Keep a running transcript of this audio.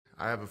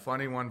I have a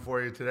funny one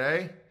for you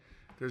today.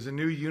 There's a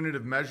new unit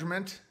of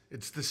measurement.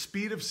 It's the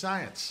speed of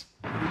science.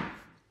 I'll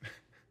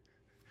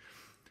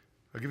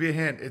give you a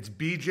hint. It's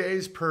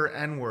BJs per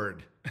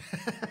N-word.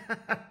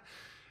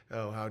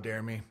 Oh, how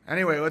dare me.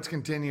 Anyway, let's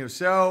continue.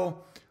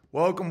 So,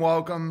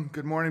 welcome.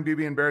 Good morning,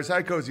 BB and Bears.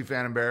 Hi, Cozy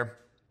Fan and Bear.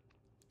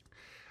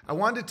 I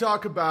wanted to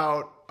talk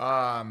about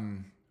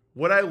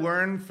what I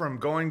learned from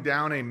going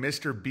down a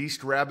Mr.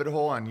 Beast rabbit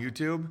hole on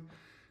YouTube.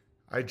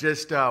 I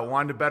just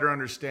wanted to better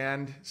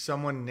understand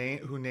someone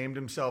who named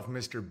himself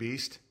Mr.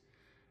 Beast.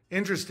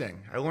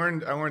 Interesting. I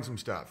learned some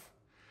stuff.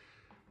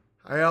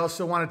 I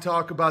also want to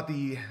talk about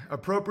the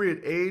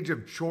appropriate age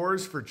of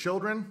chores for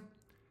children.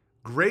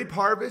 Grape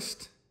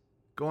harvest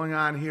going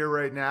on here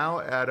right now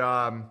at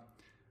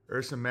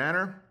Ursa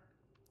Manor.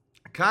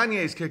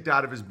 Kanye's kicked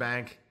out of his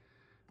bank.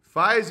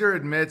 Pfizer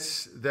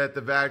admits that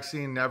the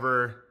vaccine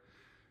never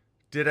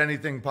did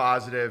anything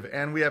positive.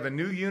 And we have a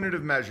new unit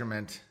of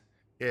measurement.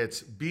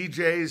 It's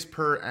BJs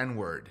per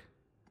N-word.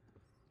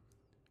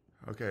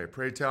 Okay,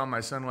 pray tell, my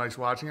son likes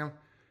watching him.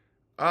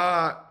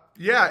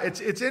 Yeah,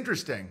 it's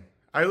interesting.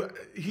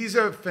 He's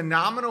a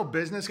phenomenal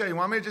business guy. You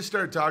want me to just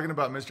start talking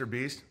about Mr.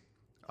 Beast?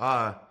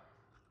 Mr.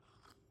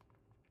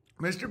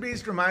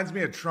 Beast reminds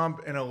me of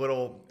Trump in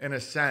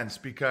a sense,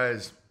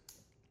 because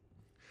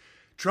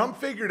Trump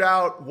figured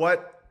out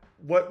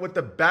what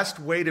the best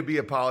way to be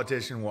a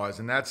politician was,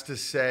 and that's to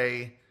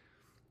say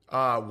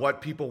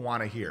what people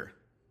want to hear.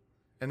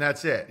 And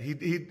that's it.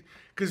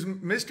 Because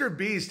Mr.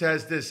 Beast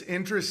has this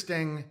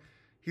interesting,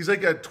 he's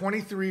like a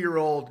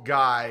 23-year-old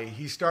guy.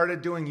 He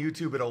started doing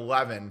YouTube at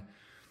 11.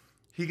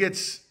 He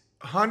gets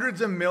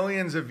hundreds of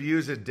millions of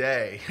views a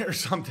day or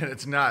something.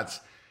 It's nuts.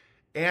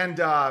 And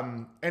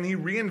he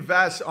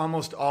reinvests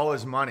almost all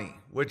his money,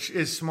 which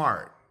is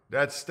smart.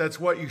 That's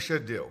what you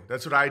should do.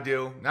 That's what I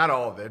do. Not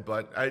all of it,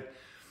 but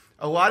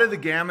a lot of the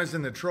gammas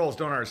and the trolls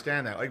don't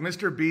understand that. Like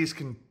Mr. Beast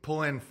can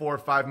pull in $4 or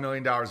 $5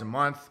 million a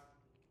month,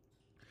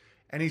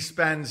 and he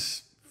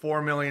spends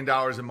 $4 million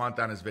a month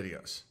on his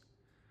videos.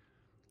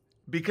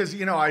 Because,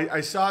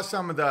 I saw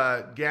some of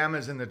the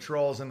gammas and the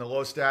trolls and the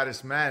low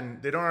status men,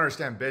 they don't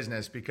understand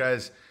business,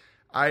 because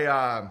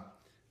I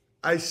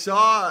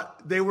saw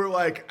they were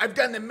like, I've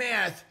done the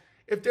math.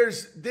 If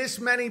there's this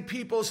many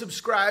people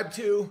subscribed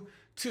to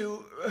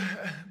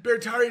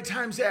Bertari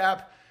Times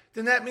app,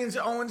 then that means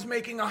Owen's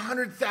making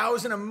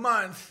 $100,000 a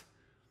month.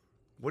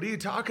 What are you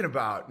talking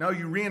about? No,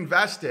 you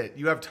reinvest it.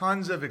 You have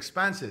tons of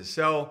expenses.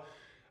 So,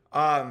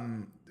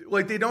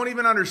 they don't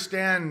even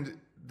understand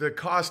the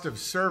cost of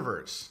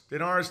servers. They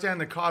don't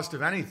understand the cost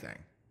of anything,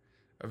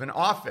 of an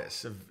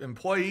office, of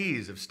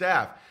employees, of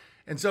staff.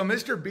 And so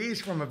Mr.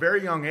 Beast, from a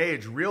very young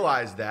age,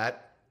 realized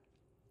that.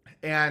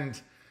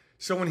 And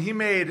so when he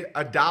made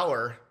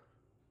 $1,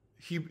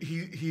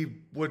 he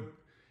would,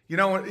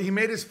 when he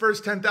made his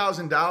first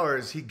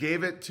 $10,000, he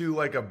gave it to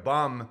like a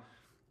bum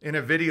in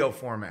a video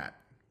format,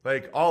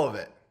 like all of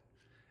it.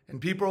 And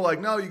people are like,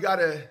 no, you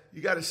gotta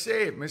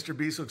save. Mr.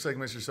 Beast looks like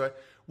Mr. Soy.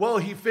 Well,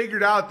 he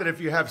figured out that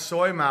if you have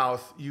soy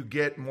mouth, you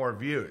get more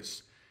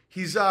views.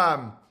 He's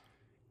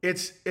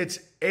it's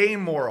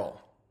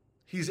amoral.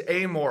 He's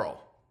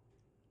amoral.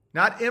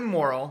 Not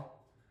immoral.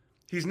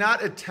 He's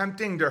not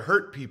attempting to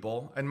hurt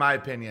people, in my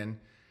opinion.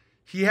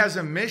 He has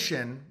a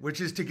mission, which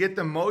is to get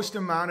the most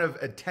amount of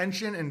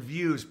attention and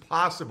views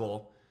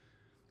possible,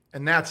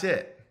 and that's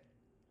it.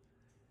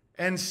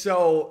 And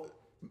so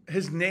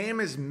his name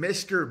is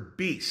Mr.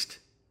 Beast,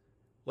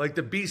 like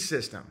the beast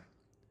system.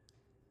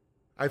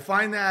 I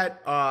find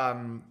that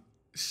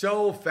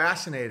so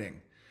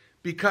fascinating,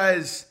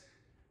 because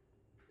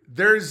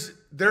there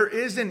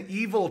is an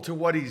evil to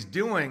what he's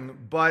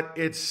doing, but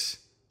it's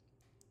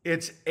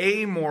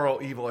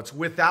amoral evil. It's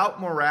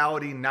without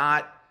morality,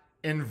 not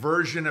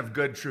inversion of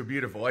good, true,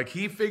 beautiful. Like,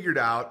 he figured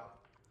out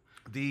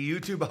the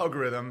YouTube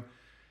algorithm.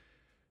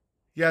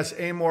 Yes,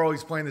 amoral,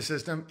 he's playing the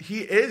system.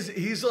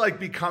 He's like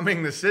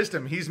becoming the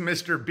system. He's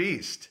Mr.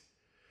 Beast.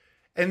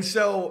 And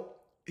so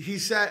he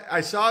said,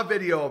 I saw a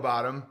video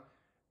about him,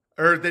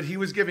 or that he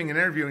was giving an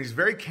interview, and he's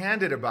very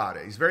candid about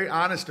it. He's very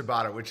honest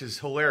about it, which is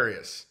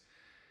hilarious.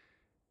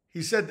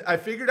 He said, I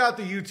figured out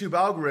the YouTube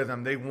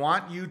algorithm. They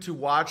want you to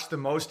watch the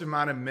most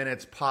amount of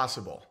minutes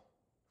possible.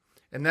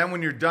 And then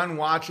when you're done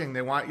watching,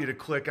 they want you to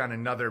click on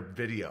another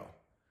video.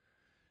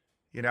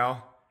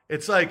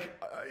 It's like,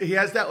 he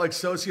has that like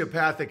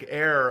sociopathic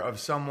air of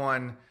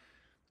someone,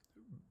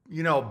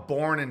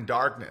 born in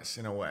darkness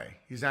in a way.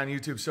 He's on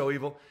YouTube so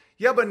evil.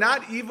 Yeah, but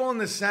not evil in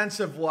the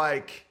sense of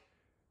like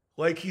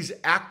he's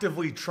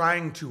actively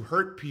trying to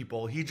hurt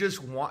people. He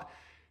just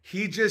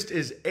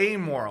is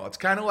amoral. It's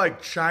kind of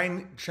like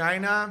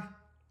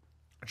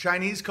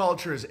Chinese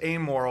culture is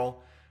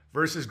amoral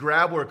versus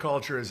grab war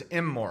culture is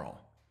immoral.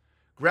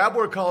 Grab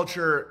war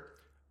culture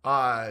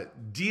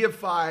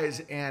deifies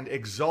and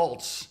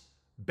exalts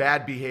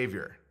bad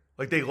behavior.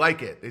 Like, they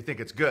like it. They think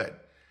it's good.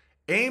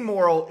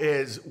 Amoral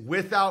is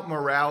without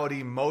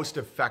morality, most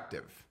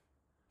effective.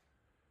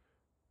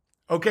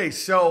 Okay,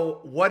 so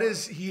what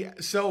is he?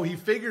 So he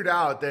figured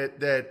out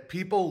that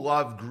people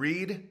love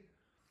greed.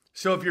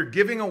 So if you're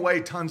giving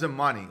away tons of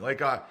money,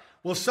 like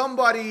will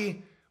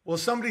somebody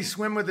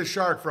swim with a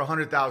shark for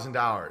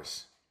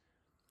 $100,000?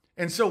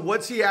 And so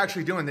what's he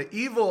actually doing? The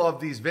evil of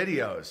these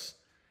videos.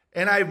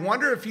 And I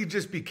wonder if he'd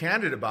just be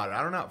candid about it.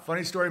 I don't know.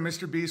 Funny story,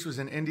 Mr. Beast was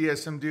in India.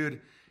 Some dude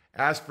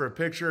asked for a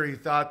picture. He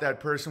thought that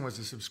person was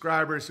a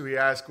subscriber, so he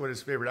asked what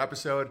his favorite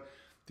episode.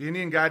 The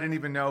Indian guy didn't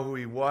even know who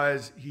he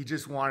was. He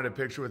just wanted a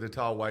picture with a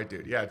tall white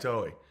dude. Yeah,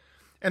 totally.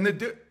 And the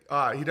dude,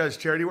 he does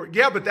charity work.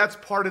 Yeah, but that's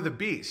part of the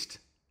beast.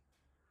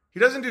 He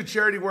doesn't do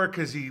charity work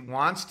because he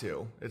wants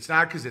to. It's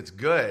not because it's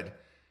good.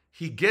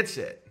 He gets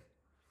it.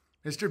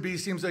 Mr.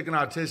 Beast seems like an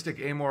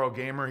autistic, amoral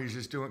gamer. He's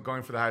just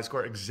going for the high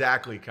score.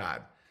 Exactly,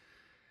 Cod.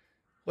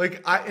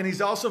 And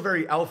he's also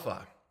very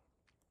alpha.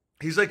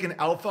 He's like an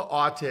alpha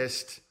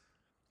autist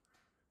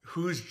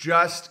who's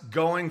just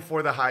going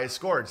for the highest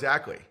score.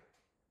 Exactly.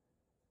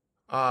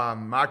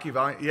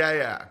 Machiavellian.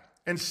 Yeah.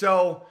 And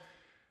so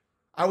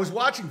I was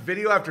watching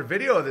video after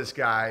video of this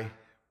guy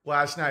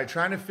last night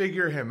trying to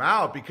figure him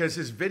out because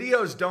his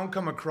videos don't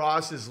come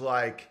across as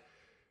like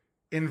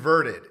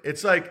inverted.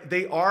 It's like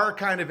they are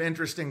kind of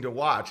interesting to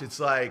watch. It's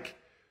like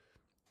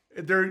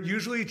they're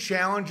usually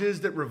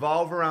challenges that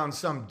revolve around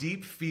some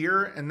deep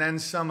fear and then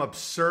some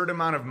absurd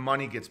amount of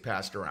money gets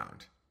passed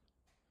around.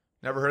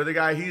 Never heard of the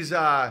guy? His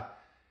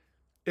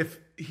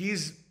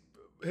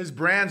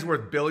brand's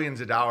worth billions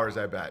of dollars,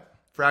 I bet.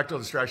 Fractal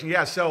Distraction.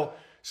 Yeah, so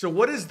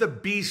what does the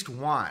Beast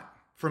want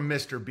from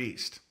Mr.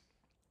 Beast?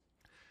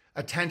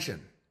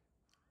 Attention.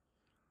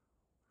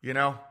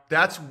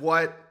 That's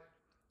what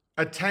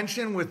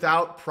attention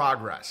without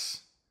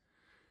progress.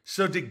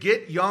 So to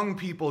get young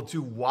people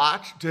to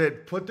watch, to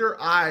put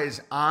their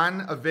eyes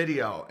on a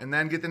video and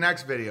then get the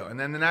next video and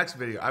then the next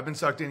video. I've been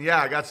sucked in.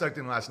 Yeah, I got sucked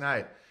in last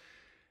night.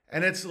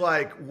 And it's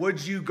like,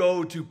 would you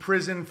go to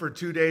prison for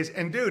 2 days?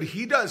 And dude,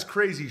 he does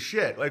crazy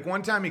shit. Like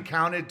one time he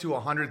counted to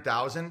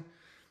 100,000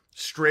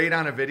 straight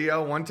on a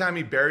video. One time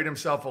he buried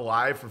himself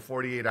alive for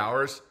 48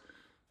 hours.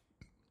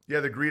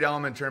 Yeah, the greed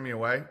element turned me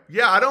away.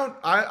 Yeah,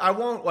 I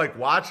won't like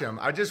watch him.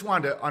 I just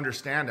wanted to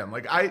understand him.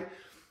 Like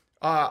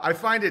I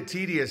find it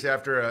tedious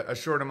after a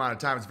short amount of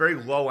time. It's very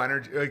low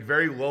energy, like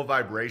very low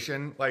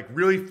vibration, like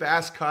really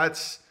fast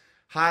cuts,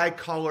 high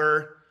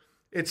color.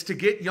 It's to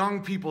get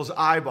young people's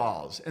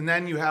eyeballs. And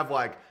then you have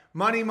like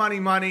money,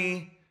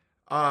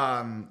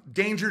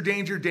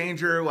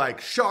 danger, like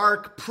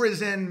shark,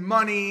 prison,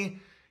 money,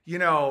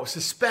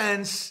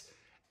 suspense.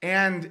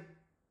 And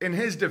in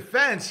his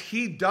defense,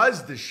 he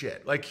does the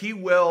shit. Like he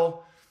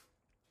will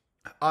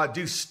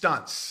do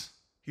stunts.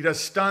 He does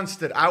stunts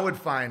that I would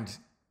find.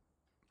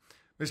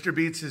 Mr.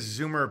 Beats is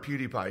Zoomer or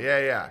PewDiePie.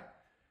 Yeah.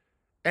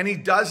 And he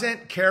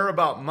doesn't care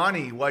about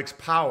money, he likes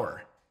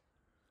power.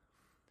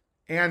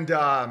 And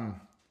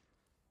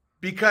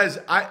because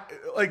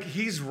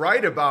he's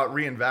right about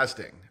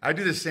reinvesting. I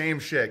do the same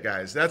shit,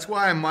 guys. That's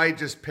why I might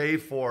just pay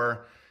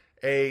for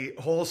a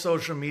whole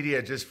social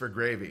media just for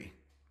gravy.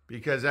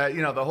 Because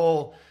the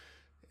whole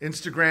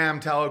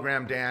Instagram,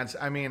 Telegram dance.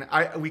 I mean,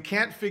 we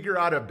can't figure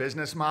out a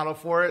business model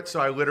for it,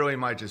 so I literally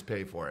might just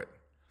pay for it.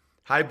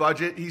 High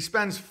budget. He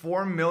spends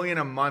 $4 million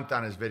a month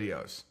on his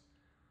videos.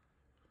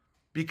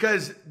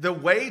 Because the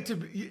way to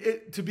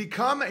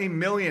become a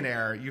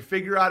millionaire, you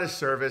figure out a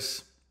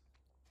service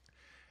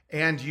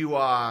and you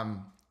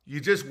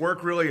just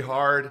work really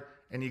hard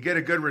and you get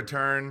a good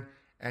return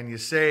and you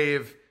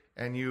save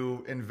and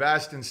you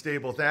invest in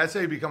stable things. That's how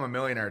you become a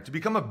millionaire. To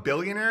become a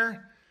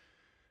billionaire,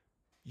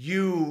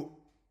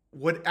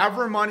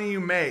 whatever money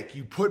you make,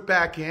 you put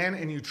back in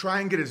and you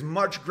try and get as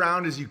much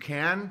ground as you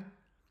can,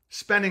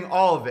 spending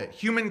all of it,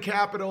 human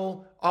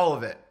capital, all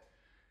of it,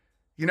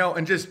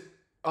 and just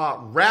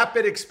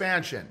rapid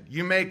expansion.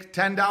 You make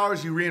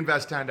 $10, you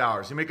reinvest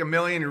 $10. You make $1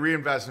 million, you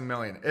reinvest $1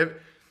 million.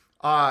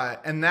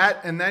 And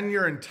then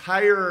your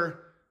entire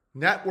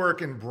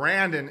network and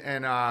brand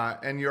and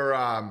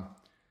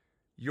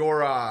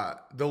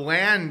the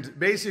land,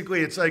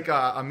 basically it's like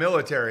a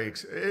military.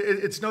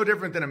 It's no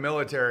different than a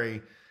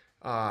military.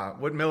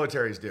 What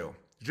militaries do,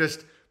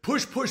 just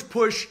push,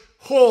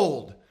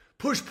 hold,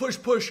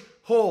 push,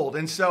 hold.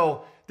 And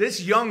so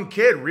this young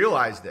kid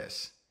realized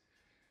this.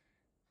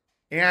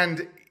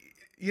 And,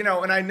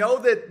 and I know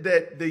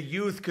that the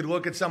youth could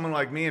look at someone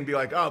like me and be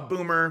like, oh,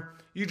 boomer,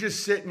 you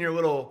just sit in your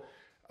little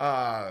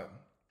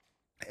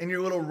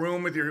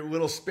room with your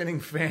little spinning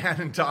fan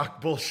and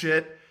talk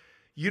bullshit.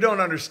 You don't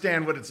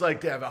understand what it's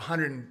like to have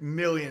 100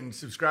 million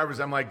subscribers.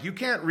 I'm like, you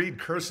can't read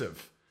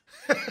cursive.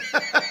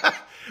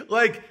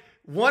 Like,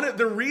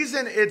 the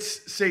reason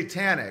it's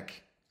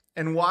satanic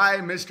and why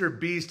Mr.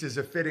 Beast is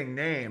a fitting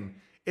name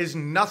is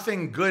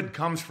nothing good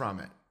comes from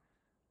it.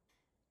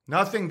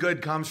 Nothing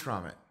good comes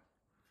from it.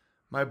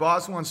 My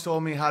boss once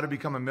told me how to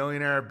become a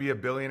millionaire, be a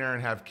billionaire,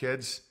 and have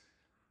kids.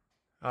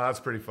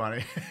 That's pretty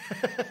funny.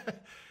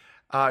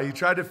 He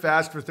tried to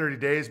fast for 30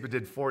 days, but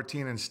did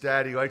 14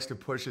 instead. He likes to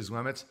push his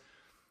limits.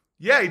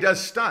 Yeah, he does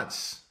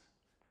stunts.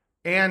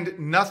 And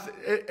nothing,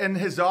 and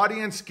his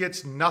audience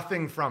gets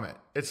nothing from it.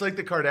 It's like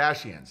the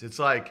Kardashians. It's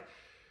like,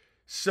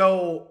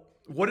 so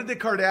what did the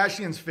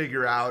Kardashians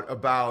figure out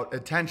about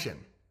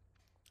attention?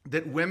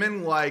 That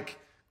women like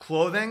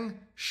clothing,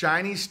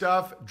 shiny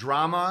stuff,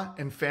 drama,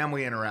 and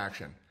family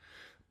interaction.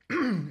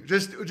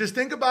 just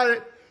think about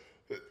it.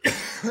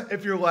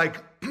 If you're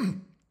like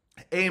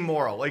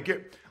amoral,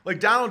 like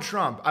Donald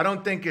Trump, I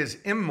don't think is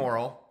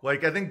immoral.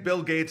 Like I think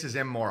Bill Gates is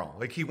immoral.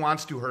 Like he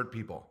wants to hurt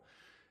people.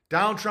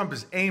 Donald Trump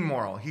is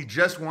amoral. He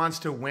just wants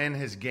to win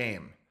his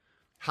game.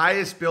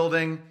 Highest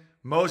building,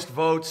 most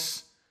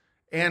votes.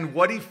 And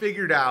what he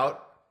figured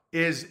out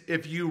is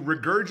if you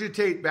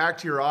regurgitate back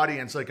to your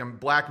audience, like in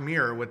Black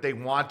Mirror, what they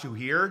want to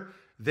hear,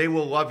 they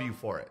will love you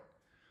for it.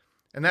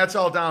 And that's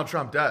all Donald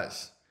Trump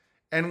does.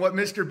 And what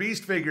Mr.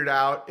 Beast figured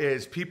out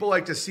is people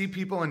like to see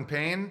people in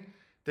pain.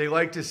 They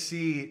like to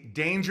see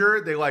danger.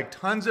 They like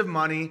tons of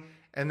money.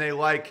 And they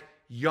like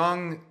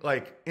young,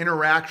 like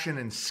interaction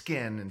and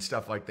skin and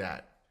stuff like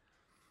that.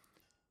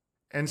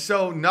 And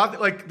so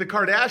nothing like the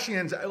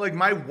Kardashians, like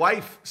my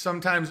wife,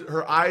 sometimes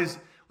her eyes,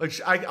 like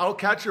I'll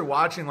catch her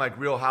watching like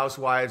Real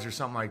Housewives or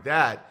something like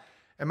that.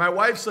 And my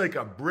wife's like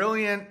a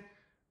brilliant,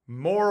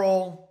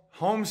 moral,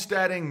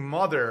 homesteading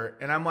mother.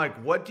 And I'm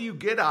like, what do you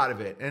get out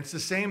of it? And it's the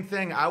same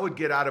thing I would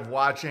get out of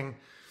watching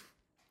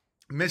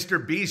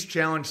Mr. Beast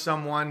challenge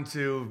someone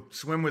to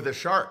swim with a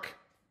shark.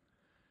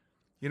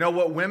 You know,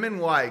 what women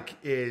like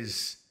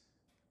is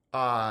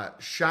drama,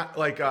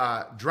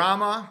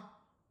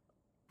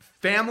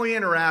 family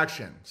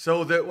interaction.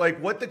 So that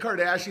like what the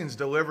Kardashians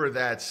deliver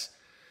that's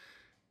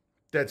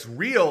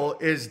real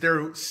is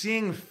they're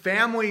seeing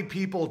family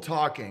people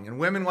talking, and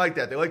women like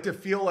that. They like to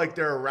feel like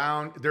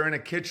they're in a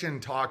kitchen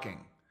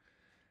talking.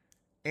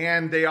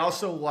 And they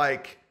also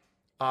like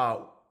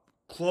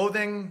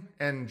clothing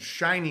and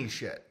shiny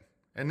shit.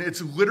 And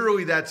it's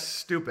literally that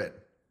stupid.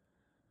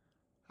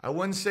 I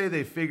wouldn't say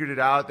they figured it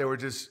out. They were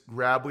just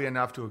grabbly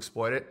enough to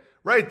exploit it.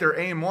 Right, they're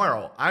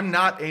amoral. I'm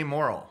not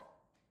amoral.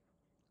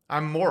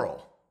 I'm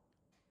moral.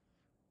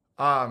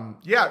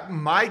 Yeah,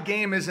 my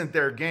game isn't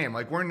their game.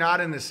 Like we're not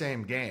in the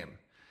same game.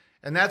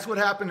 And that's what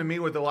happened to me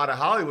with a lot of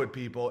Hollywood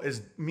people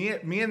is me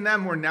and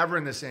them were never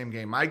in the same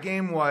game. My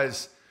game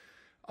was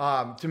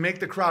to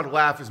make the crowd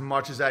laugh as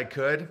much as I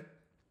could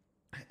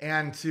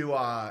and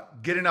to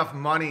get enough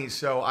money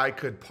so I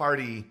could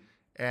party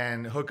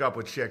and hook up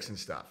with chicks and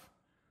stuff.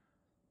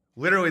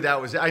 Literally, that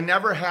was it. I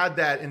never had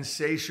that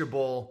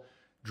insatiable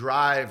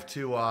drive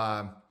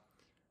to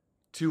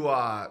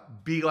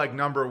be like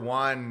number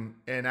one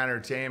in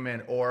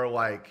entertainment or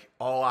like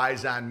all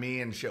eyes on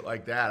me and shit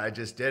like that. I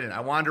just didn't.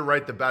 I wanted to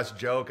write the best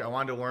joke. I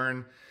wanted to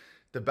learn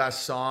the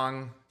best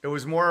song. It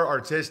was more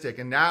artistic.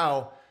 And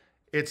now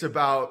it's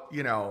about,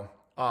 you know,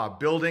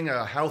 building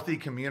a healthy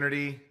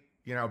community,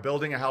 you know,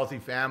 building a healthy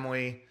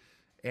family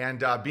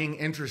and being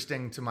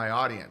interesting to my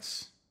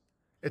audience.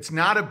 It's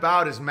not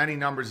about as many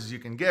numbers as you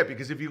can get,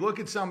 because if you look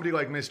at somebody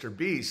like Mr.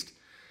 Beast,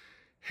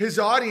 his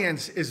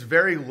audience is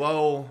very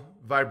low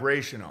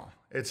vibrational.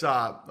 It's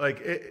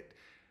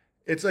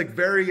it's like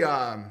very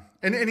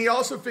and he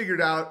also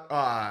figured out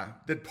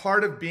that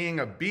part of being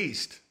a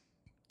beast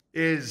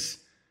is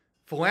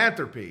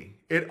philanthropy.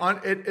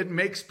 It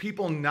makes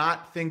people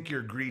not think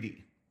you're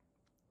greedy.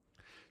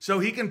 So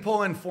he can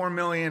pull in $4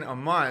 million a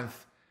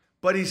month,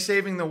 but he's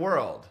saving the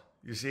world,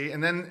 you see?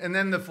 And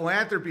then the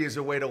philanthropy is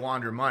a way to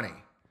launder money.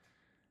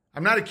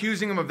 I'm not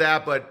accusing him of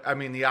that, but I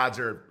mean the odds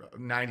are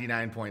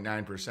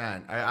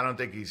 99.9%. I don't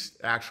think he's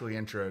actually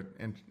interested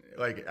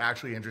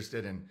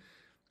in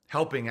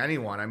helping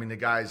anyone. I mean, the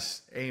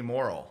guy's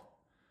amoral.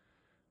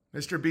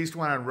 Mr. Beast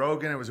went on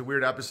Rogan. It was a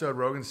weird episode.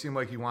 Rogan seemed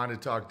like he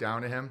wanted to talk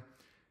down to him.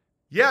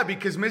 Yeah,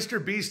 because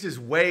Mr. Beast is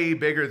way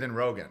bigger than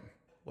Rogan.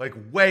 Like,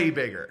 way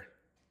bigger.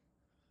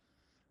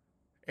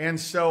 And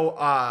so,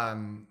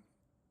 and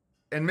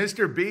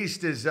Mr.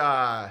 Beast is,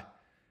 and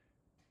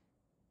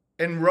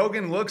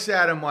Rogan looks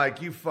at him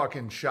like, you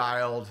fucking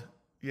child,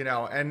 you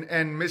know, and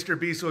Mr.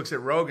 Beast looks at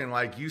Rogan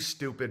like, you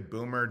stupid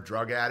boomer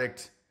drug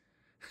addict.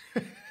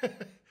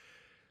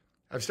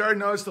 I've started to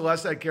notice the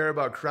less I care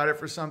about credit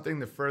for something,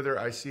 the further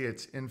I see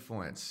its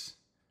influence.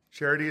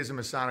 Charity is a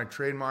Masonic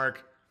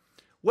trademark.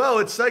 Well,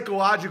 it's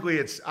psychologically,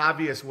 it's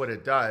obvious what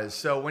it does.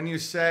 So when you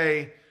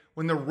say,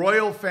 when the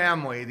royal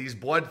family, these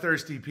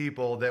bloodthirsty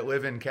people that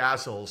live in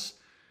castles,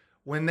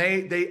 when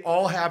they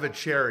all have a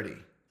charity,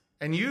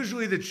 and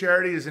usually the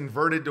charity is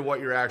inverted to what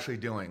you're actually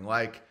doing.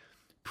 Like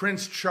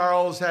Prince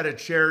Charles had a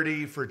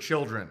charity for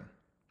children,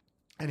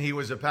 and he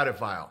was a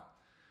pedophile.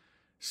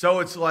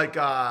 So it's like,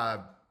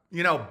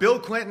 you know, Bill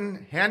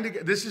Clinton,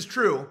 this is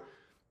true.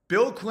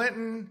 Bill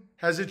Clinton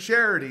has a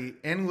charity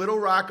in Little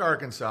Rock,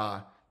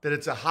 Arkansas, that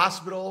it's a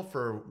hospital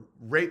for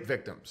rape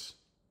victims.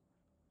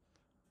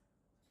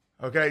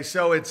 Okay,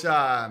 so it's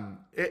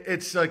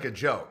like a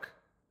joke.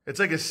 It's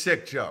like a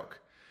sick joke.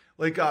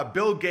 Like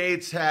Bill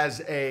Gates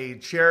has a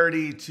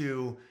charity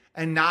to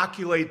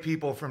inoculate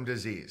people from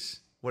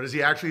disease. What does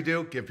he actually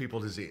do? Give people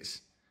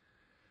disease.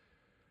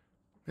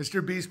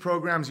 Mr. Beast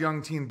programs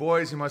young teen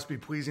boys. He must be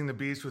pleasing the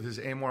beast with his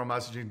amoral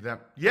messaging to them.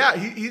 Yeah,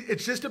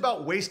 it's just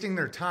about wasting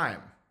their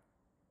time.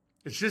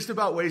 It's just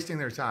about wasting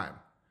their time.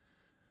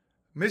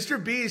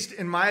 Mr. Beast,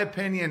 in my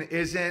opinion,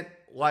 isn't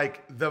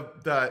like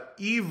the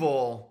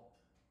evil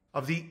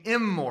of the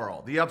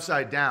immoral, the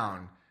upside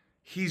down.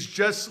 he's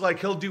just like,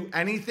 he'll do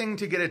anything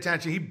to get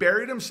attention. He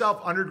buried himself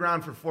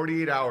underground for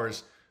 48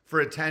 hours for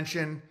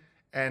attention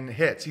and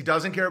hits. He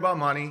doesn't care about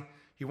money.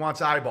 He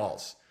wants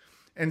eyeballs.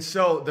 And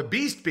so the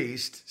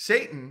beast,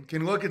 Satan,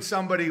 can look at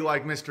somebody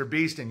like Mr.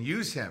 Beast and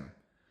use him.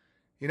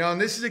 You know,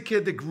 and this is a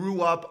kid that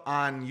grew up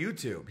on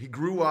YouTube. He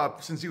grew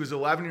up since he was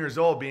 11 years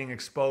old being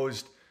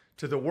exposed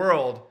to the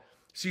world.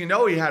 So you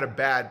know he had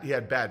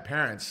bad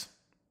parents.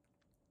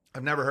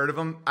 I've never heard of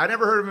him. I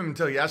never heard of him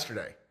until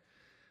yesterday.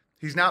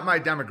 He's not my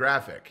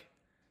demographic.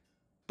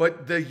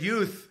 But the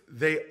youth,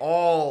 they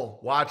all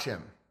watch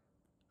him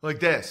like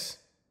this.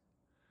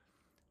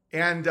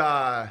 And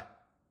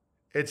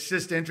it's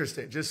just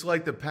interesting. Just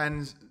like the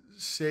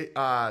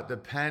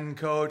Penn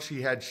coach,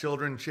 he had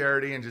children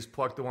charity and just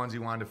plucked the ones he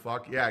wanted to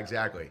fuck. Yeah,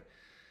 exactly.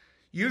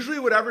 Usually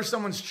whatever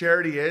someone's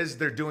charity is,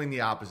 they're doing the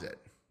opposite.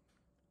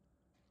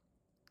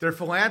 Their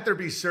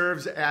philanthropy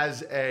serves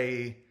as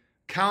a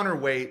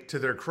counterweight to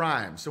their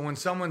crime. So when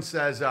someone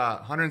says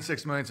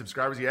 106 million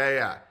subscribers,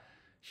 yeah,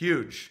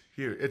 huge.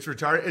 It's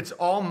retarded. It's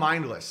all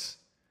mindless.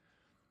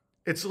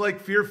 It's like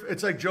fear.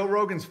 It's like Joe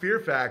Rogan's Fear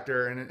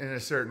Factor in a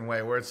certain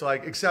way, where it's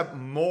like, except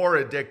more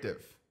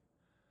addictive.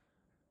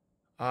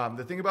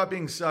 The thing about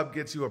being sub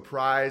gets you a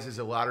prize is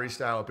a lottery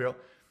style appeal.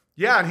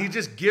 Yeah, and he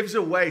just gives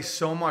away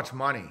so much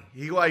money.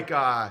 He like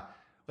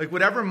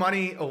whatever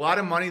money, a lot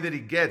of money that he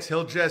gets,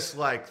 he'll just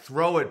like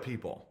throw at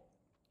people.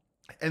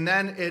 And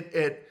then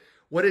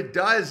what it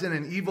does in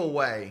an evil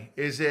way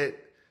is the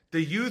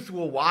youth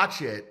will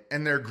watch it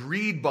and their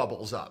greed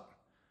bubbles up.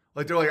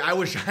 Like they're like, I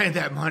wish I had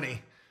that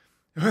money.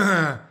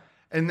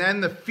 And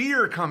then the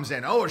fear comes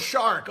in. Oh, a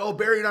shark. Oh,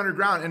 buried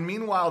underground. And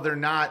meanwhile, they're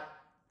not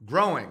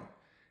growing.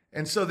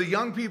 And so the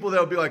young people,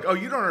 they'll be like, oh,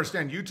 you don't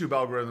understand YouTube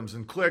algorithms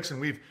and clicks,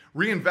 and we've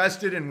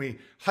reinvested and we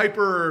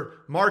hyper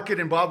market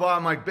and blah, blah.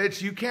 I'm like,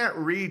 bitch, you can't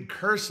read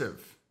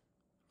cursive.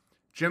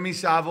 Jimmy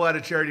Savile had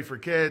a charity for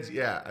kids.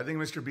 Yeah, I think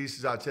Mr. Beast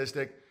is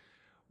autistic.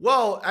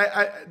 Well,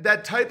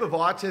 that type of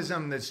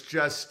autism that's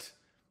just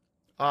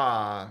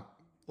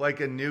like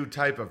a new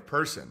type of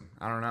person.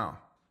 I don't know.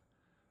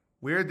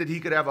 Weird that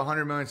he could have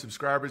 100 million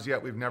subscribers,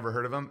 yet we've never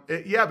heard of him.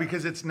 Yeah,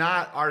 because it's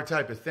not our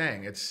type of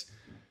thing.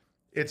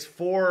 It's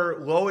for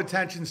low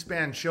attention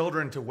span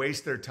children to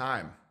waste their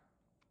time.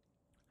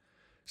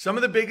 Some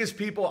of the biggest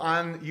people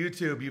on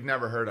YouTube you've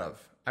never heard of.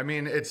 I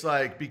mean, it's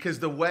like, because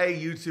the way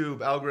YouTube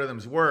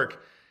algorithms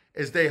work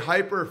is they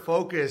hyper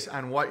focus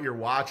on what you're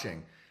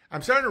watching.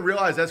 I'm starting to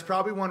realize that's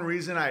probably one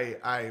reason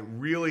I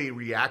really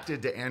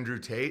reacted to Andrew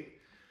Tate,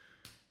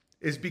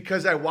 is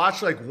because I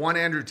watched like one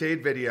Andrew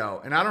Tate video,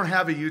 and I don't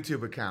have a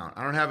YouTube account.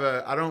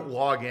 I don't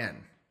log in.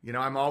 You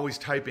know, I'm always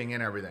typing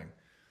in everything.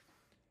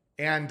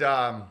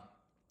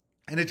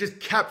 And it just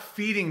kept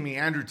feeding me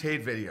Andrew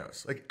Tate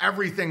videos. Like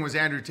everything was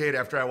Andrew Tate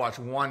after I watched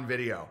one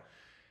video.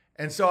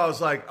 And so I was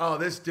like, oh,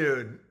 this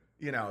dude,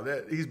 you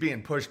know, he's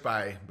being pushed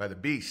by the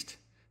beast.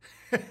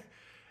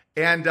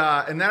 And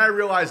then I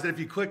realized that if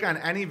you click on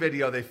any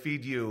video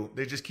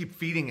they just keep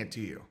feeding it to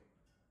you.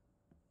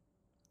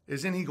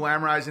 Isn't he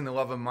glamorizing the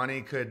love of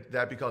money? Could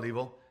that be called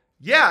evil?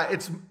 Yeah,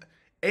 it's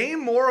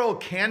amoral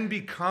can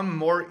become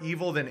more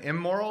evil than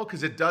immoral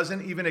because it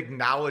doesn't even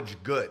acknowledge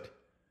good.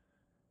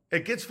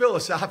 It gets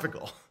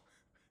philosophical.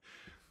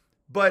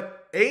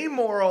 But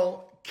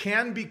amoral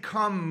can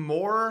become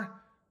more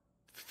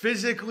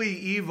physically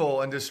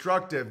evil and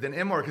destructive than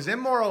immoral, because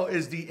immoral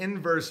is the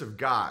inverse of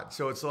God.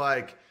 So it's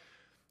like,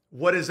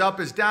 what is up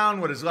is down,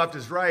 what is left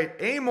is right.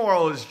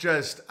 Amoral is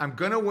just, I'm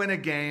going to win a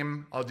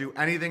game. I'll do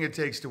anything it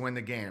takes to win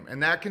the game.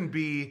 And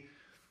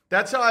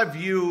that's how I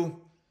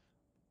view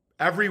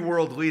every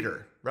world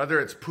leader, whether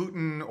it's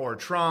Putin or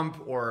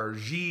Trump or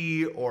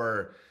Xi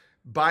or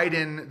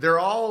Biden. They're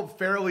all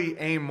fairly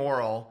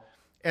amoral,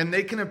 and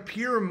they can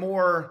appear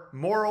more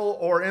moral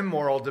or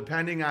immoral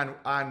depending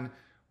on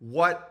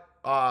what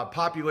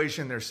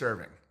population they're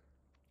serving.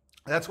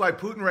 That's why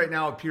Putin right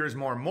now appears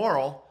more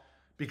moral,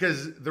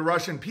 because the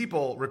Russian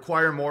people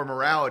require more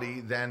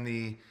morality than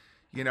the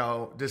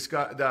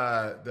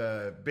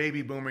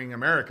baby booming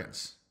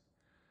Americans.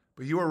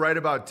 But you were right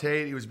about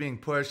Tate. He was being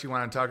pushed. You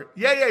want to talk?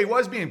 Yeah, he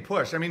was being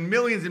pushed. I mean,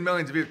 millions and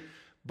millions of people.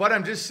 But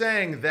I'm just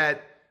saying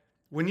that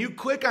when you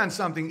click on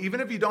something, even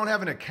if you don't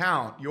have an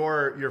account,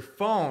 your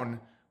phone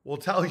will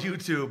tell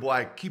YouTube,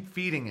 like, keep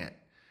feeding it.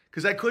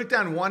 Because I clicked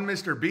on one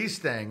Mr.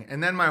 Beast thing,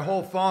 and then my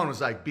whole phone was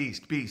like,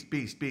 beast, beast,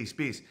 beast, beast,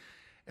 beast.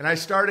 And I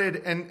started,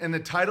 and the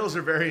titles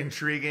are very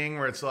intriguing,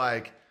 where it's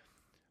like,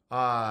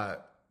 how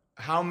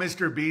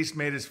Mr. Beast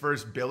made his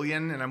first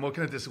billion. And I'm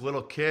looking at this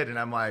little kid, and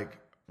I'm like,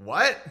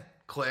 what?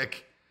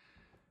 Click.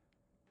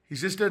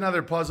 He's just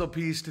another puzzle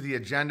piece to the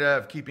agenda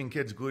of keeping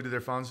kids glued to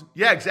their phones.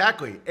 Yeah,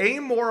 exactly.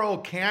 Amoral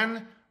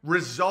can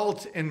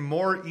result in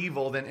more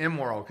evil than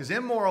immoral, because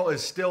immoral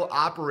is still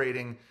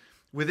operating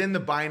within the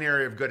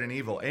binary of good and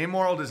evil.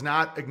 Amoral does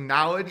not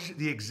acknowledge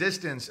the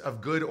existence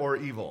of good or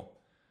evil.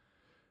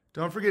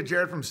 Don't forget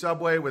Jared from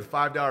Subway with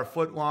 $5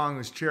 footlong,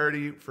 whose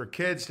charity for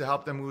kids to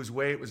help them lose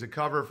weight was a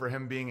cover for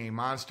him being a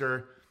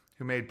monster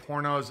who made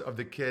pornos of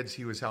the kids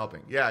he was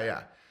helping.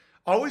 Yeah.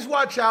 Always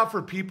watch out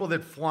for people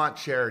that flaunt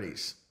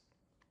charities.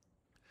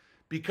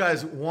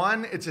 because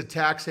one, it's a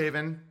tax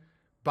haven.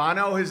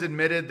 Bono has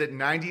admitted that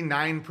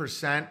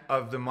 99%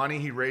 of the money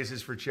he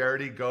raises for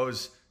charity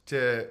goes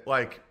to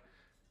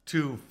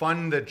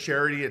fund the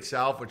charity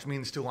itself, which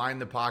means to line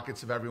the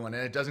pockets of everyone.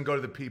 And it doesn't go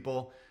to the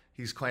people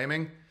he's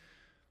claiming.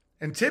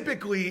 And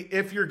typically,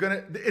 if you're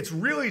it's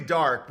really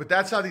dark, but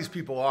that's how these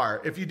people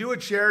are. If you do a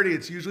charity,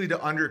 it's usually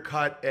to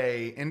undercut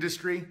a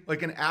industry.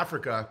 Like in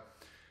Africa,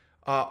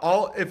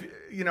 all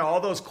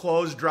those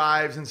clothes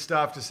drives and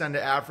stuff to send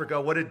to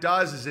Africa, what it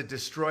does is it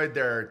destroyed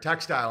their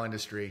textile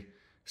industry.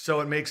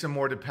 So it makes them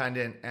more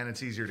dependent and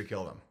it's easier to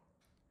kill them.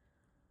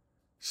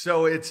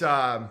 So it's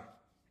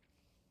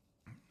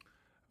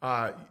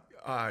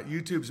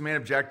YouTube's main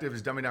objective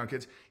is dumbing down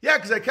kids. Yeah,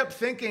 because I kept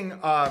thinking,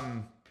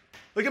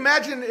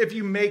 imagine if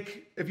you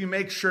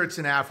make shirts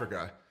in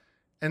Africa,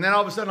 and then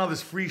all of a sudden all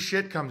this free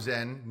shit comes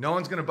in. No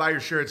one's gonna buy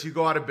your shirts. You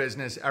go out of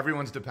business.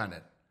 Everyone's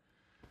dependent.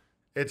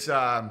 It's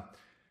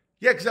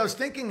because I was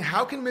thinking,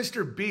 how can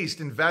Mr. Beast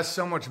invest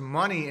so much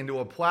money into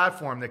a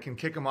platform that can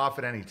kick him off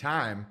at any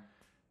time?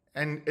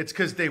 And it's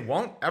because they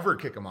won't ever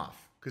kick him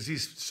off because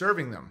he's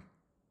serving them.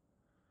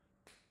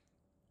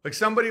 Like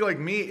somebody like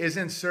me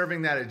isn't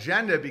serving that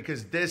agenda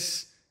because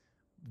this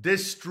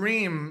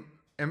stream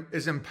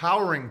is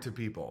empowering to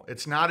people.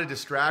 It's not a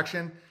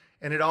distraction,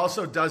 and it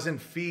also doesn't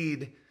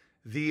feed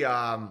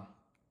the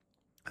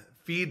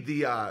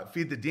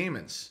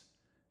demons.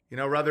 You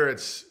know, whether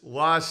it's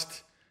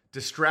lust,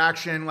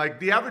 distraction. Like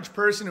the average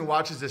person who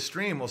watches this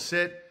stream will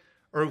sit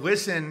or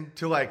listen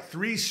to like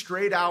 3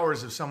 straight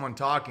hours of someone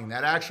talking.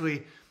 That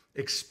actually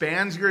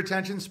expands your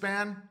attention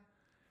span.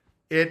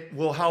 It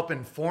will help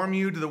inform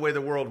you to the way the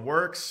world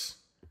works.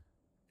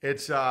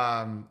 It's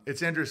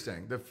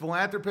interesting. The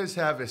philanthropists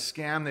have a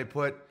scam. They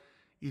put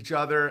each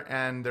other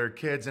and their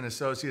kids and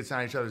associates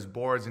on each other's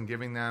boards and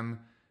giving them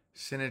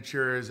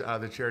signatures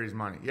of the charity's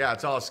money. Yeah,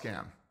 it's all a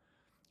scam.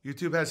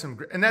 YouTube has some,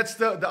 and that's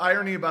the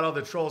irony about all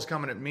the trolls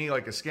coming at me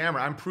like a scammer.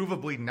 I'm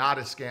provably not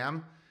a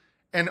scam.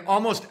 And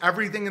almost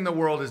everything in the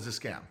world is a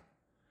scam.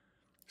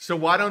 So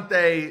why don't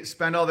they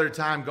spend all their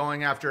time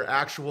going after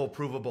actual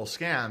provable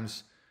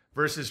scams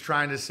versus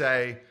trying to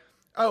say,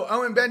 oh,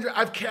 Owen Benjamin,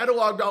 I've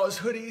cataloged all his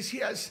hoodies. He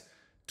has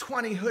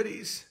 20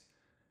 hoodies.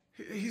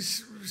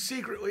 He's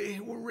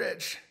secretly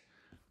rich.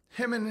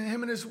 Him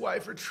and his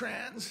wife are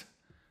trans.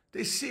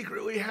 They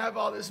secretly have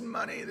all this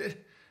money that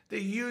they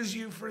use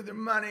you for their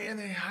money and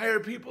they hire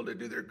people to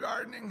do their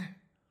gardening.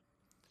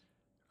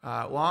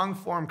 Long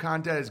form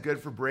content is good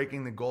for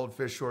breaking the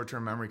goldfish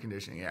short-term memory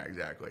conditioning. Yeah,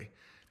 exactly.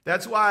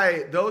 That's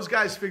why those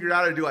guys figured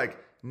out how to do like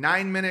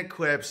 9-minute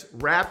clips,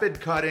 rapid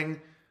cutting,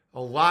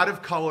 a lot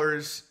of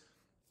colors.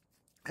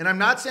 And I'm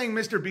not saying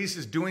Mr. Beast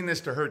is doing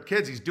this to hurt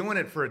kids. He's doing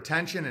it for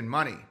attention and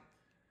money.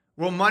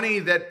 Well, money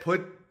that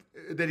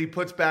he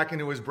puts back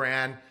into his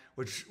brand,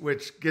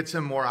 which gets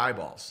him more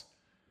eyeballs.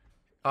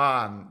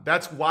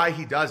 That's why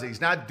he does it.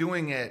 He's not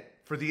doing it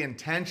for the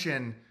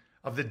intention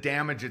of the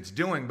damage it's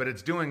doing, but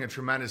it's doing a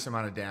tremendous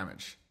amount of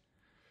damage.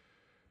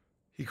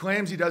 He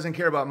claims he doesn't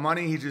care about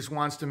money. He just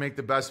wants to make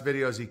the best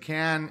videos he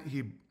can.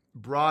 He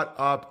brought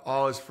up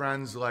all his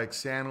friends like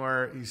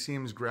Sandler. He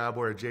seems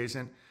Grabware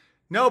adjacent.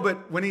 No,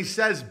 but when he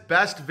says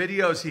best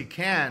videos he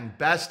can,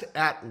 best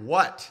at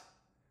what?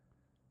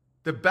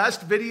 The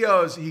best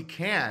videos he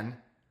can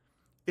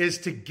is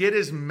to get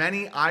as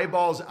many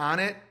eyeballs on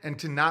it and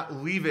to not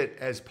leave it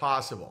as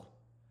possible.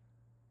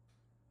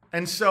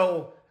 And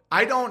so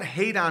I don't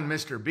hate on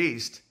Mr.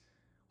 Beast.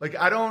 Like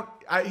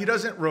he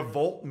doesn't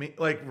revolt me,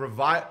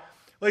 revive.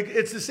 Like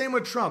it's the same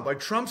with Trump. Like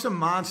Trump's a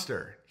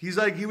monster. He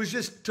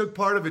took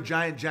part of a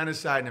giant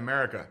genocide in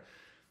America.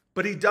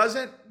 But he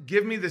doesn't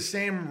give me the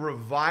same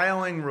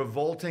reviling,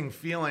 revolting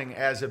feeling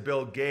as a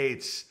Bill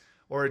Gates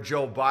or a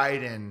Joe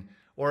Biden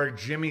or a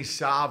Jimmy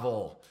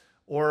Savile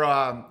or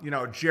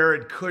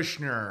Jared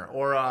Kushner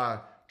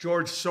or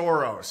George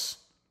Soros.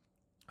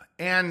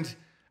 And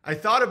I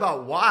thought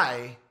about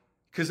why,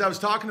 because I was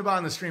talking about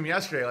on the stream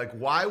yesterday, like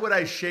why would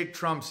I shake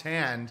Trump's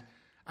hand?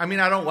 I mean,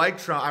 I don't like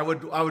Trump. I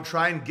would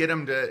try and get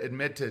him to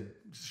admit to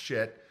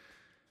shit.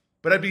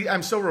 But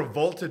I'm so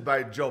revolted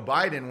by Joe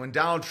Biden when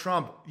Donald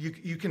Trump,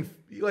 you can,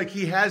 like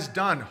he has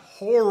done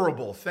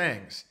horrible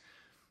things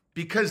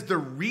because the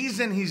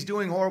reason he's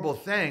doing horrible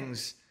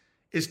things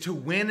is to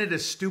win at a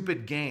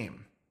stupid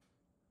game.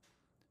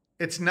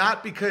 It's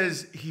not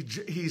because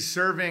he's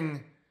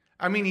serving,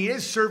 I mean, he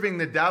is serving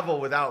the devil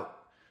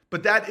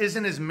but that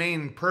isn't his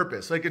main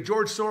purpose. Like a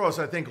George Soros,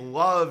 I think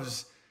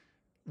loves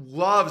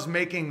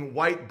making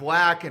white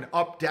black and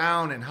up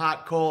down and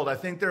hot cold. I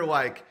think they're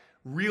like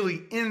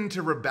really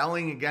into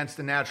rebelling against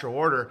the natural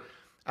order.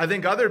 I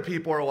think other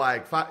people are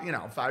like, 5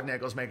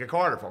 nickels make a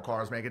quarter, 4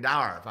 quarters make $1,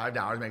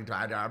 $5 make a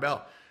 $5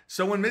 bill.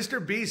 So when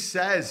Mr. Beast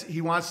says he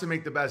wants to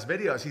make the best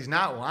videos, he's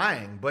not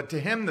lying. But to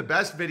him, the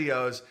best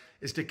videos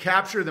is to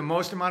capture the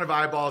most amount of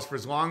eyeballs for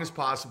as long as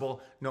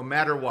possible, no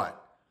matter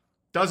what.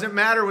 Doesn't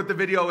matter what the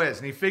video is.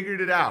 And he figured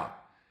it out.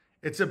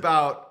 It's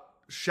about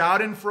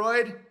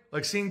Schadenfreude,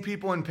 like seeing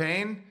people in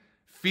pain,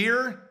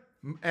 fear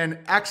and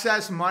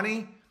excess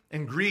money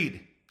and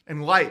greed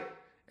and light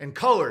and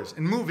colors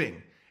and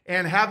moving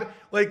and have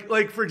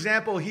like for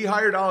example, he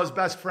hired all his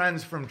best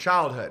friends from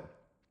childhood.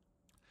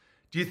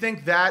 Do you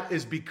think that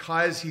is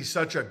because he's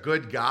such a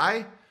good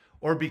guy,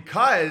 or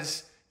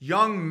because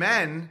young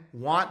men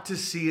want to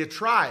see a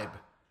tribe?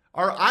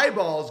 Our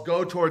eyeballs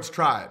go towards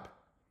tribe.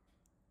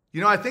 You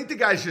know, I think the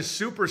guy's just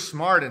super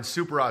smart and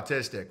super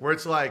autistic, where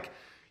it's like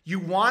you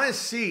want to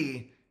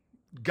see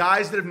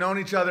guys that have known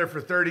each other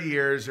for 30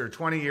 years or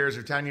 20 years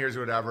or 10 years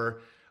or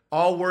whatever,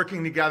 all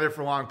working together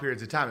for long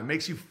periods of time. It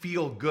makes you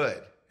feel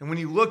good. And when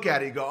you look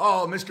at it, you go,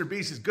 oh, Mr.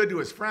 Beast is good to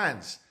his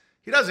friends.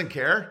 He doesn't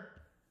care.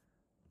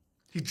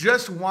 He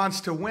just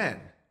wants to win.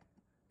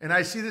 And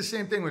I see the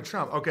same thing with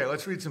Trump. Okay,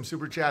 let's read some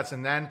super chats,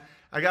 and then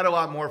I got a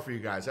lot more for you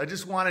guys. I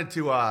just wanted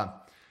to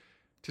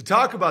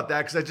talk about that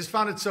because I just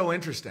found it so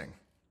interesting.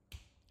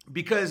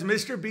 Because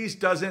Mr. Beast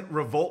doesn't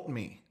revolt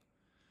me.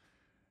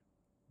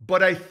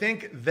 But I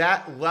think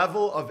that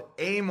level of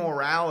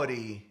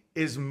amorality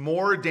is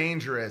more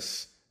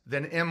dangerous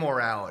than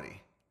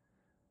immorality.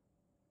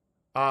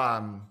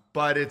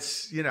 But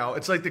it's, you know,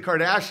 it's like the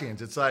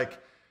Kardashians. It's like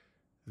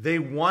they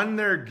won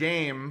their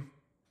game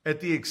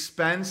at the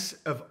expense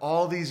of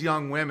all these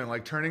young women,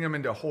 like turning them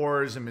into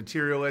whores and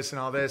materialists and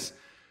all this.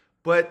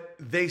 But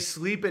they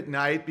sleep at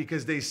night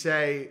because they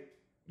say,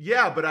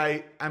 yeah, but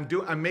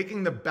I'm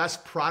making the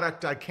best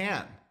product I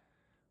can.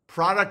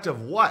 Product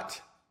of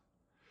what?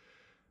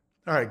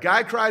 All right,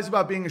 guy cries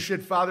about being a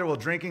shit father while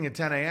drinking at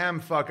 10 a.m.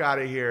 Fuck out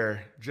of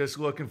here. Just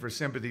looking for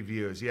sympathy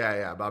views.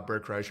 Yeah, about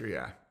Bert Kreischer,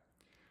 yeah.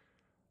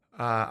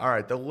 All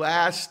right, the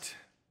last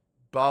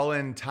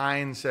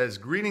Ballantine says,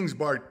 greetings,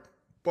 Bart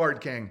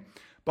King.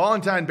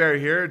 Ballantine Barry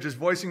here, just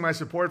voicing my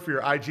support for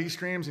your IG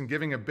streams and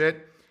giving a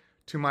bit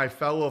to my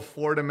fellow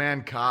Florida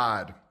man,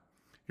 Cod.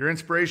 Your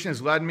inspiration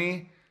has led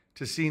me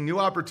to see new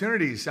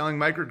opportunities selling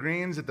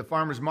microgreens at the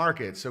farmer's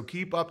market. So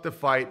keep up the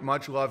fight.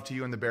 Much love to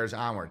you and the Bears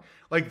onward.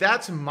 Like,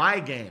 that's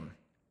my game.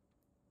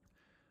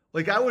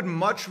 Like, I would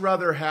much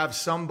rather have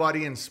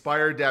somebody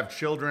inspired to have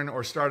children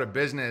or start a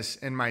business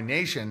in my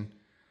nation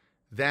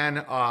than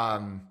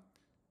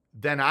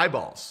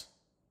eyeballs.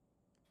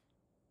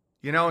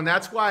 You know, and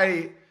that's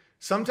why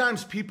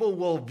sometimes people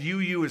will view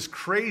you as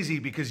crazy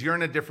because you're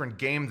in a different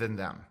game than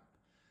them.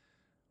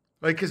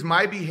 Like, because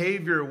my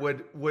behavior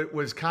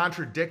was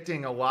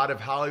contradicting a lot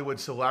of Hollywood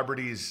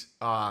celebrities'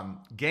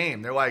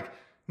 game. They're like,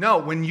 no,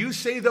 when you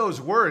say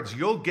those words,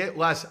 you'll get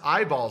less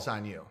eyeballs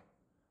on you.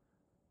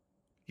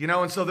 You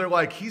know, and so they're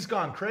like, he's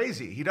gone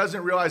crazy. He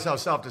doesn't realize how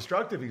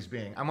self-destructive he's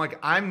being. I'm like,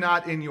 I'm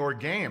not in your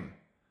game.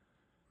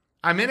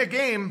 I'm in a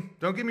game.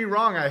 Don't get me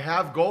wrong. I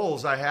have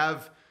goals. I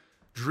have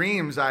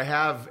dreams. I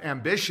have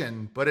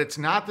ambition, but it's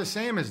not the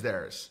same as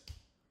theirs.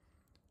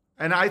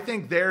 And I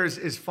think theirs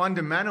is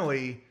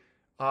fundamentally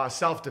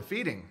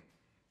self-defeating.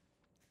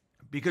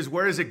 Because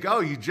where does it go?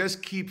 You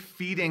just keep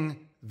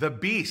feeding the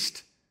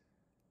beast.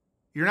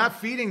 You're not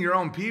feeding your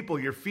own people.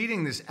 You're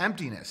feeding this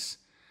emptiness.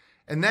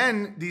 And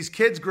then these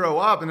kids grow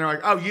up and they're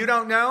like, oh, you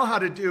don't know how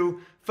to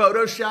do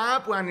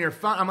Photoshop on your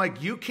phone? I'm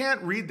like, you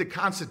can't read the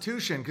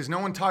Constitution because no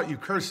one taught you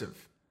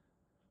cursive.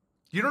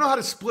 You don't know how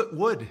to split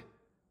wood.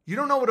 You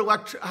don't know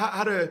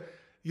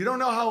you don't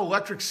know how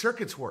electric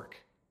circuits work.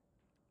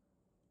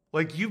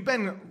 Like, you've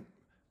been,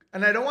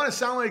 and I don't want to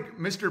sound like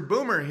Mr.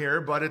 Boomer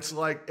here, but it's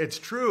like, it's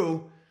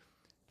true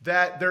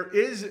that there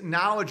is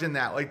knowledge in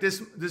that. Like this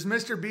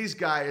Mr. Beast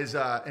guy is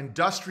a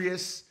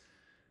industrious,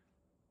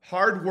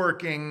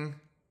 hardworking,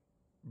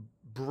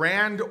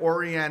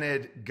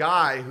 brand-oriented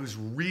guy who's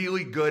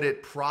really good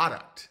at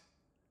product.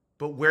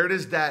 But where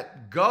does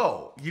that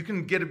go? You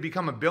can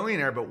become a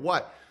billionaire, but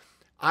what?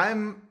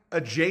 I'm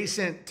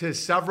adjacent to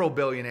several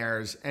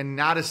billionaires, and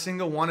not a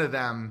single one of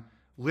them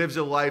lives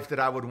a life that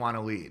I would want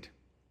to lead.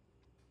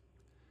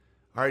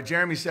 All right,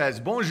 Jeremy says,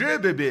 bonjour,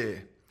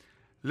 bébé.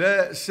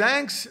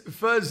 Thanks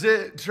for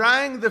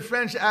trying the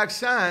French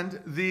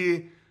accent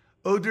the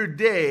other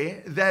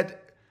day.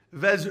 That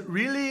was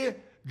really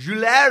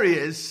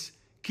hilarious.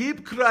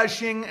 Keep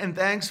crushing, and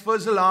thanks for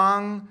the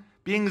long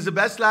being the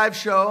best live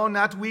show,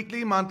 not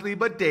weekly, monthly,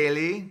 but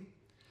daily.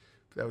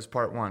 That was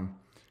part one.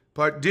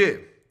 Part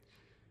two.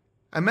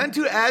 I meant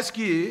to ask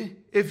you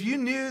if you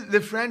knew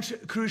the French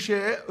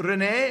cruiser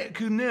René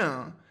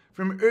Cunin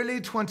from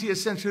early 20th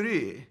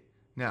century.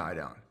 No, I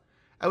don't.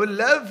 I would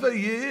love for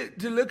you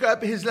to look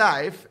up his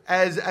life,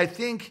 as I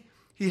think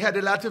he had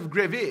a lot of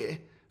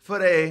gravy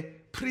for a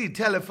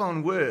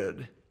pre-telephone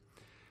word.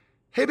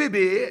 Hey,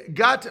 baby,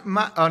 got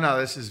my... Oh, no,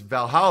 this is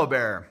Valhalla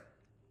Bear.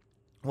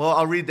 Well,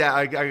 I'll read that.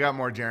 I got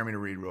more Jeremy to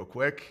read real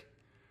quick.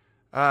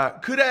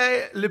 Could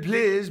I,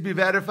 please, be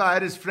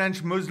verified as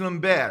French Muslim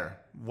Bear?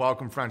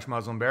 Welcome, French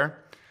Muslim Bear.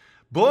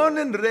 Born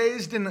and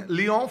raised in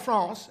Lyon,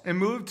 France, and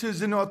moved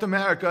to North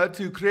America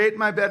to create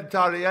my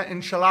Bertaria,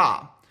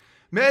 inshallah.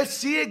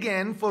 Merci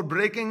again for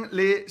breaking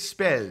les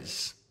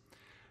spells.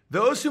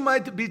 Those who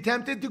might be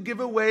tempted to give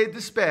away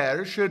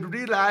despair should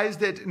realize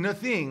that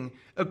nothing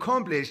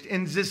accomplished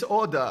in this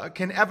order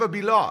can ever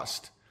be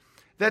lost.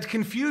 That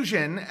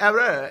confusion,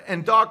 error,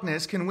 and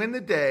darkness can win the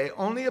day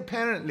only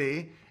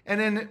apparently and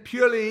in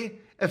purely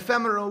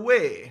ephemeral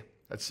way.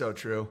 That's so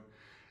true.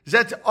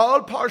 that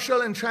all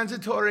partial and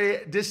transitory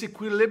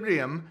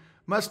disequilibrium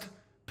must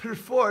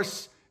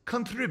perforce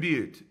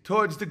contribute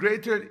towards the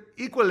greater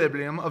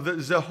equilibrium of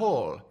the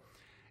whole,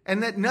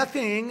 and that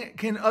nothing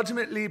can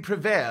ultimately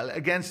prevail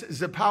against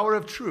the power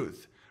of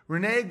truth.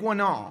 René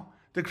Guénon,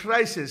 The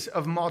Crisis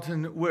of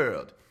Modern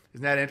World.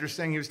 Isn't that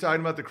interesting? He was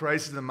talking about the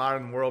crisis of the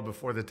modern world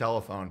before the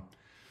telephone.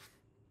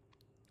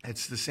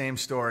 It's the same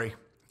story.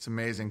 It's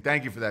amazing.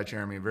 Thank you for that,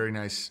 Jeremy. Very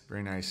nice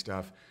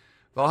stuff.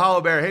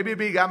 Valhalla Bear, hey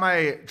BB, got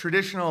my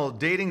traditional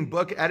dating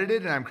book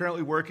edited and I'm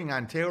currently working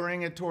on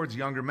tailoring it towards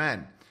younger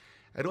men.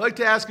 I'd like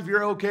to ask if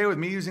you're okay with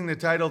me using the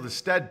title The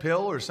Stead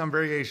Pill or some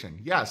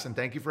variation. Yes, and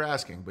thank you for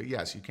asking, but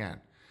yes, you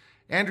can.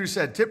 Andrew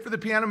said, tip for the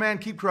piano man,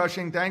 keep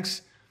crushing.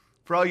 Thanks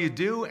for all you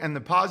do and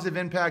the positive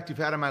impact you've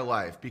had on my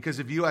life. Because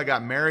of you, I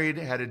got married,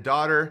 had a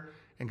daughter,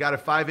 and got a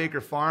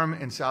 5-acre farm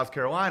in South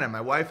Carolina.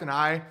 My wife and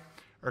I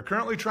are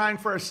currently trying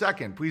for our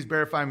second. Please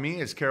verify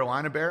me as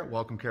Carolina Bear.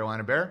 Welcome,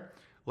 Carolina Bear.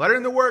 Letter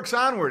in the works,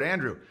 onward,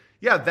 Andrew.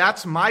 Yeah,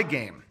 that's my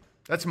game.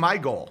 That's my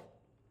goal.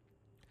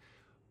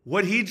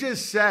 What he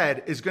just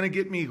said is going to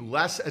get me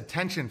less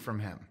attention from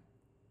him,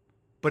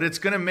 but it's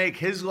going to make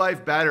his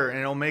life better and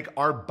it'll make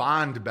our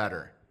bond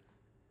better.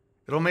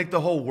 It'll make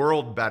the whole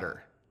world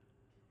better.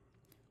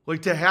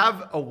 Like to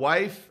have a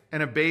wife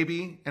and a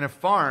baby and a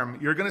farm,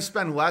 you're going to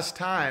spend less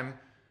time,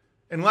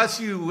 unless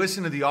you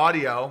listen to the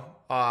audio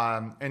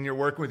and you're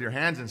working with your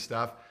hands and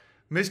stuff.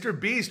 Mr.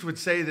 Beast would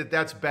say that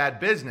that's bad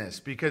business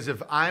because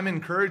if I'm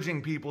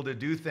encouraging people to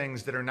do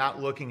things that are not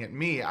looking at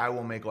me, I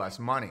will make less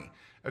money,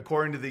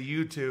 according to the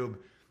YouTube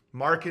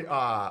market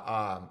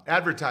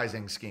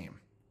advertising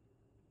scheme.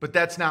 But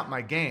that's not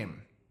my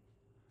game.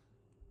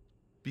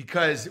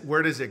 Because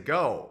where does it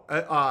go?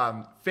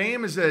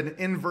 Fame is an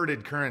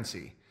inverted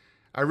currency.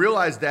 I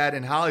realized that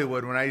in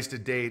Hollywood when I used to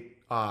date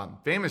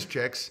famous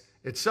chicks.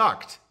 It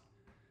sucked.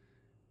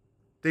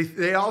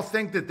 They all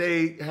think that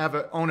they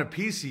own a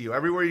piece of you.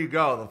 Everywhere you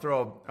go, they'll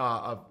throw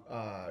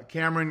a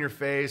camera in your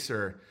face,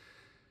 or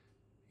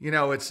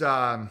it's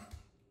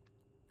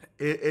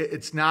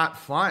not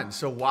fun.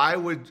 So why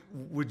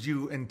would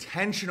you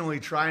intentionally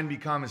try and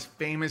become as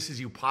famous as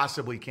you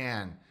possibly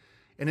can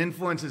and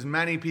influence as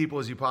many people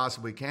as you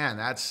possibly can?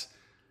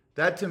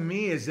 That to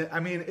me is, I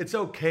mean, it's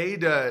okay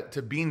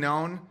to be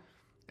known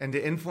and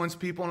to influence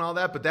people and all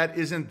that, but that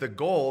isn't the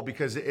goal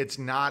because it's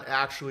not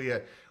actually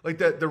like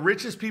the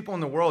richest people in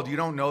the world, you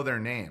don't know their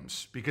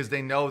names because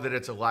they know that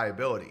it's a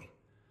liability.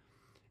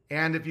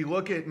 And if you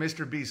look at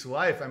Mr. Beast's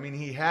life, I mean,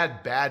 he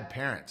had bad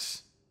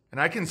parents. And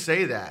I can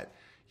say that.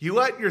 You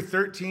let your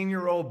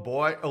 13-year-old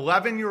boy,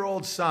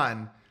 11-year-old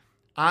son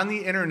on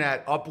the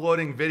internet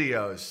uploading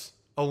videos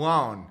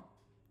alone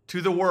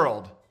to the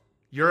world,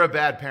 you're a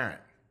bad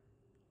parent.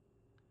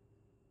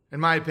 In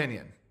my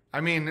opinion. I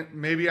mean,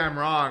 maybe I'm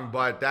wrong,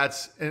 but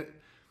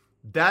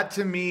that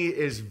to me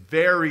is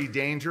very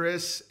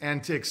dangerous.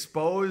 And to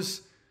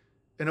expose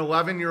an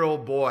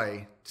 11-year-old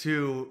boy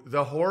to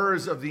the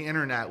horrors of the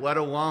internet, let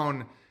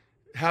alone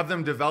have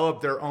them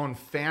develop their own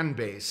fan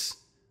base,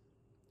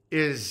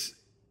 is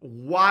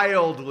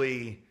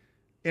wildly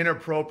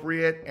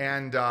inappropriate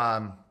and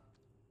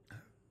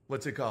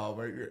what's it called?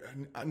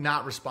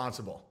 Not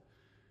responsible.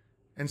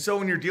 And so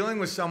when you're dealing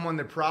with someone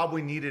that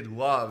probably needed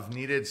love,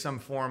 needed some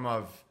form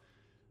of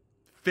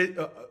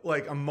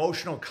like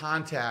emotional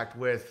contact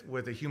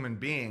with a human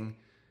being,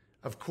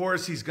 of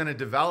course he's going to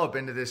develop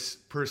into this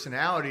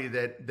personality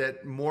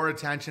that more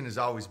attention is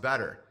always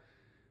better.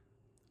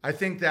 I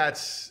think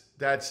that's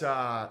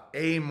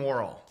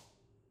amoral.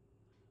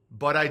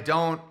 But I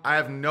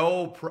have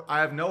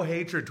no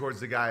hatred towards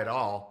the guy at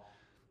all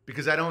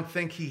because I don't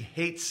think he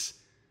hates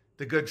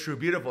the good, true,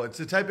 beautiful. It's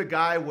the type of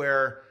guy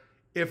where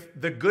if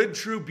the good,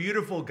 true,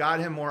 beautiful got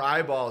him more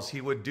eyeballs,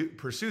 he would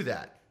pursue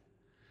that.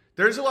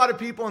 There's a lot of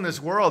people in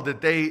this world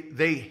that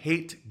they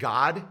hate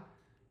God,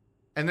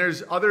 and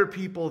there's other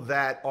people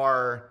that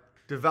are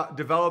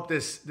develop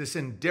this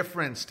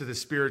indifference to the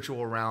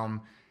spiritual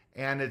realm,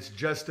 and it's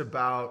just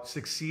about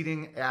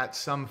succeeding at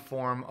some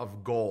form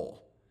of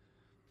goal.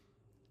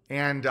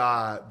 And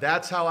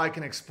that's how I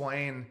can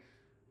explain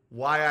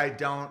why I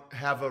don't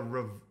have a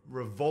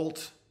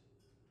revolt.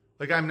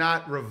 Like I'm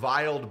not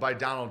reviled by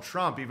Donald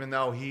Trump, even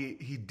though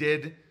he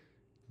did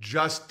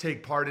just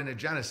take part in a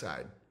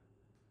genocide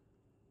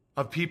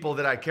of people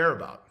that I care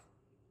about.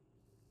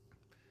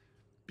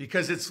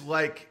 Because it's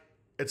like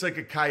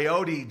a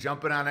coyote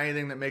jumping on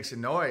anything that makes a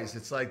noise.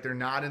 It's like they're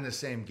not in the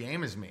same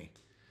game as me.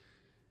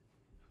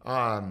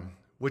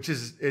 Which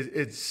is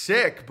it's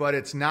sick, but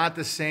it's not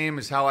the same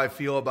as how I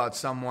feel about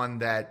someone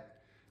that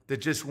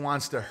just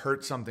wants to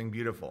hurt something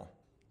beautiful.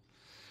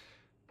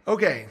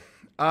 Okay.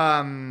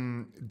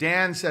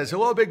 Dan says,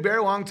 hello, Big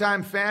Bear,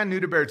 longtime fan, new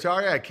to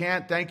Beartaria. I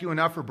can't thank you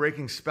enough for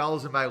breaking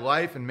spells in my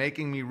life and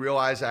making me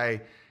realize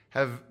I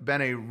have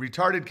been a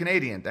retarded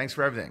Canadian. Thanks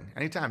for everything.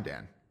 Anytime,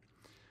 Dan.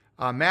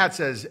 Matt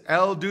says,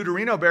 El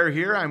Duderino Bear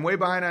here. I'm way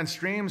behind on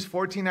streams.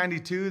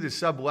 1492, the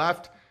sub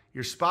left.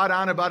 You're spot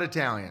on about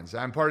Italians.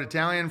 I'm part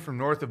Italian from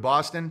north of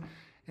Boston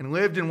and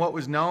lived in what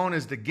was known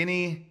as the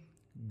Guinea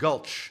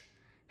Gulch.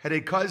 Had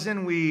a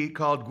cousin we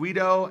called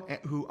Guido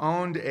who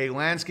owned a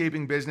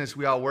landscaping business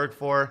we all work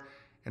for,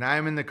 and I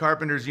am in the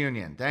Carpenters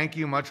Union. Thank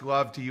you. Much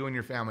love to you and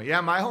your family.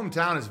 Yeah, my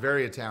hometown is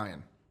very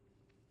Italian.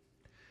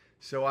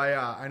 So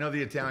I know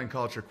the Italian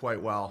culture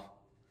quite well.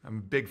 I'm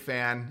a big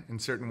fan in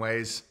certain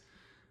ways.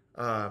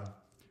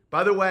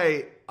 By the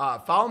way,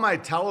 follow my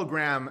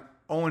Telegram,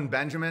 Owen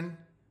Benjamin.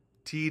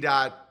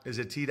 Is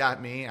it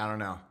T.me? I don't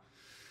know.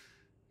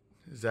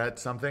 Is that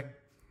something?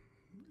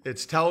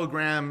 It's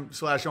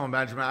Telegram/Owen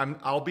Benjamin.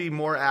 I'll be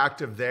more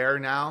active there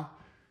now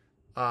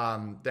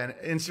than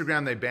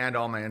Instagram. They banned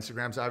all my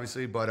Instagrams,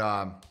 obviously, but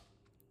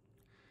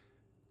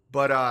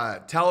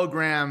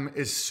Telegram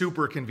is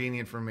super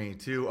convenient for me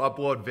to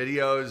upload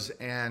videos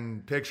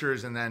and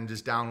pictures and then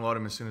just download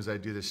them as soon as I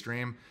do the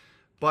stream.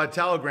 But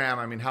Telegram,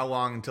 I mean, how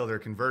long until they're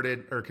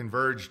converted or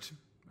converged?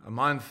 A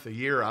month, a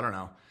year? I don't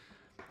know.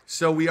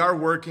 So we are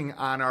working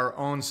on our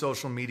own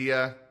social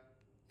media,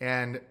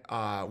 and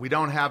we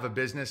don't have a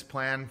business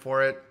plan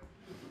for it,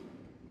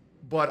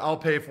 but I'll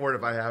pay for it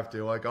if I have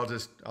to. Like I'll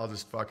just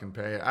fucking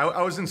pay it.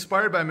 I was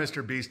inspired by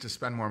Mr. Beast to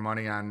spend more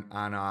money on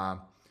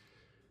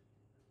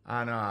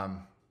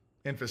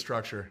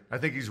infrastructure. I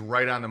think he's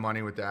right on the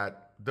money with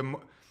that.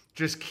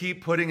 Just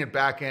keep putting it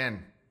back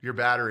in your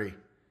battery,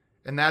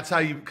 and that's how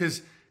you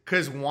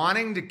because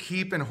wanting to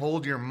keep and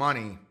hold your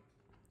money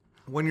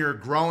when you're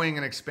growing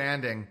and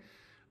expanding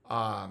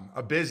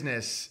a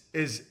business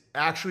is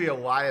actually a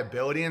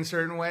liability in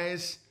certain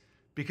ways,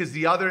 because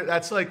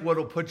that's like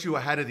what'll put you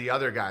ahead of the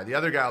other guy. The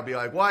other guy will be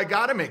like, well, I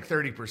got to make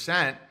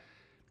 30%.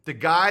 The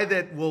guy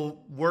that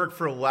will work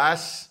for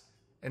less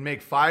and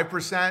make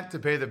 5% to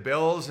pay the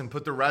bills and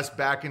put the rest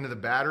back into the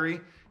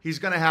battery, he's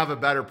going to have a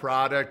better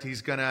product.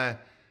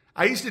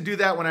 I used to do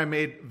that when I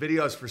made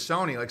videos for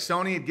Sony. Like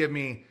Sony would give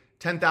me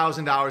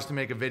 $10,000 to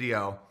make a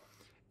video,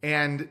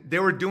 and they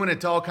were doing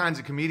it to all kinds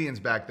of comedians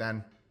back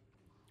then.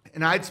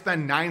 And I'd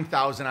spend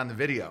 $9,000 on the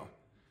video,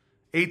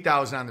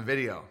 $8,000 on the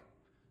video.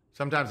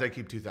 Sometimes I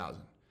keep $2,000.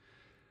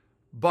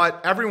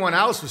 But everyone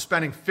else was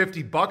spending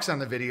 $50 on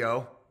the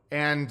video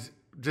and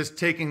just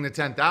taking the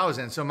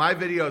 $10,000. So my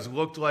videos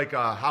looked like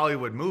a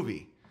Hollywood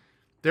movie.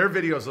 Their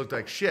videos looked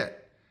like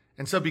shit.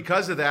 And so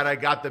because of that, I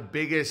got the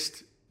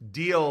biggest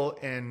deal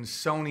in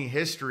Sony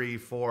history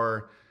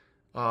for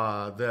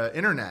the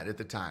internet at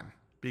the time,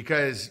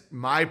 because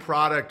my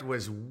product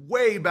was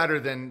way better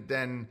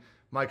than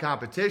my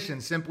competition,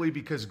 simply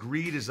because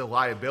greed is a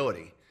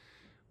liability,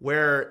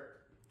 where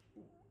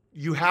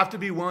you have to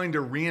be willing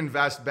to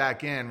reinvest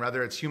back in,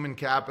 whether it's human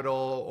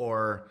capital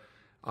or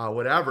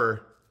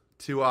whatever,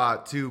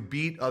 to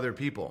beat other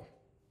people.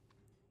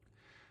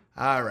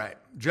 All right.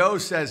 Joe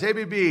says, hey,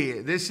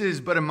 BB, this is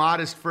but a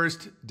modest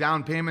first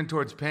down payment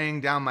towards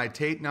paying down my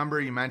Tate number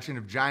you mentioned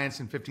of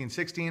Giants in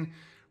 15-16.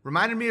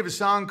 Reminded me of a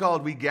song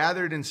called We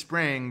Gathered in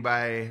Spring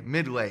by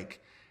Midlake.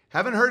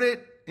 Haven't heard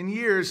it in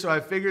years, so I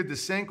figured the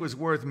sync was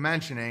worth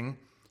mentioning.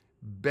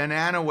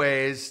 Banana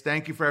Ways,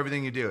 thank you for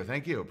everything you do.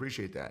 Thank you.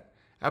 Appreciate that.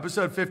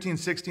 Episode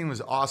 15-16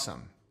 was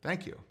awesome.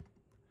 Thank you.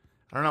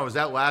 I don't know, was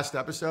that last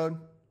episode?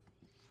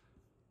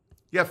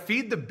 Yeah,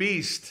 Feed the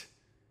Beast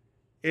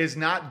is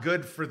not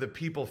good for the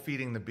people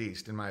feeding the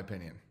beast, in my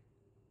opinion.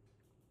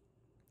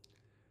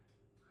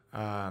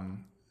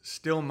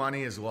 Still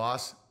money is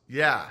lost.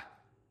 Yeah.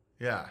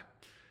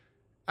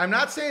 I'm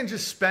not saying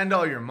just spend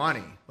all your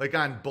money like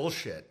on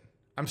bullshit.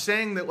 I'm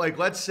saying that, like,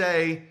 let's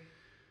say,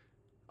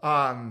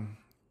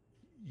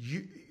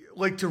 you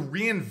like to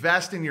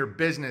reinvest in your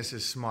business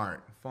is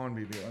smart. Phone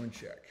BB, let me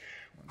check.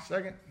 1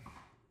 second.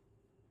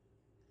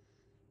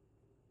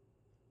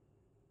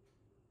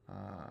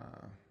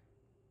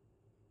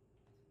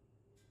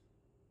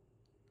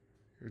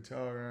 Your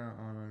Telegram,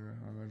 Owen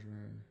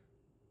Benjamin.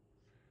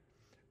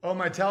 Oh,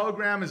 my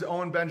Telegram is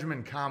Owen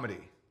Benjamin Comedy.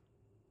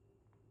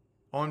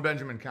 Owen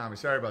Benjamin Comedy.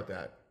 Sorry about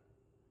that.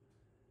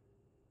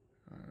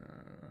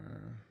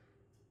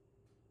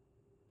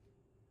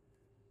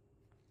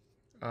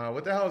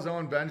 What the hell is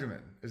Owen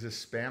Benjamin? Is it a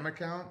spam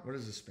account? What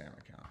is a spam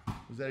account?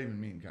 What does that even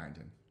mean,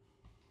 Kyneton?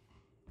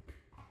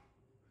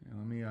 Yeah,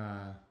 let me,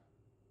 I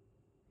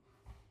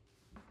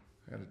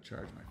gotta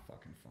charge my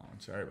fucking phone.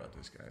 Sorry about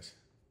this, guys.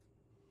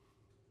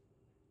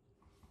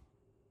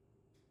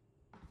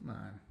 Come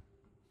on.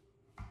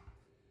 I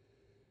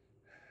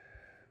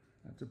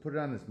have to put it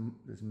on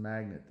this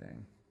magnet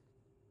thing.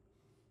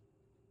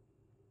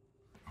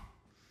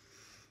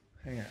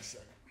 Hang on a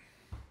second.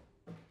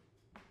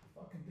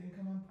 Fucking thing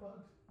come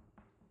unplugged?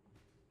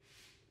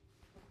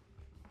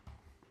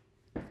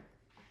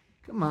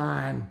 Come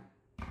on.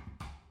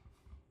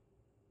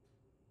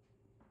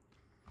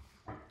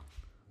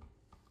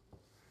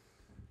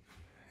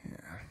 Yeah.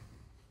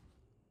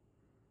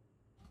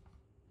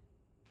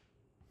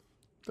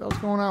 What the hell's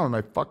going on with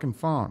my fucking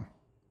phone?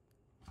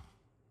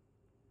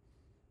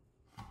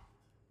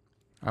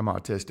 I'm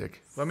autistic.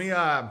 Let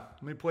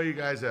me play you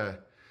guys a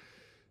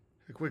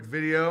quick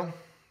video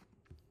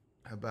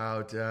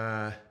about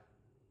what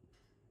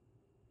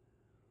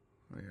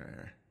do we got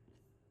here?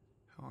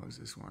 How long is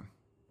this one?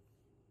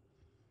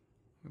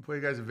 Let me play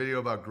you guys a video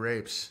about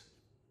grapes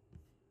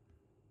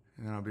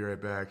And then I'll be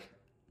right back.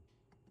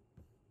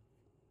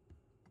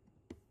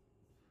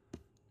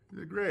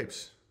 The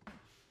grapes.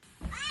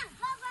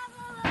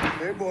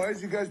 Hey,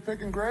 boys, you guys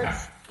picking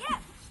grapes? Yeah.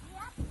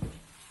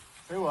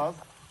 Hey,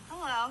 love.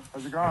 Hello.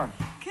 How's it going?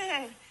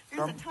 Good.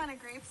 There's a ton of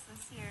grapes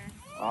this year.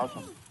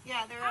 Awesome.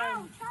 Yeah,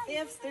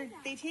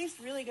 they taste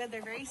really good.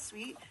 They're very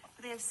sweet,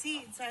 but they have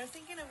seeds. So I was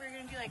thinking if we were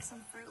gonna do like some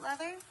fruit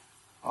leather.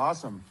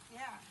 Awesome. Yeah.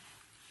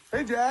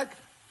 Hey, Jack.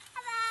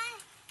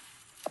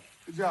 Hello.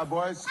 Good job,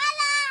 boys.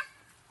 Hello.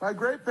 My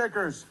grape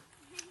pickers.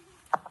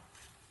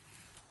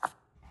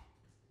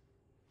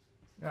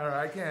 All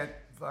right, I can't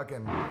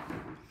fucking.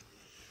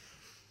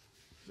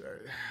 Sorry.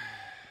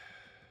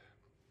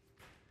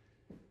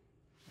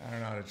 I don't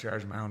know how to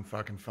charge my own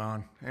fucking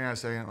phone. Hang on a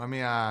second. Let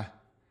me, I'll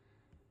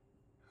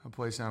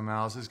play something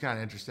else. This is kind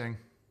of interesting.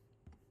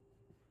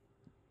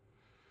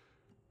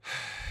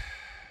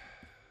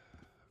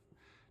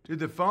 Dude,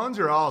 the phones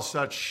are all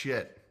such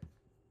shit.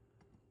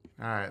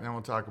 All right, then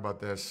we'll talk about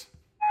this.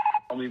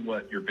 Tell me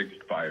what your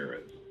biggest fire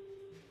is.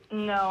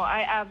 No,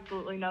 I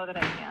absolutely know that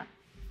I can't.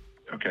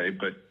 Okay,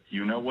 but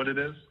you know what it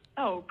is?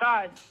 Oh,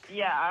 God,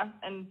 yeah,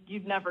 and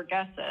you'd never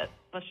guess it.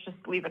 Let's just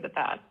leave it at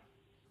that.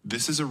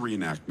 This is a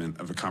reenactment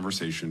of a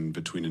conversation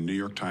between a New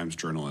York Times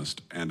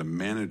journalist and a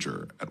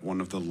manager at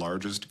one of the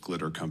largest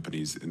glitter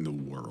companies in the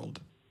world.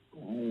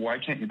 Why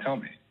can't you tell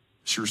me?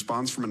 She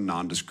responds from a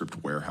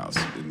nondescript warehouse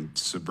in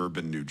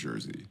suburban New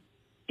Jersey.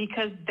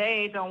 Because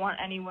they don't want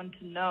anyone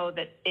to know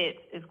that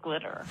it is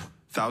glitter.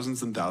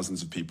 Thousands and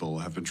thousands of people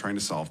have been trying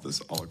to solve this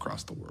all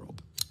across the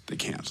world. They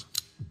can't.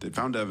 They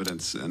found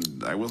evidence,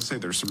 and I will say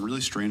there's some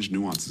really strange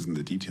nuances in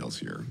the details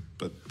here,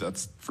 but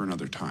that's for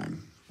another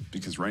time.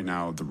 Because right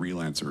now, the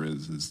real answer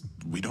is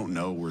we don't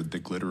know where the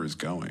glitter is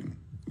going.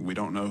 We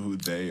don't know who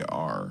they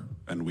are,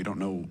 and we don't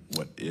know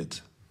what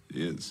it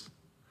is.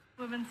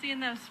 We've been seeing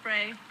them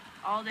spray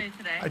all day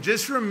today. I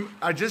just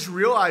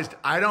realized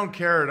I don't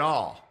care at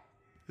all.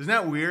 Isn't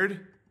that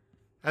weird?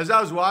 As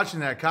I was watching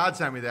that, COD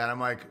sent me that. I'm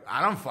like,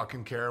 I don't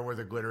fucking care where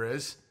the glitter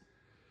is.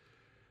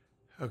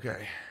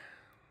 Okay.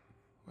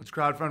 Let's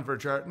crowdfund for a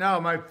chart. No,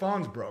 my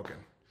phone's broken.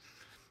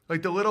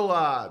 Like the little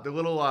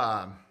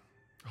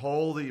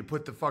hole that you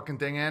put the fucking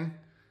thing in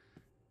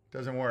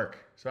doesn't work.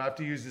 So I have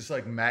to use this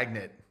like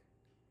magnet.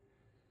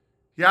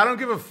 Yeah, I don't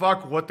give a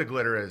fuck what the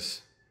glitter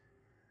is.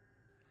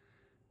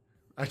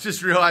 I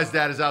just realized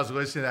that as I was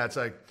listening to that. It's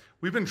like,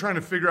 we've been trying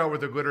to figure out where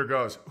the glitter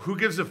goes. Who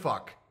gives a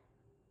fuck?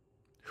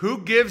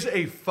 Who gives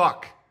a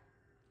fuck?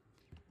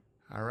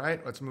 All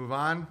right, let's move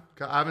on.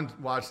 I haven't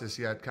watched this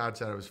yet. COD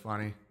said it was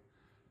funny.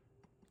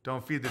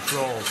 Don't feed the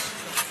trolls.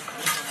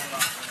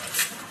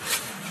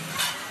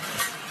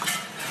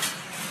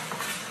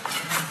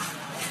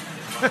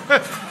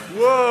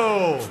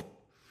 Whoa.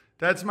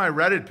 That's my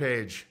Reddit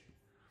page.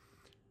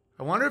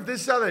 I wonder if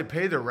this is how they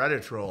pay the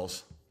Reddit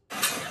trolls.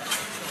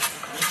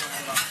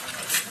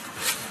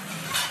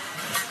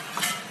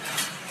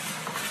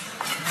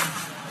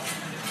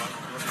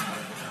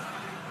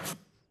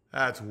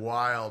 That's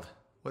wild.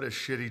 What a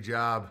shitty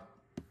job.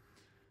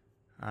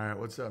 All right,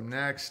 what's up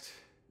next?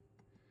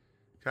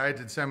 Kai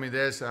did send me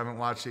this. I haven't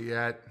watched it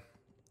yet.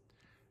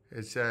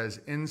 It says,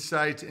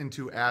 Insight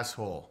into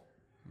Asshole.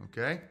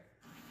 Okay?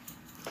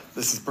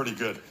 This is pretty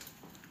good.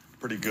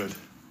 Pretty good.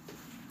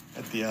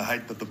 At the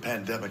height of the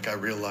pandemic, I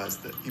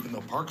realized that even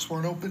though parks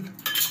weren't open,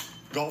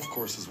 golf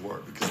courses were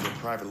because they're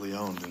privately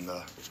owned. And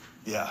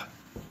yeah,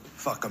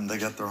 fuck them. They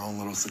got their own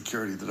little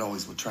security that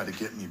always would try to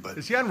get me, but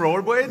is he on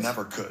rollerblades?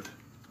 Never could.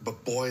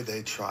 But boy,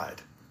 they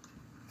tried,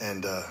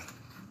 and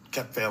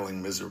kept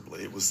failing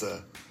miserably. It was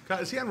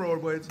is he on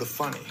rollerblades? The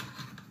funny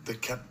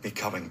that kept me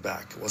coming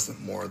back. It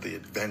wasn't more the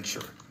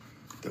adventure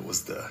that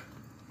was the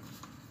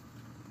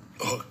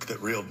hook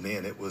that reeled me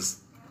in. It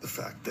was the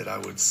fact that I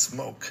would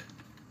smoke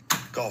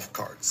golf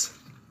carts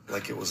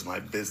like it was my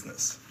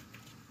business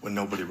when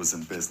nobody was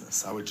in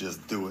business. I would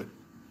just do it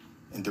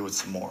and do it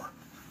some more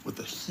with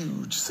a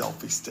huge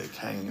selfie stick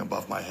hanging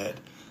above my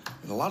head.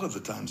 And a lot of the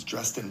times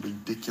dressed in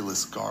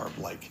ridiculous garb,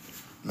 like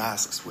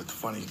masks with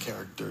funny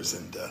characters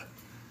and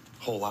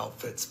whole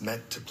outfits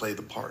meant to play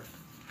the part.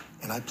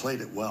 And I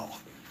played it well.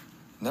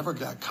 Never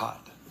got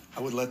caught.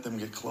 I would let them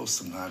get close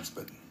sometimes,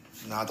 but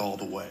not all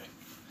the way.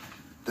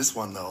 This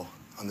one, though,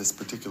 on this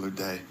particular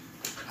day,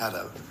 had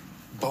a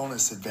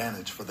bonus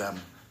advantage for them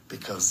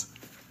because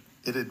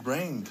it had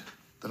rained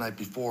the night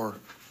before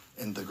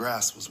and the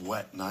grass was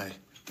wet, and I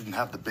didn't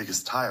have the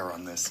biggest tire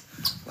on this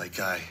like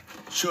I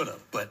should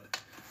have, but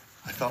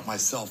I felt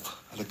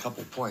myself at a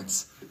couple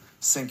points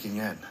sinking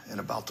in and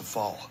about to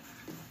fall.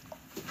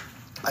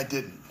 I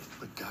didn't,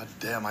 but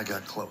goddamn, I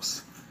got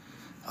close.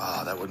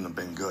 That wouldn't have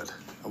been good.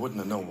 I wouldn't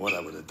have known what I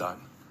would have done.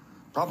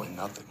 Probably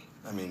nothing.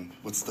 I mean,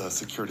 what's the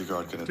security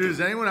guard gonna do? Dude,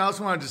 does anyone else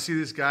want to see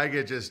this guy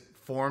get just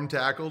form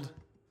tackled?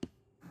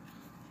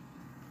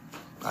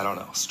 I don't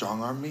know.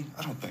 Strong arm me?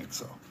 I don't think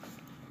so.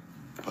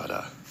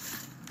 But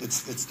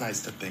it's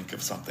nice to think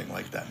of something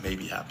like that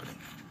maybe happening.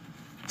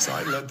 So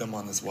I led them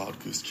on this wild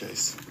goose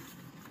chase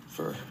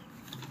for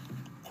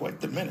quite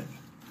the minute.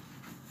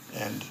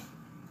 And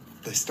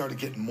they started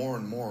getting more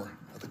and more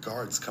the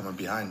guards coming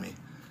behind me.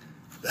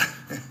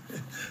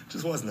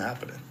 Just wasn't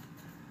happening.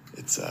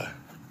 It's the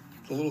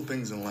little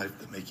things in life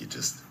that make you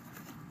just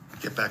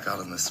get back out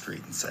on the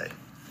street and say,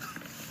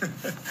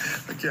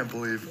 I can't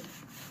believe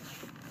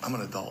I'm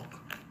an adult.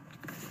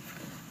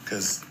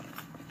 Because,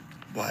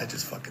 well, I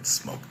just fucking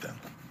smoked them.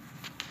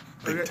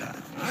 Big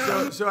time.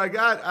 So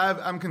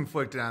I'm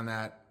conflicted on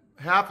that.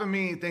 Half of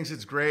me thinks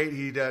it's great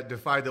he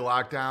defied the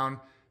lockdown.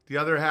 The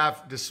other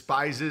half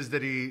despises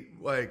that he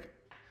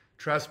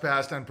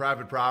trespassed on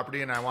private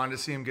property, and I wanted to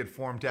see him get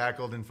form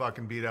tackled and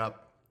fucking beat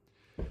up.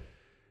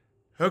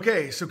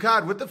 Okay, so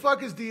Cod, what the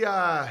fuck is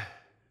the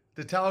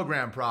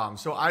Telegram problem?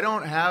 So I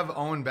don't have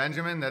Owen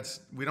Benjamin.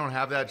 We don't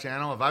have that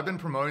channel. Have I been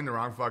promoting the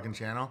wrong fucking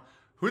channel?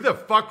 Who the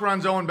fuck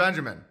runs Owen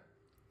Benjamin?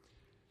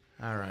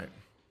 All right.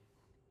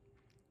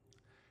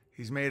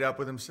 He's made up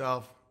with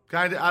himself.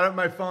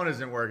 My phone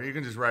isn't working. You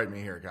can just write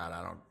me here, God.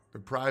 The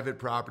private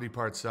property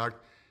part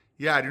sucked.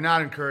 Yeah, I do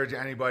not encourage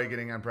anybody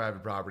getting on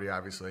private property,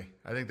 obviously.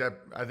 I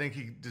think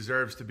he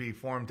deserves to be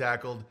form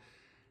tackled.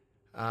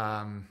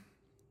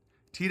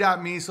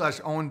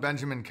 T.me/Owen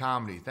Benjamin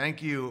comedy.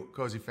 Thank you,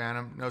 Cozy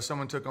Phantom. No,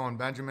 someone took Owen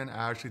Benjamin.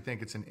 I actually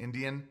think it's an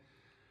Indian.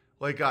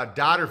 Like a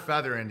dot or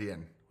feather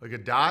Indian. Like a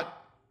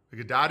dot?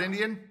 Like a dot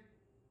Indian?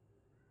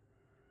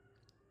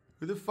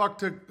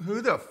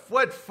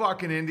 What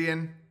fucking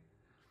Indian?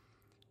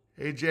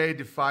 AJ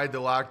defied the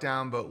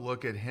lockdown, but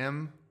look at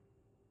him.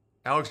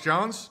 Alex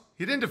Jones?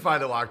 He didn't defy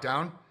the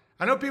lockdown.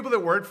 I know people that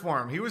worked for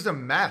him. He was a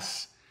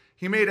mess.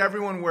 He made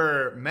everyone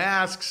wear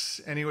masks,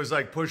 and he was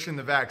pushing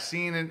the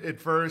vaccine at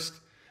first.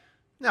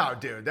 No,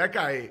 dude, that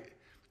guy,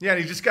 yeah,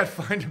 he just got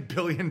fined $1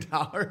 billion.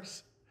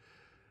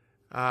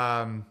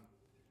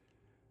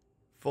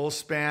 Full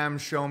spam,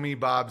 show me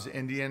Bob's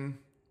Indian.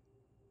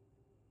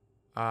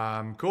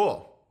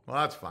 Cool.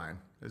 Well, that's fine.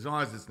 As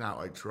long as it's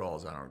not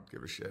trolls, I don't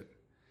give a shit.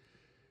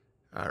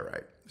 All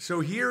right. So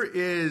here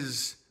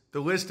is the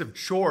list of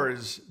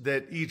chores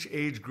that each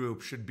age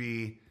group should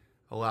be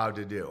allowed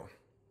to do.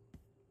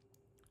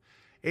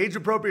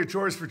 Age-appropriate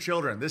chores for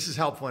children. This is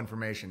helpful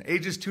information.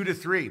 Ages 2 to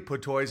 3,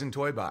 put toys in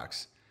toy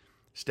box.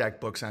 Stack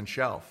books on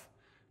shelf.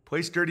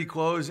 Place dirty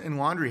clothes in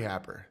laundry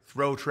hamper.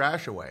 Throw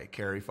trash away.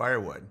 Carry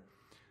firewood.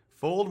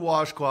 Fold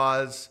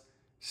washcloths.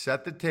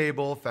 Set the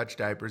table. Fetch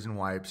diapers and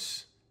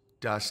wipes.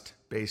 Dust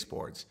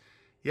baseboards.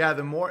 Yeah,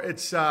 the more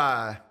it's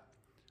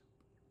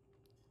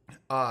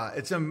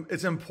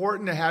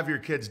important to have your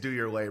kids do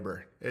your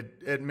labor.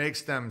 It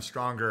makes them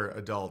stronger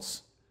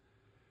adults.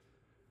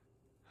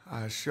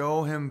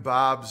 Show him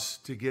Bob's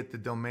to get the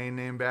domain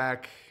name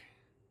back.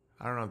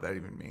 I don't know what that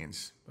even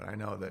means, but I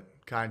know that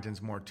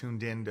Kyneton's more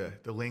tuned in to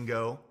the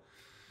lingo.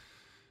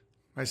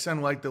 My son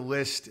liked the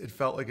list. It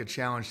felt like a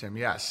challenge to him.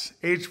 Yes.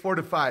 Age 4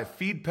 to 5.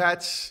 Feed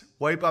pets.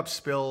 Wipe up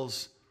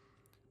spills.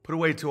 Put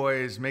away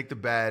toys. Make the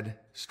bed.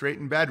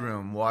 Straighten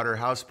bedroom. Water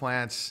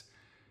houseplants.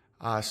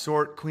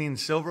 Sort clean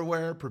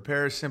silverware.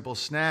 Prepare simple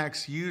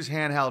snacks. Use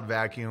handheld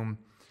vacuum.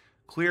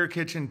 Clear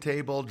kitchen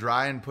table.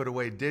 Dry and put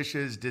away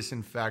dishes.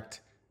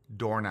 Disinfect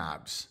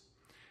doorknobs.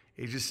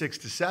 Ages 6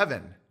 to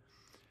 7.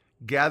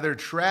 Gather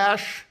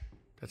trash.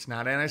 That's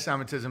not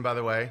anti-Semitism, by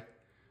the way.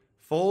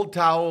 Fold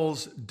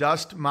towels,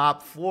 dust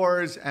mop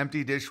floors,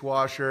 empty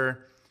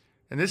dishwasher.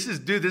 And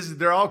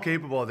they're all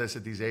capable of this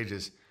at these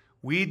ages.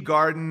 Weed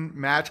garden,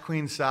 match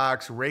clean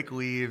socks, rake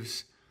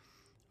leaves,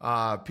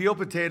 peel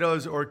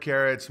potatoes or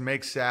carrots,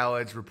 make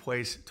salads,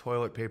 replace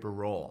toilet paper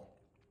roll.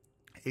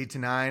 8 to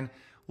 9,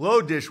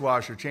 load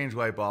dishwasher, change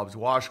light bulbs,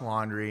 wash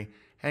laundry,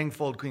 hang,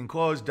 fold, clean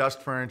clothes,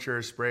 dust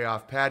furniture, spray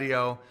off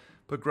patio,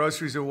 put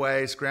groceries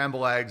away,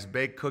 scramble eggs,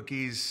 bake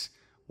cookies,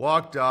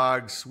 walk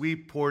dogs,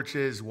 sweep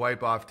porches,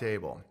 wipe off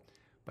table.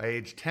 By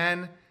age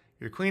 10,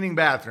 you're cleaning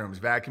bathrooms,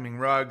 vacuuming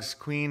rugs,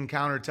 clean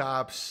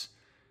countertops,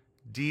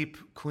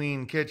 deep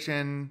clean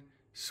kitchen,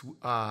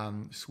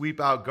 sweep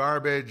out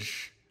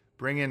garbage,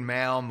 bring in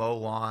mail, mow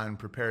lawn,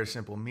 prepare a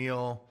simple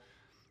meal,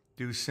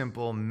 do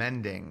simple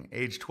mending.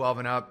 Age 12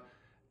 and up,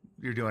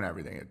 you're doing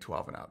everything at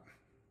 12 and up.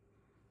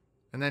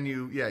 And then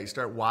you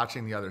start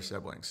watching the other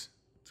siblings.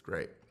 It's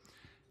great.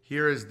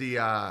 Here is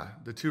the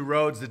two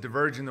roads that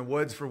diverge in the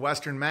woods for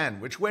Western men.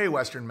 Which way,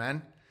 Western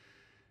men?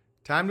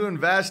 Time to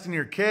invest in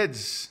your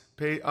kids.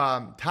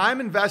 Time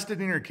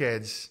invested in your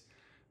kids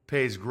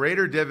pays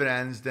greater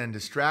dividends than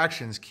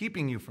distractions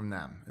keeping you from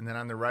them. And then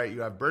on the right,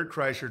 you have Bert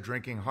Kreischer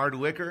drinking hard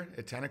liquor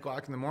at 10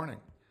 o'clock in the morning.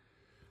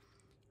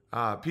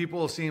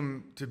 People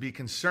seem to be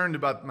concerned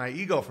about my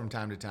ego from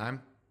time to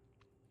time.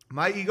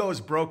 My ego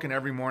is broken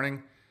every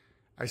morning.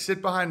 I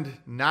sit behind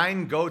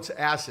 9 goats'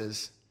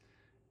 asses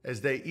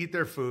as they eat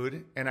their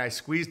food, and I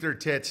squeeze their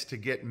tits to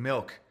get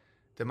milk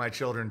that my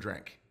children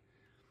drink.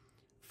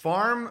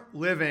 Farm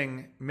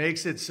living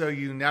makes it so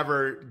you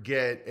never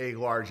get a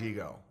large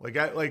ego.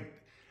 Like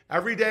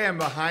every day I'm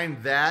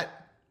behind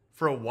that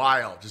for a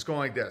while, just going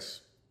like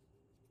this.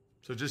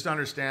 So just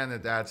understand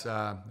that that's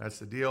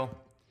the deal.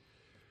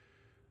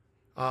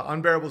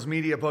 Unbearables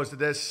Media posted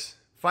this.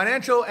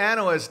 Financial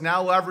analysts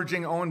now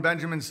leveraging Owen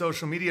Benjamin's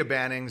social media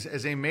bannings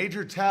as a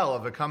major tell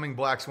of a coming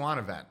Black Swan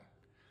event.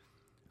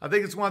 I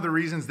think it's one of the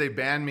reasons they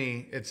ban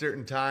me at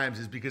certain times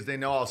is because they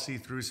know I'll see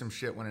through some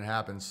shit when it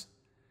happens.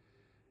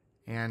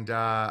 And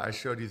I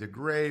showed you the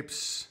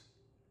grapes.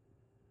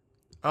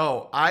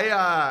 Oh,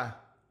 I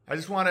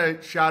just want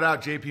to shout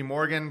out JP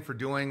Morgan for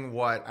doing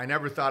what I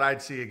never thought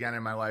I'd see again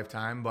in my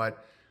lifetime,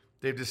 but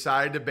they've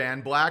decided to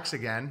ban blacks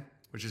again,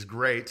 which is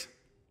great.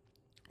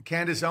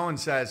 Candace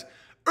Owens says,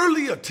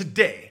 earlier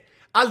today,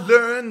 I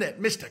learned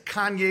that Mr.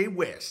 Kanye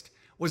West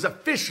was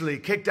officially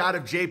kicked out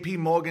of JP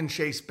Morgan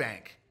Chase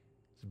Bank.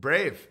 It's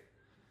brave.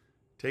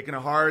 Taking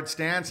a hard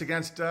stance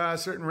against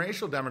certain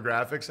racial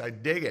demographics. I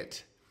dig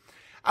it.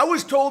 I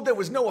was told there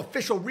was no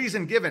official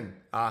reason given.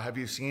 Have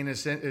you seen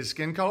his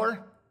skin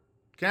color?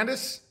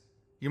 Candace?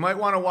 You might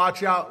want to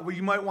watch out.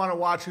 You might want to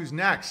watch who's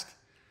next.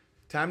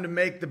 Time to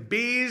make the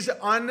bees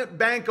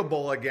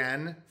unbankable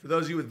again. For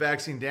those of you with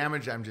vaccine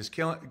damage, I'm just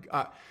killing.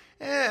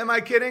 Am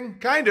I kidding?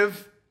 Kind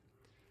of.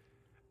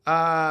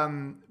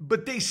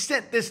 But they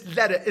sent this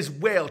letter as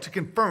well to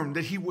confirm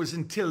that he was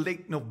until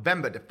late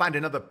November to find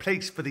another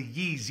place for the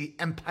Yeezy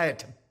empire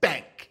to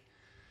bank.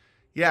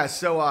 Yeah,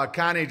 so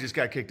Kanye just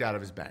got kicked out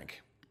of his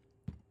bank.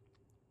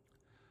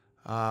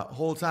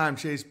 Whole time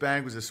Chase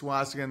Bank was a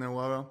swastika in their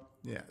logo.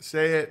 Yeah,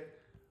 say it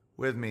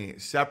with me.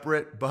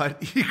 Separate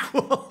but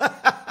equal.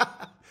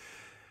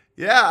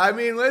 Yeah, I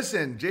mean,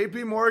 listen,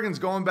 JP Morgan's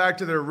going back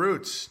to their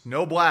roots.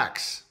 No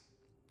blacks.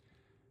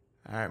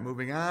 All right,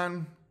 moving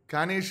on.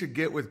 Kanye should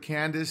get with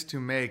Candace to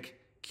make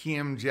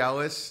Kim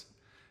jealous.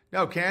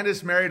 No,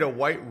 Candace married a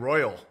white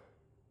royal.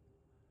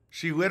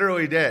 She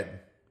literally did.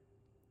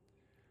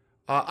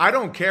 I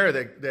don't care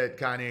that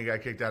Kanye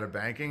got kicked out of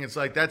banking. It's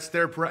like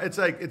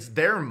it's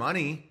their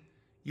money.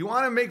 You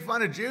want to make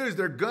fun of Jews,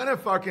 they're gonna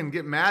fucking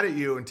get mad at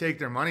you and take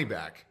their money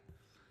back.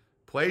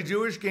 Play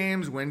Jewish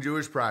games, win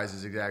Jewish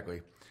prizes,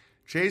 exactly.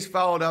 Chase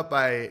followed up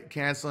by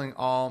canceling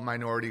all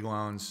minority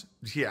loans.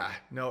 Yeah,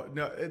 no,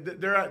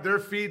 they're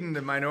feeding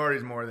the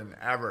minorities more than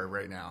ever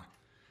right now.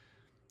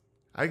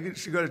 I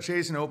should go to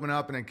Chase and open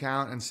up an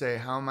account and say,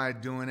 how am I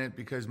doing it?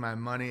 Because my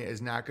money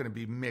is not going to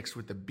be mixed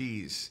with the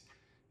bees.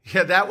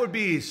 Yeah, that would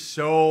be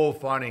so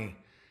funny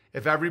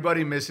if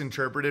everybody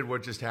misinterpreted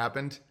what just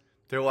happened.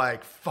 They're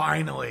like,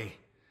 finally,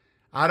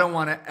 I don't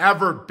want to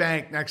ever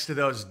bank next to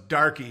those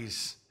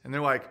darkies. And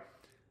they're like,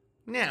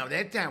 no,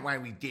 that's not why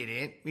we did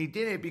it. We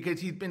did it because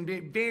he's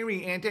been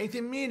very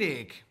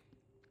anti-Semitic.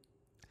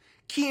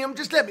 Kim,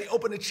 just let me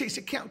open a Chase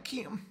account,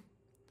 Kim.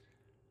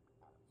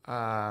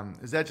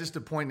 Is that just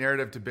a point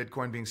narrative to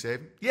Bitcoin being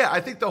saved? Yeah,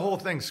 I think the whole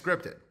thing's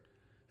scripted.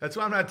 That's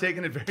why I'm not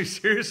taking it very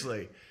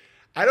seriously.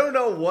 I don't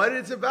know what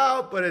it's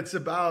about, but it's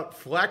about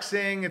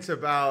flexing. It's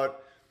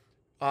about,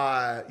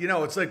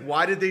 it's like,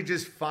 why did they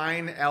just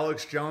fine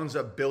Alex Jones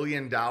 $1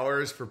 billion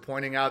for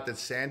pointing out that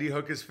Sandy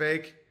Hook is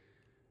fake?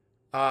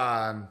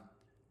 I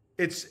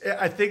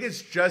think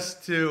it's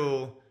just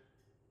to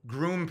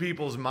groom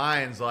people's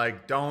minds,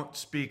 like, don't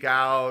speak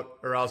out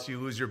or else you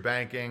lose your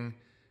banking.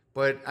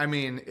 But I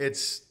mean,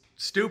 it's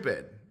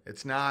stupid.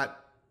 It's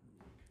not,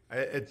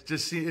 it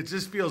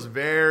just feels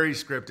very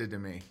scripted to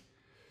me.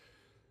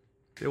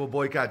 They will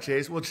boycott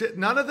Chase. Well,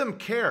 none of them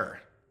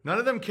care. None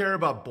of them care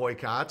about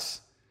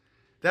boycotts.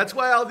 That's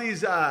why all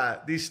these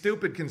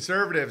stupid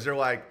conservatives are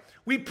like,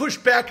 we push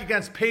back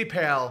against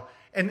PayPal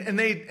and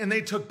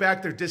they took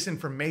back their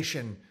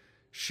disinformation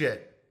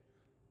shit.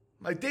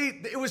 Like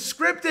it was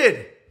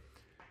scripted.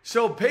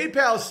 So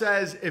PayPal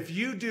says if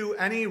you do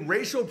any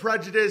racial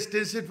prejudice,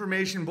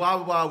 disinformation, blah,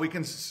 blah, blah, we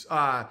can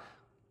fine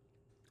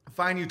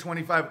you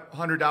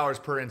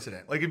 $2,500 per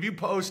incident. Like if you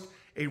post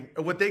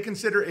what they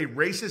consider a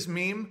racist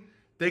meme,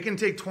 they can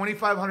take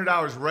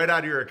 $2,500 right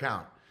out of your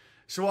account.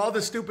 So all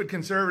the stupid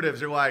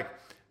conservatives are like,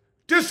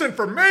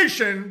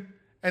 disinformation.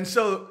 And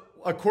so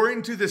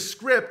according to this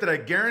script that I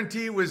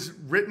guarantee was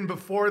written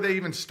before they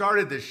even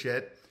started this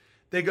shit,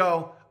 they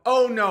go,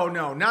 oh, no,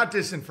 not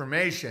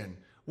disinformation.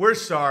 We're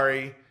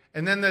sorry.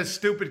 And then the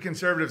stupid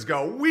conservatives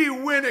go, we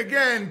win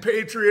again,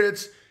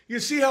 patriots. You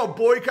see how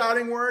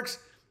boycotting works?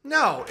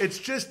 No, it's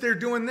just they're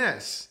doing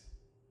this.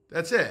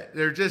 That's it.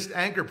 They're just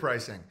anchor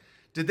pricing.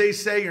 Did they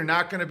say you're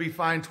not going to be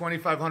fined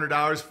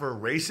 $2,500 for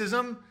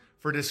racism,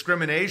 for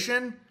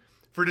discrimination,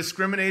 for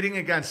discriminating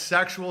against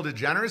sexual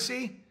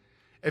degeneracy?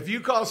 If you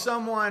call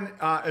someone,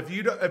 if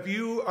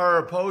you are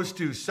opposed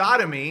to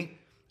sodomy,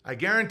 I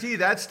guarantee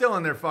that's still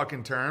in their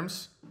fucking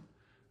terms.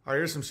 All right,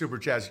 here's some super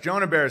chats.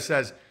 Jonah Bear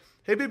says,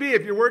 hey, BB,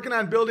 if you're working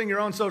on building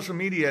your own social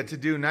media to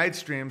do night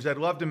streams, I'd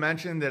love to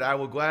mention that I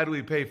will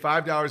gladly pay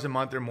 $5 a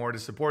month or more to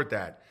support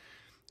that.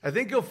 I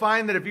think you'll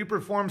find that if you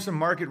perform some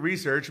market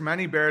research,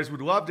 many bears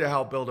would love to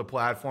help build a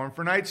platform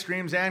for night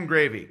streams and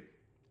gravy.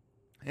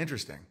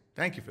 Interesting.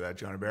 Thank you for that,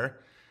 Jonah Bear.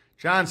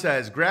 John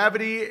says,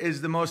 gravity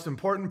is the most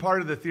important part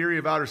of the theory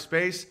of outer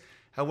space.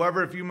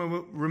 However, if you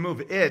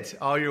remove it,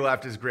 all you're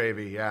left is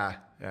gravy. Yeah,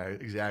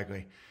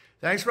 exactly.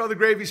 Thanks for all the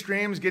gravy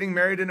streams. Getting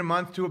married in a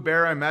month to a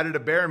bear I met at a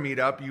bear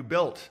meetup you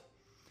built.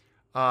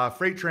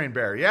 Freight Train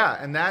Bear. Yeah,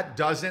 and that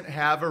doesn't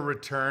have a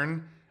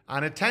return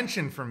on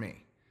attention for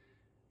me.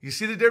 You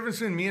see the difference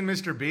between me and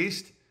Mr.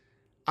 Beast?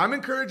 I'm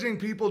encouraging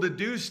people to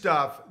do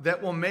stuff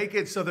that will make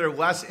it so they're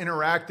less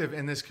interactive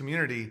in this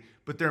community,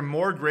 but they're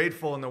more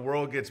grateful and the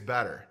world gets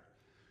better.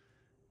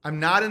 I'm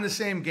not in the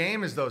same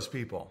game as those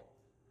people.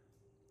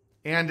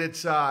 And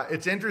it's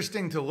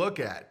interesting to look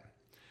at.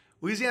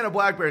 Louisiana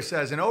Black Bear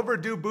says, an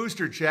overdue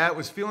booster chat,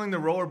 was feeling the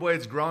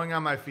rollerblades growing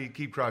on my feet,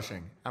 keep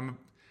crushing. I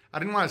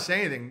didn't want to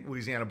say anything,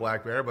 Louisiana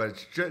Black Bear, but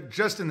it's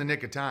just in the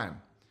nick of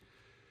time.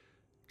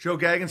 Joe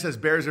Gagnon says,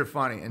 bears are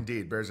funny.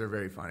 Indeed, bears are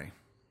very funny.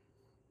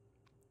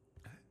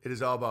 It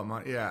is all about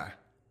money. Yeah.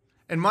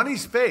 And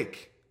money's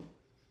fake.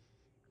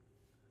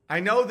 I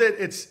know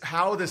that it's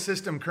how the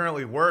system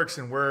currently works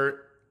and we're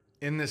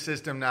in the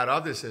system, not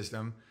of the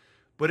system.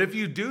 But if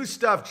you do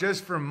stuff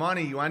just for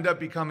money, you end up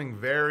becoming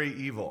very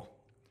evil.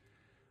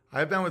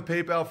 I've been with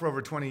PayPal for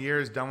over 20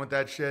 years, done with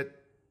that shit.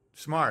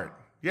 Smart.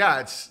 Yeah,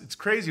 it's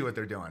crazy what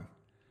they're doing.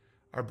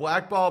 Are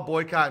blackball,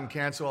 boycott, and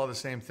cancel all the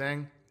same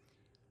thing?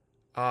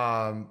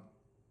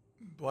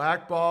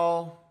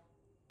 Blackball,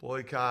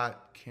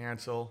 boycott,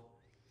 cancel.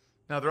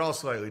 No, they're all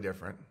slightly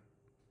different.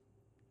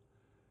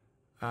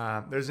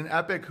 There's an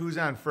epic Who's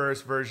On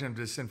First version of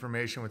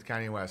disinformation with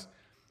Kanye West.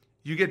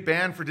 You get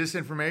banned for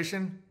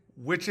disinformation?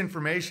 Which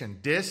information?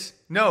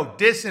 No,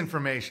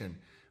 disinformation.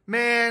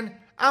 Man,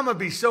 I'm going to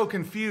be so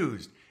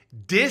confused.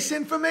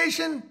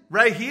 Disinformation?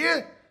 Right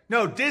here?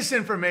 No,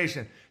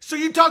 disinformation. So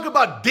you talk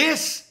about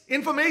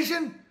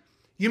disinformation?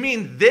 You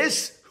mean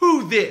this?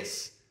 Who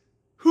this?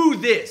 Who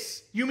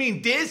this? You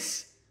mean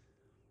this?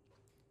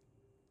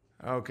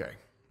 Okay.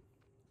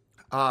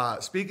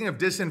 Speaking of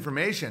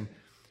disinformation,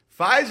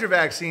 Pfizer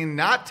vaccine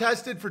not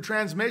tested for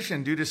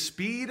transmission due to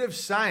speed of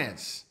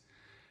science.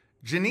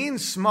 Janine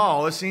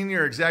Small, a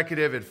senior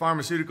executive at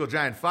pharmaceutical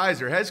giant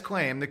Pfizer, has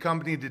claimed the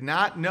company did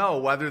not know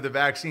whether the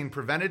vaccine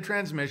prevented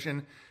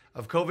transmission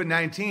of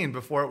COVID-19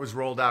 before it was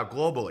rolled out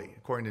globally,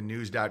 according to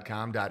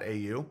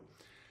news.com.au.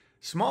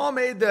 Small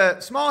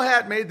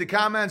Hat made the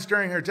comments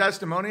during her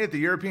testimony at the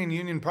European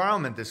Union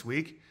Parliament this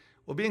week,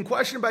 while being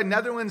questioned by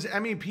Netherlands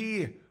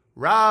MEP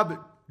Rob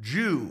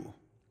Jew.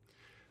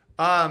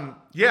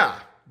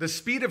 The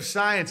speed of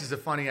science is a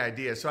funny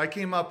idea. So I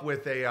came up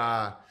with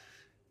a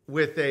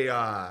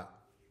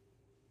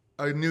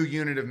new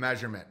unit of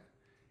measurement.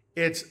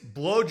 It's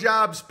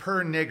blowjobs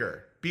per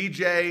nigger,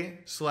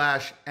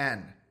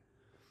 BJ/N.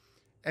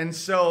 And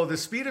so the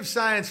speed of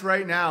science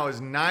right now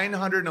is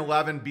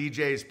 911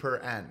 BJs per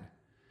N.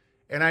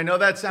 And I know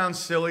that sounds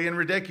silly and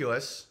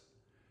ridiculous,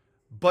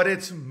 but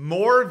it's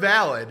more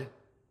valid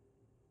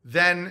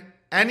than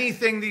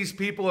anything these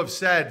people have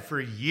said for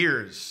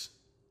years.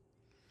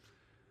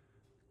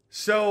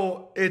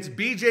 So it's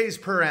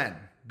BJs per N.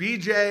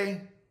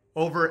 BJ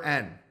over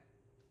N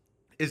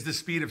is the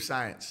speed of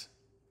science.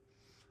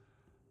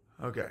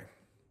 Okay.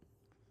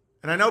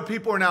 And I know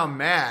people are now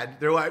mad.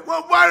 They're like,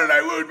 well, why did I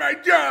lose my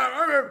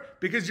job?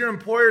 Because your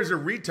employer's a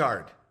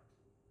retard.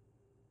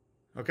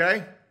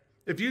 Okay?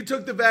 If you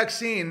took the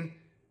vaccine,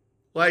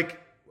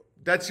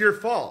 that's your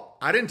fault.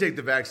 I didn't take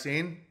the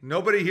vaccine.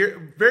 Nobody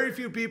here, very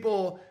few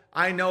people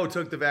I know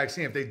took the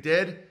vaccine. If they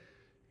did,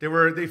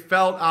 they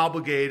felt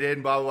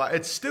obligated, blah, blah, blah.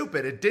 It's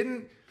stupid. It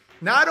didn't,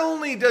 not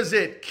only does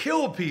it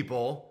kill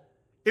people,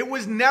 it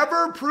was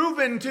never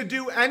proven to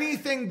do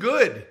anything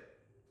good.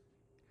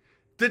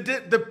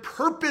 The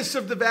purpose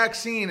of the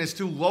vaccine is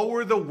to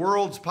lower the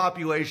world's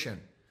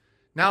population.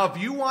 Now,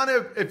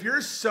 if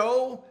you're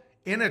so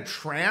in a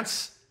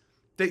trance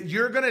that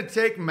you're going to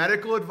take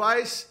medical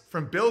advice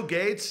from Bill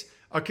Gates,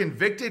 a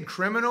convicted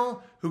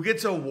criminal who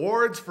gets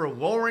awards for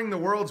lowering the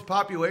world's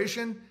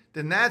population,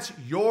 then that's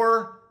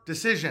your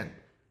decision.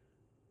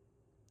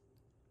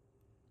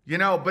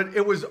 But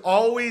it was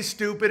always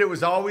stupid. It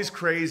was always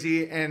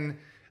crazy. And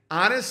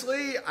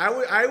honestly,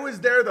 I was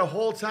there the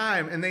whole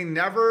time, and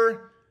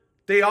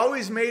they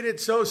always made it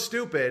so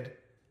stupid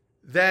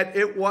that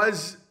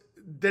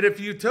if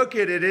you took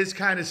it, it is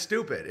kind of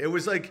stupid. It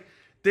was like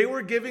they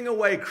were giving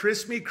away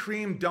Krispy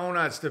Kreme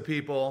donuts to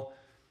people,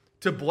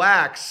 to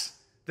blacks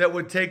that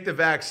would take the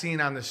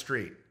vaccine on the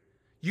street.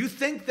 You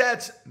think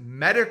that's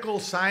medical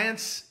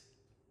science?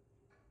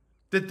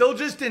 That they'll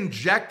just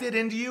inject it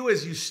into you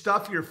as you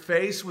stuff your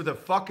face with a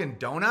fucking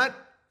donut?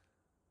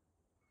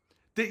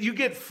 That you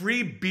get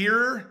free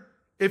beer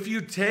if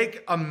you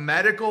take a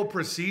medical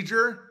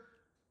procedure?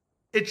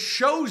 It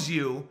shows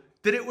you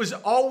that it was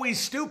always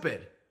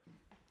stupid.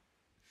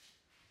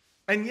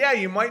 And yeah,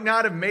 you might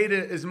not have made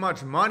it as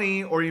much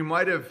money, or you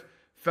might have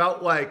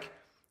felt like,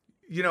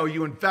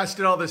 you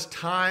invested all this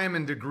time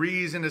and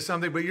degrees into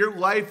something, but your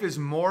life is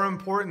more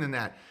important than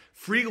that.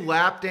 Free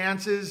lap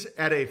dances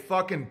at a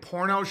fucking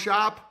porno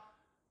shop.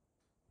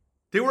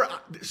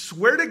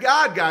 Swear to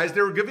God, guys,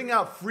 they were giving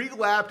out free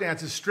lap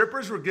dances.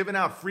 Strippers were giving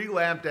out free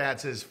lap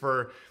dances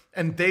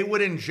and they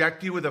would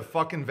inject you with a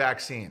fucking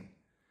vaccine.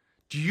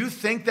 Do you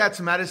think that's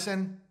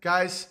medicine,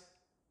 guys?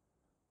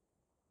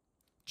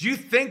 Do you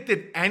think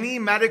that any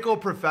medical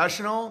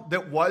professional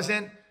that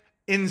wasn't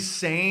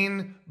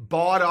insane,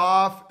 bought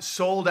off,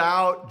 sold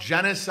out,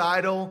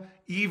 genocidal,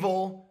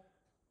 evil,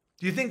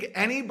 do you think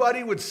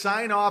anybody would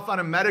sign off on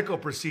a medical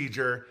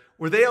procedure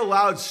where they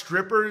allowed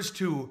strippers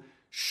to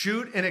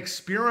shoot an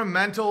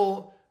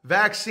experimental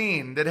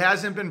vaccine that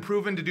hasn't been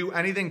proven to do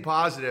anything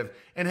positive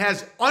and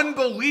has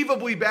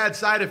unbelievably bad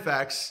side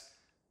effects,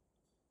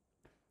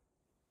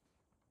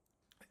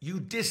 you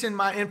dissing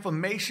my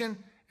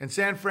information? In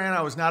San Fran,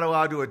 I was not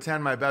allowed to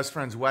attend my best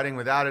friend's wedding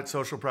without it.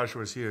 Social pressure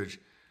was huge.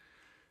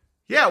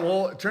 Yeah,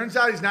 well, it turns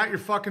out he's not your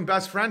fucking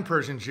best friend,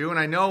 Persian Jew. And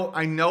I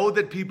know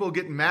that people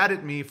get mad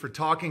at me for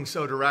talking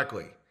so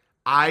directly.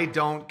 I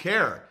don't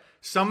care.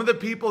 Some of the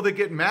people that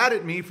get mad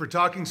at me for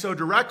talking so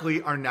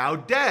directly are now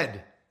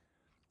dead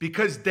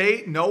because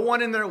no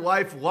one in their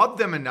life loved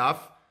them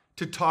enough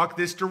to talk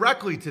this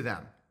directly to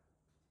them.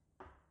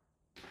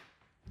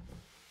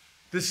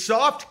 The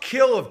soft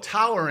kill of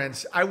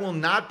tolerance, I will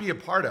not be a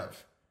part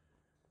of.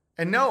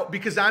 And no,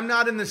 because I'm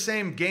not in the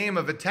same game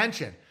of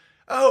attention.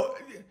 Oh,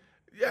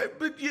 yeah,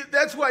 but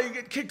that's why you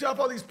get kicked off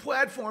all these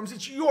platforms.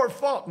 It's your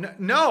fault.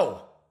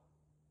 No,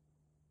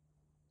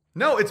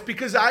 it's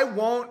because I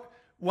won't.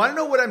 Want to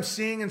know what I'm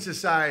seeing in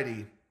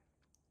society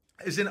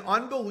is an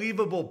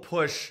unbelievable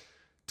push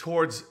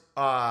towards,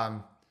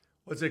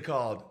 what's it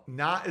called?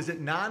 Is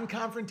it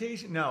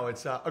non-confrontation? No,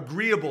 it's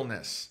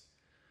agreeableness.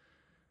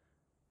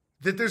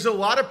 That there's a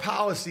lot of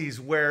policies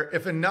where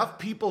if enough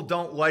people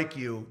don't like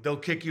you, they'll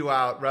kick you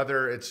out,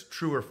 whether it's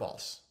true or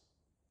false.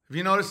 Have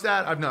you noticed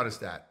that? I've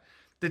noticed that.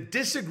 The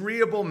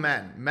disagreeable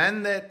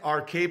men that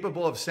are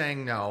capable of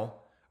saying no,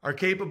 are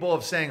capable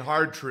of saying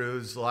hard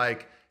truths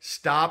like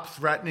stop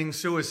threatening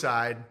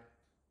suicide.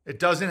 It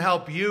doesn't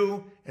help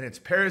you and it's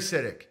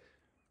parasitic.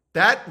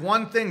 That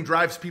one thing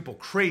drives people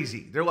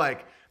crazy. They're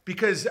like,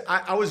 because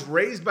I was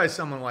raised by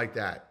someone like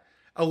that.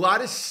 A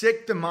lot of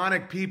sick,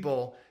 demonic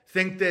people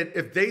think that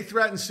if they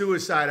threaten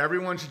suicide,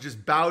 everyone should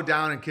just bow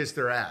down and kiss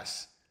their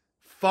ass.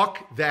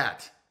 Fuck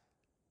that.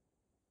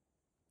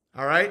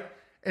 All right?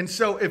 And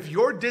so if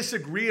you're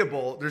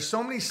disagreeable, there's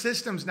so many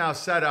systems now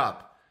set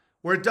up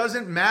where it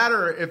doesn't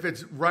matter if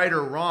it's right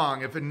or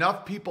wrong. If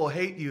enough people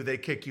hate you, they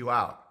kick you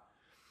out.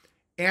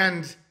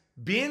 And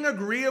being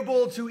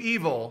agreeable to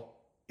evil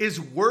is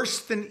worse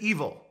than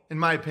evil, in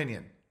my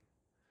opinion.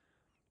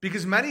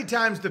 Because many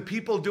times the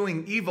people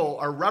doing evil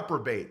are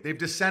reprobate. They've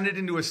descended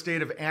into a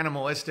state of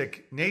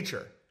animalistic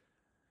nature.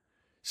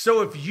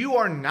 So if you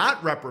are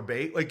not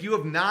reprobate, like you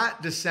have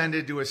not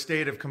descended to a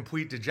state of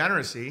complete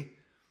degeneracy,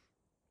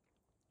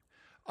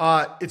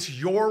 it's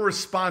your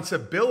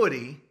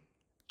responsibility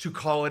to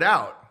call it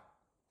out.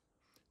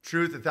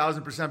 Truth,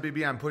 1,000%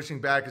 BB, I'm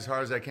pushing back as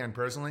hard as I can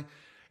personally.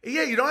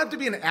 Yeah, you don't have to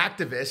be an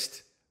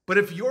activist, but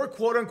if your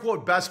quote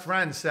unquote best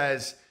friend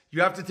says,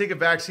 you have to take a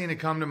vaccine to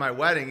come to my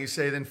wedding, you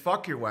say, then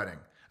fuck your wedding.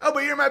 Oh,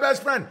 but you're my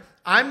best friend.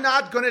 I'm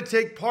not going to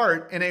take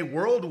part in a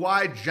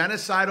worldwide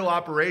genocidal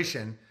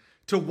operation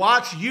to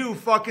watch you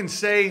fucking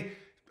say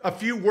a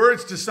few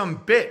words to some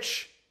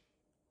bitch.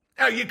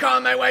 Oh, you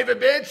calling my wife a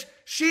bitch?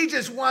 She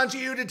just wants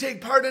you to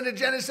take part in a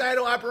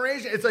genocidal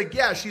operation. It's like,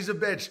 yeah, she's a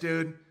bitch,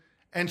 dude.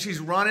 And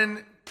she's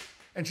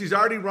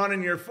already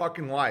running your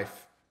fucking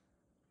life.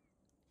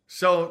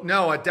 So,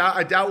 no, I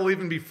doubt we'll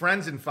even be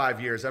friends in 5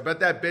 years. I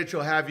bet that bitch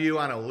will have you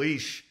on a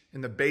leash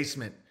in the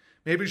basement.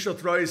 Maybe she'll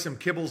throw you some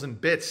kibbles and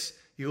bits,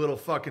 you little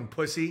fucking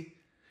pussy.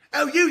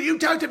 Oh, you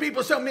talk to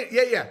people so many.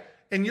 Yeah.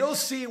 And you'll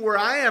see where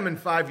I am in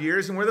 5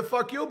 years and where the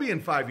fuck you'll be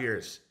in 5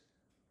 years.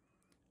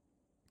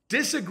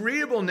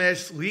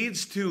 Disagreeableness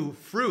leads to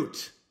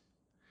fruit.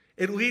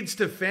 It leads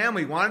to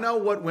family. Want to know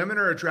what women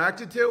are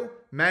attracted to?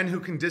 Men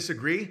who can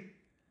disagree.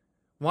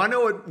 Want to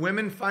know what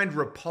women find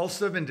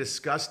repulsive and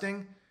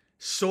disgusting?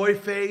 Soy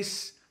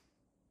face.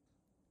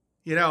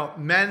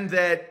 Men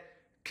that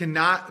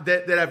cannot,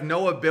 that have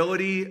no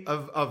ability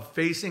of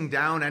facing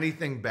down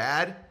anything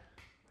bad.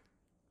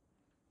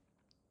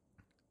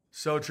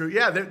 So true.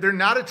 Yeah, they're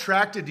not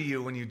attracted to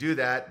you when you do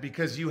that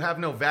because you have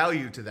no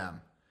value to them.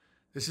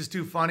 This is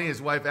too funny.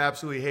 His wife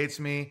absolutely hates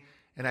me.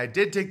 And I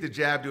did take the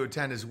jab to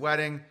attend his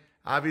wedding.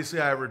 Obviously,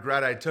 I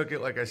regret I took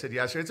it. Like I said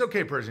yesterday, it's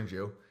okay, Persian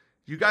Jew.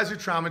 You guys are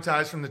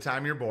traumatized from the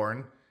time you're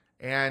born,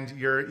 and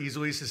you're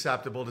easily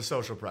susceptible to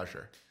social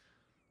pressure.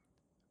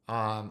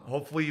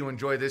 Hopefully you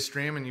enjoy this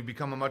stream and you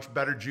become a much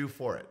better Jew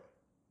for it.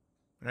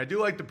 And I do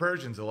like the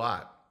Persians a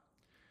lot.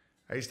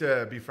 I used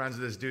to be friends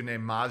with this dude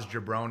named Maz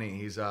Jabroni.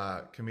 He's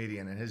a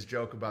comedian, and his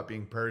joke about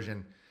being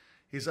Persian,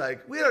 he's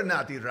like, we are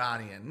not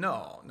Iranian.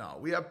 No,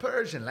 we are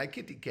Persian, like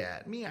kitty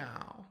cat.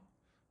 Meow.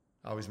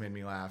 Always made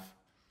me laugh.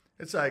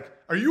 It's like,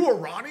 are you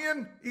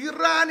Iranian?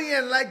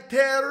 Iranian, like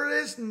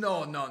terrorist?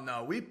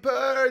 No. We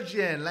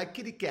Persian, like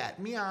kitty cat.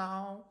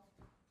 Meow.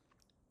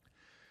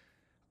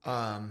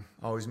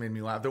 Always made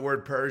me laugh. The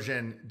word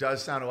Persian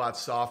does sound a lot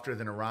softer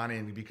than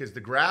Iranian because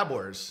the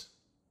grabblers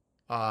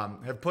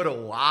have put a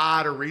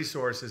lot of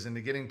resources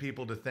into getting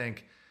people to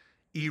think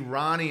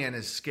Iranian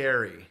is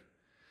scary.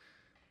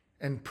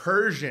 And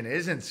Persian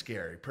isn't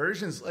scary.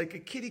 Persian's like a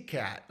kitty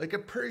cat, like a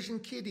Persian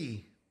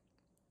kitty.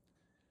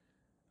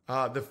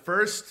 The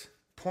first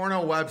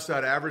porno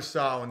website I ever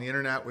saw when the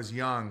internet was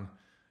young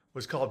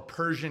was called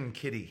Persian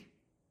Kitty.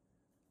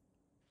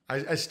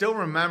 I still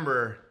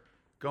remember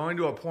going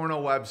to a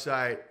porno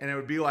website and it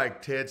would be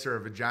like tits or a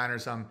vagina or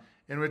something.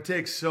 and it would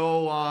take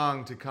so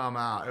long to come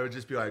out. It would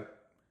just be like,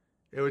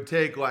 it would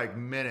take like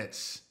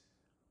minutes.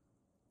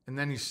 And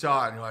then you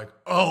saw it and you're like,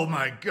 oh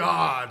my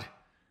God.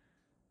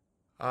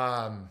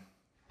 Yeah,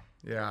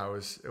 it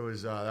was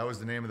that was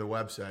the name of the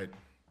website.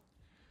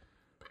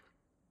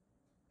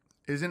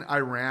 Isn't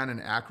Iran an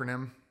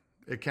acronym?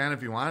 It can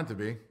if you want it to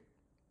be.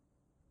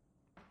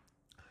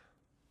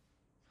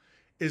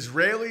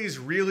 Israelis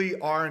really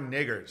are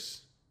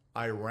niggers.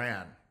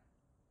 Iran.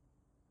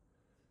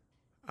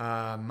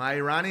 My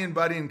Iranian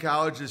buddy in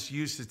college just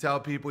used to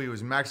tell people he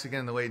was Mexican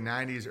in the late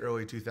 90s,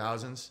 early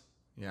 2000s.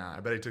 Yeah, I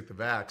bet he took the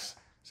vax.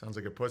 Sounds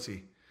like a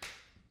pussy.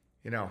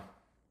 You know.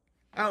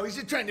 Oh, he's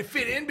just trying to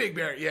fit in, Big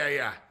Bear.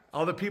 Yeah.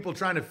 All the people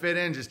trying to fit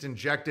in just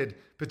injected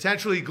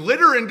potentially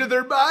glitter into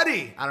their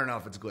body. I don't know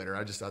if it's glitter.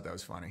 I just thought that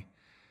was funny.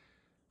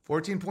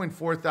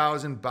 14.4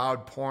 thousand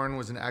bowed porn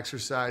was an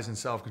exercise in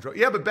self-control.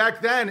 Yeah, but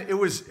back then it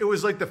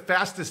was like the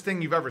fastest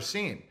thing you've ever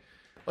seen.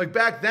 Like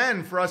back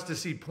then, for us to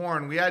see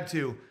porn, we had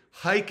to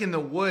hike in the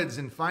woods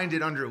and find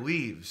it under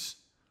leaves.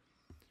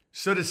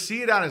 So to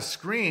see it on a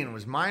screen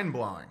was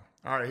mind-blowing.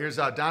 All right, here's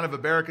Donna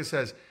Viberica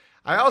says,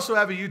 I also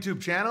have a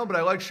YouTube channel, but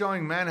I like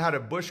showing men how to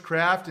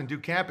bushcraft and do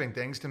camping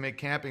things to make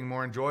camping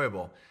more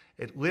enjoyable.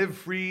 It live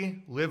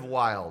free, live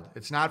wild.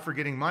 It's not for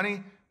getting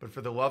money, but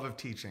for the love of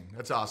teaching.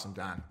 That's awesome,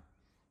 Don.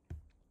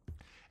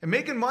 And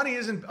making money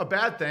isn't a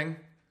bad thing.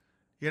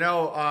 You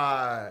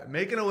know,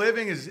 making a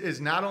living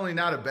is not only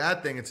not a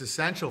bad thing, it's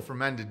essential for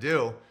men to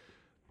do.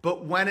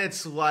 But when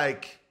it's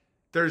like,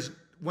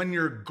 when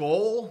your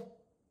goal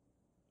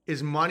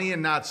is money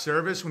and not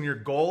service, when your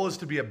goal is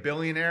to be a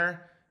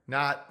billionaire,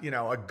 not, you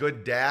know, a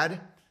good dad,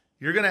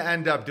 you're going to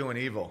end up doing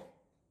evil.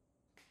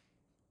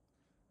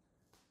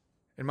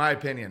 In my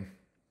opinion.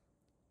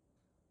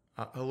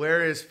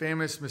 Hilarious,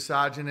 famous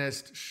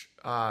misogynist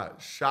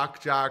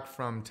shock jock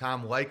from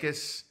Tom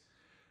Leykis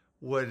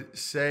would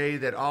say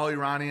that all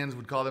Iranians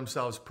would call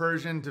themselves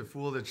Persian to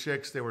fool the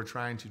chicks they were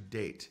trying to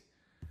date.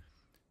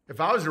 If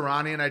I was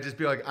Iranian, I'd just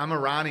be like, I'm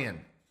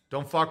Iranian.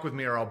 Don't fuck with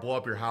me or I'll blow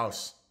up your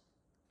house.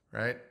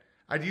 Right?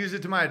 I'd use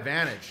it to my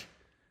advantage.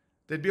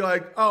 They'd be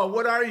like, oh,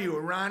 what are you,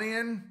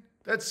 Iranian?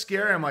 That's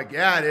scary. I'm like,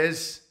 yeah, it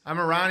is. I'm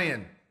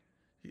Iranian.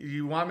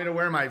 You want me to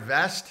wear my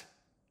vest?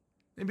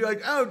 They'd be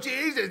like, oh,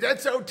 Jesus,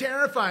 that's so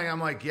terrifying. I'm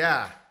like,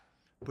 yeah.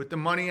 Put the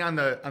money on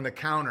the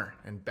counter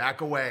and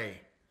back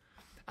away.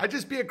 I'd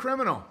just be a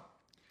criminal.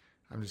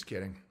 I'm just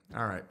kidding.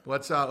 All right,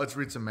 let's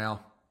read some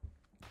mail.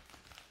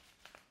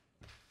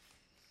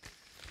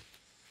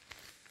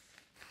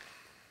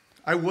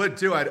 I would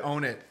too. I'd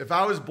own it. If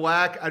I was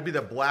black, I'd be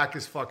the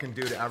blackest fucking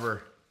dude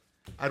ever.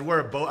 I'd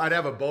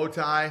have a bow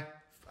tie.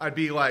 I'd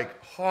be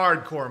like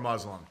hardcore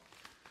Muslim,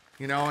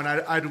 you know, and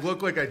I'd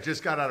look like I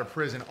just got out of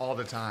prison all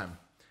the time.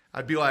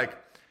 I'd be like,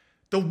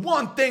 the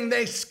one thing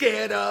they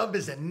scared of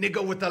is a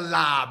nigga with a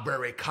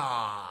library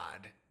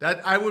card.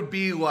 That I would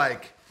be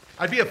like,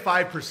 I'd be a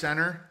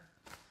 5%er.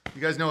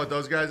 You guys know what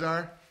those guys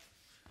are?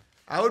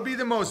 I would be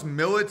the most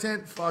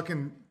militant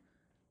fucking,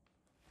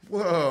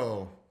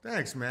 whoa,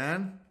 thanks,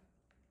 man.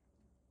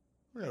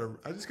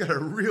 I just got a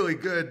really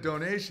good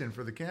donation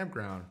for the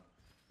campground.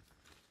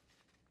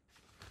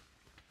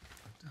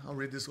 I'll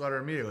read this letter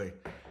immediately.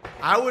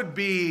 I would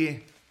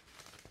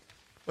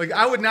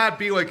not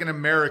be like an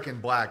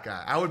American black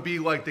guy. I would be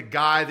like the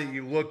guy that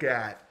you look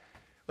at.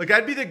 Like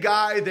I'd be the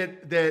guy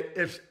that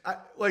if,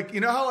 like,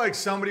 you know how like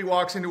somebody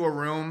walks into a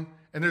room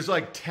and there's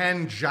like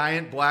 10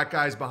 giant black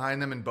guys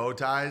behind them in bow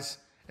ties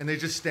and they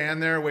just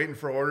stand there waiting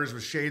for orders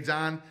with shades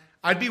on?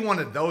 I'd be one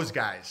of those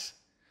guys.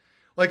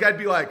 Like I'd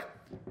be like,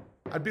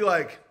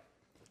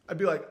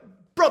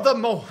 Brother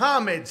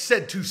Mohammed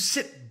said to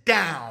sit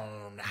down.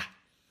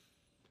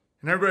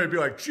 And everybody would be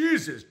like,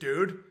 Jesus,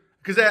 dude.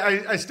 Because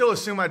I still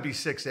assume I'd be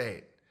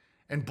 6'8".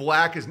 And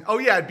black is, oh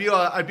yeah, I'd be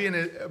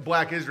a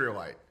black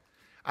Israelite.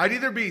 I'd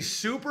either be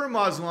super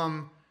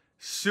Muslim,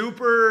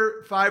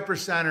 super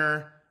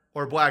 5%er,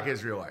 or black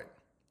Israelite.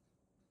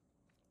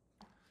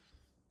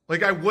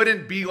 Like I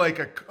wouldn't be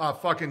like a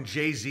fucking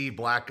Jay-Z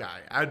black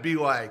guy. I'd be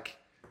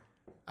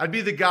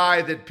the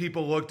guy that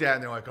people looked at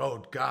and they're like,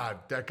 oh God,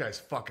 that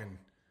guy's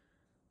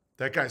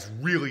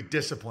really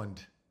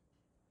disciplined.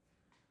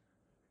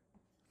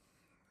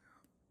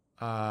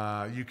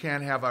 You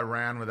can't have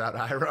Iran without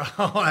Ira.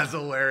 Oh, that's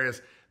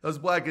hilarious. Those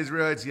black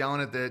Israelites yelling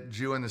at the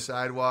Jew on the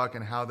sidewalk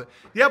and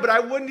yeah, but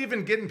I wouldn't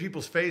even get in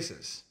people's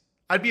faces.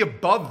 I'd be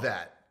above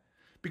that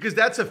because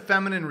that's a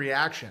feminine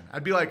reaction.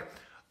 I'd be like,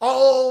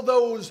 all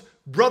those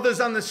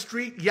brothers on the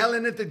street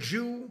yelling at the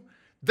Jew,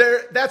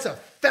 that's a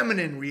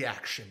feminine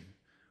reaction.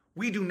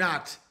 We do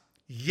not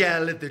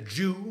yell at the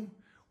Jew.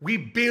 We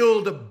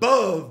build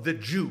above the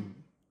Jew.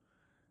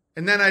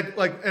 And then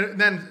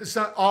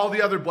all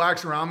the other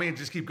blacks around me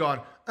just keep going,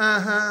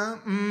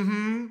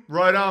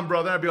 right on,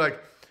 brother. I'd be like,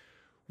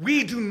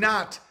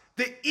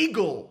 the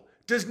eagle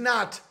does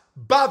not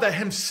bother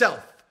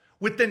himself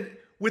with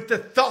the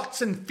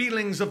thoughts and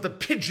feelings of the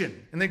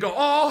pigeon. And they go,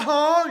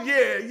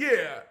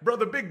 yeah,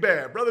 brother Big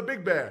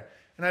Bear.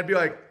 And I'd be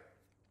like,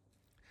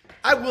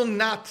 I will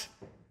not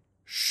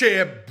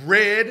share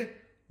bread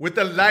with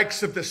the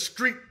likes of the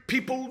street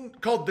people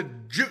called the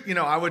Jew. You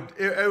know,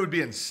 it would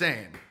be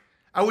insane.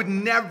 I would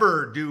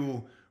never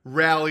do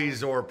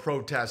rallies or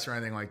protests or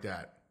anything like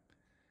that.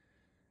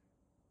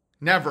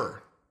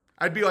 Never.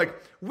 I'd be like,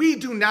 we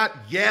do not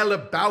yell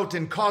about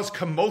and cause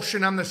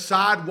commotion on the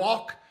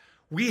sidewalk.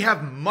 We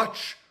have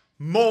much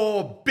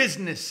more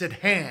business at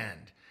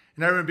hand.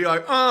 And everyone would be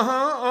like,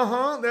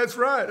 that's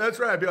right.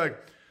 I'd be like,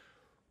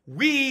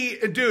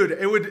 and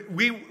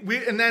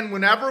then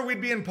whenever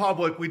we'd be in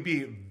public, we'd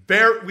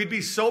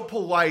be so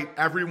polite,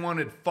 everyone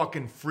would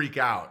fucking freak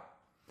out.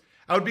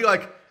 I would be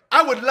like,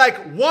 I would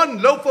like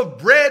 1 loaf of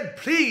bread,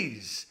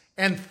 please,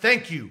 and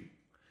thank you.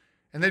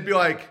 And they'd be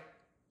like,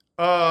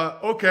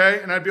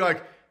 okay. And I'd be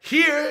like,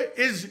 here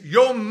is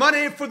your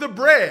money for the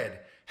bread.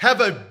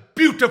 Have a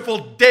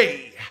beautiful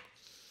day.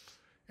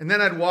 And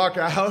then I'd walk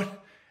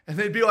out and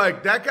they'd be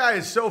like, that guy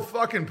is so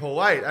fucking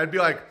polite. I'd be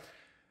like,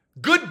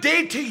 good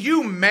day to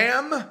you,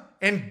 ma'am,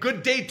 and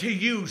good day to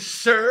you,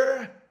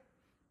 sir.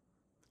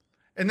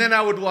 And then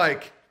I would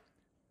like,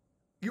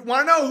 you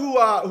want to know who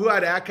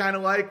I'd act kind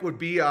of like? Would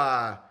be,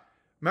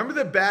 remember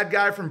the bad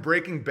guy from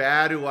Breaking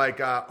Bad who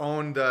like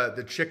owned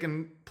the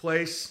chicken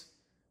place?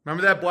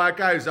 Remember that black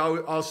guy who's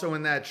also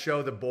in that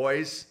show, The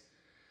Boys?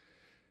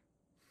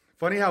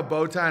 Funny how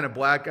bow tie and a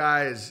black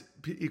guy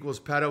equals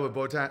pedo with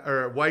bow tie,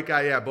 or white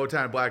guy, yeah, bow tie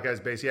and a black guy's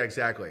base. Yeah,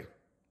 exactly.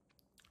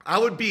 I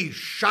would be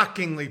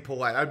shockingly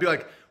polite. I'd be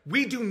like,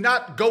 we do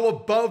not go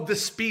above the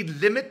speed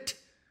limit.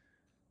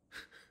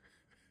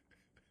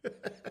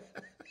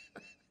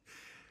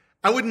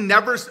 I would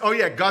never, oh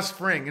yeah, Gus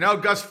Fring. You know,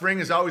 Gus Fring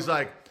is always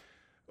like,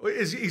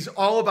 he's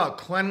all about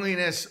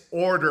cleanliness,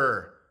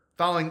 order,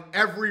 following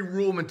every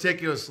rule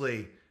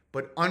meticulously,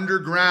 but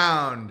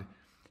underground,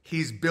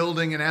 he's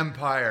building an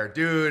empire.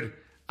 Dude,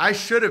 I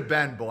should have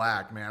been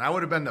black, man. I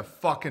would have been the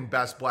fucking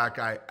best black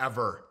guy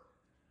ever.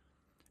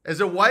 As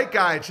a white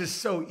guy, it's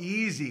just so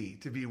easy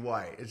to be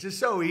white. It's just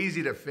so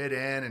easy to fit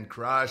in and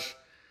crush.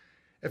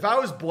 If I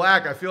was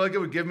black, I feel like it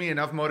would give me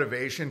enough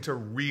motivation to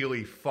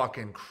really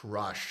fucking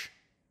crush.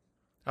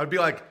 I would be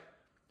like,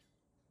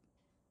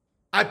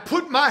 I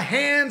put my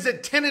hands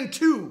at 10 and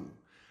 2.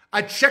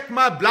 I check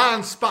my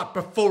blind spot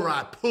before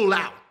I pull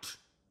out.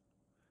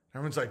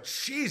 Everyone's like,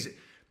 jeez.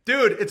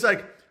 Dude, it's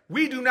like,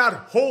 we do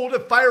not hold a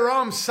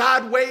firearm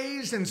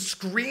sideways and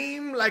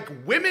scream like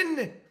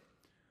women.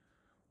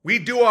 We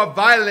do our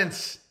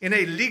violence in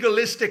a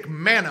legalistic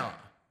manner.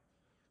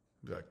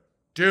 Like,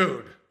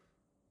 dude.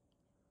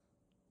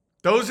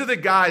 Those are the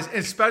guys,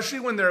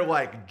 especially when they're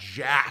like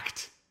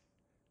jacked.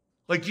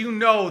 Like, you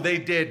know, they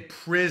did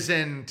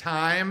prison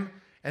time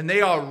and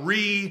they are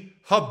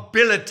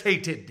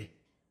rehabilitated.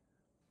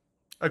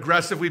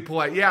 Aggressively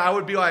polite. Yeah, I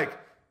would be like,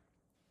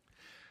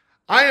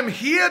 I am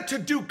here to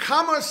do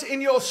commerce in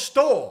your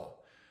store.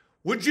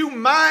 Would you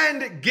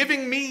mind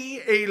giving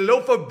me a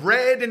loaf of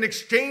bread in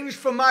exchange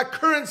for my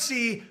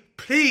currency,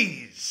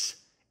 please?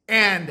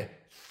 And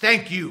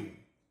thank you.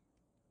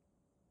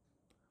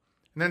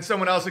 And then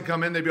someone else would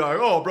come in, they'd be like,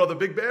 oh, brother,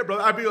 big bear,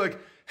 brother. I'd be like,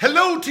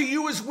 hello to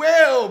you as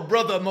well,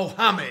 brother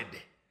Mohammed.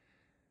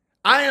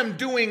 I am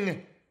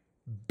doing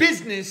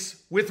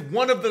business with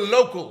one of the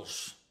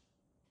locals.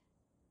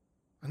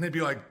 And they'd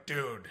be like,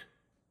 dude.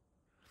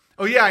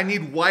 Oh yeah, I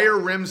need wire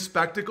rim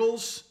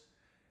spectacles,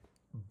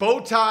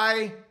 bow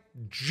tie,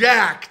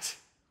 jacked,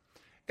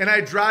 and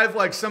I drive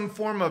like some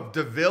form of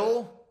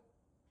DeVille,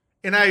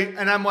 and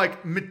I'm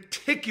like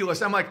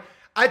meticulous. I'm like,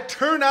 I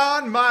turn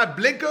on my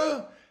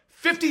blinker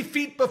 50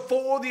 feet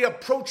before the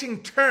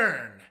approaching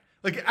turn.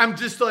 Like, I'm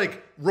just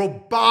like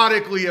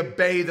robotically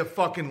obey the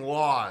fucking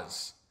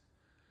laws.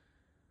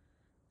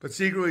 But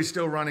secretly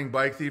still running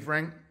bike thief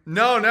ring?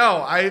 No,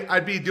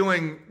 I'd be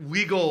doing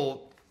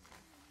legal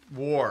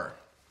war.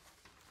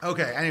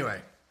 Okay,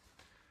 anyway.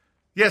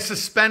 Yeah,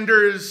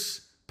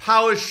 suspenders,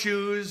 polished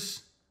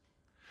shoes.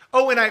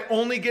 Oh, and I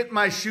only get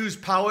my shoes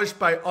polished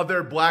by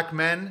other black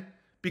men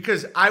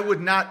because I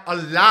would not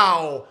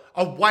allow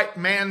a white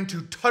man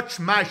to touch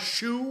my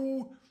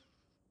shoe.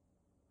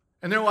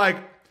 And they're like,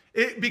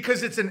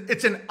 because it's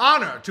an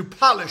honor to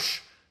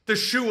polish the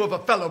shoe of a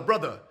fellow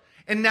brother.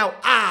 And now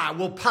I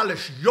will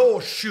polish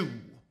your shoe.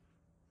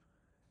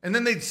 And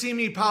then they'd see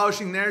me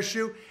polishing their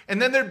shoe.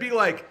 And then there'd be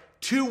like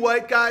 2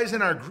 white guys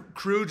in our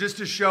crew just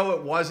to show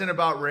it wasn't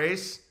about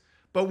race.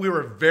 But we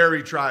were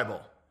very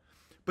tribal.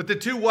 But the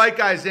 2 white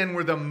guys in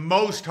were the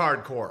most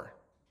hardcore.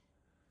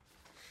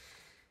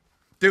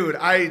 Dude,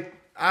 I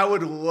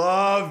would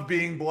love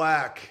being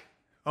black.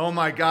 Oh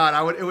my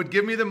God. It would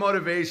give me the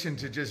motivation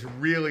to just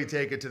really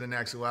take it to the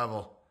next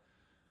level.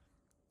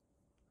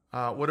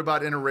 What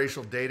about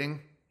interracial dating?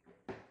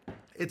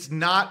 It's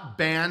not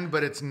banned,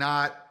 but it's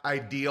not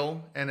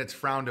ideal, and it's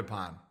frowned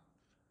upon.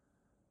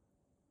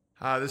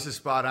 This is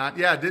spot on.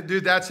 Yeah,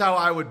 dude, that's how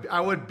I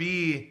would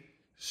be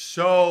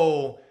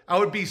so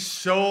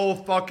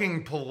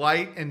fucking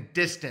polite and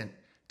distant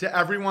to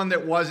everyone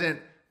that wasn't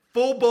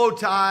full bow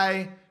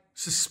tie,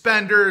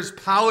 suspenders,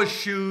 polished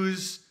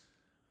shoes.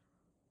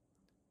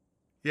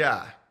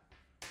 Yeah,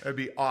 that'd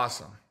be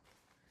awesome.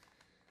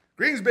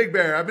 Greetings, Big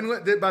Bear.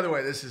 By the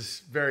way, this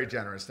is very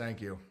generous.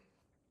 Thank you.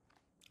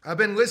 I've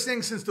been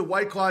listening since the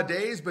White Claw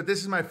days, but this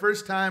is my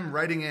first time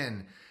writing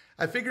in.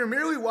 I figure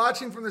merely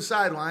watching from the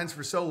sidelines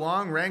for so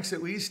long ranks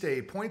at least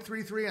a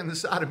 0.33 on the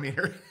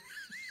sodometer.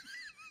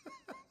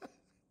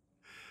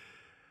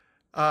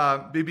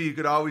 BB, you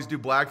could always do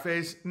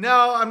blackface.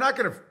 No, I'm not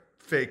going to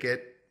fake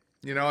it.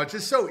 You know, it's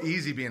just so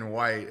easy being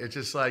white. It's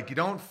just like, you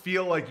don't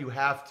feel like you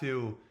have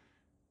to,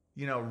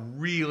 you know,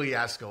 really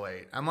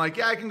escalate. I'm like,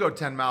 yeah, I can go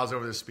 10 miles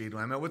over the speed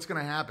limit. What's going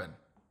to happen?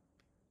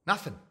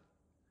 Nothing.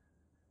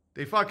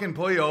 They fucking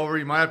pull you over.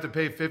 You might have to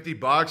pay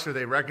 $50 or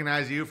they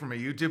recognize you from a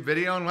YouTube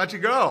video and let you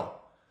go.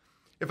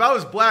 If I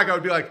was black, I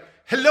would be like,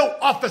 hello,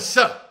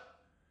 officer.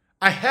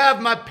 I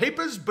have my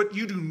papers, but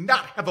you do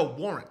not have a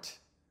warrant.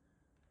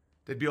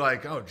 They'd be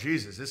like, oh,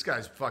 Jesus, this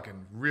guy's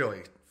fucking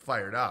really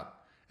fired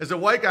up. As a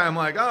white guy, I'm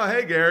like, oh,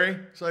 hey, Gary.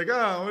 It's like,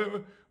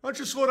 oh, why don't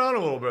you slow down a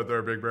little bit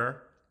there, Big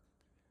Bear?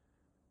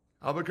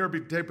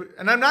 Albuquerque,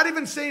 and I'm not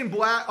even saying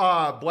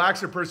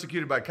blacks are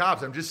persecuted by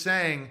cops. I'm just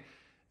saying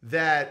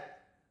that,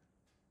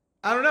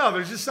 I don't know,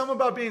 there's just something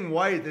about being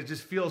white that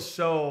just feels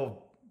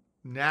so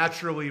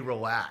naturally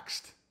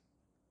relaxed.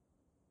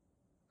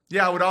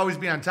 Yeah, I would always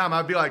be on time.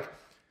 I'd be like,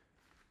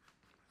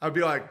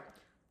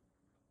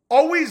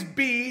 always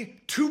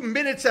be 2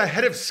 minutes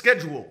ahead of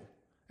schedule.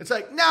 It's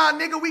like, nah,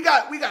 nigga, we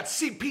got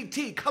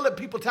CPT, colored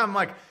people time. I'm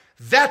like,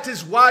 that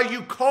is why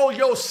you call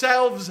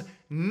yourselves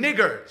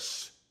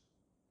niggers.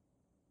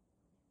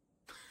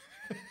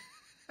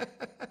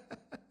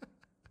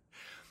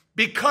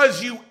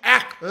 Because you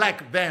act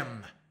like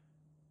them.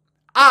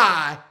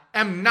 I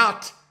am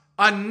not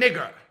a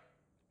nigger.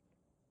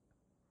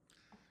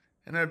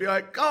 And I'd be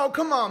like, oh,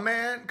 come on,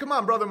 man. Come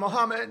on, brother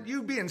Muhammad.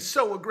 You being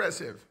so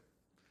aggressive.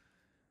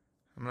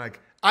 I'm like,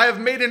 I have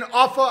made an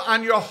offer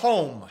on your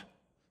home.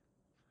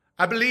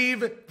 I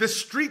believe the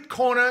street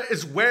corner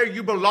is where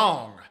you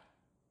belong.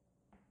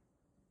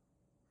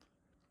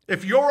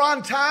 If you're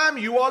on time,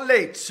 you are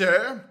late,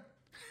 sir.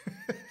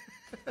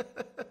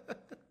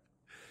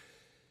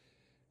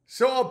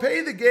 So I'll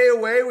pay the gay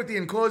away with the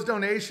enclosed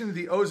donation to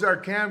the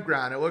Ozark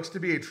Campground. It looks to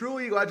be a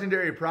truly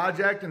legendary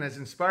project and has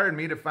inspired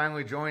me to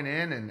finally join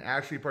in and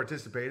actually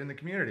participate in the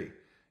community.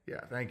 Yeah,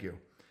 thank you.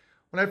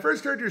 When I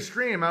first heard your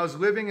stream, I was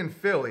living in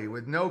Philly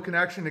with no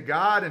connection to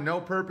God and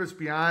no purpose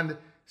beyond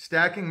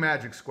stacking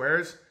magic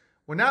squares.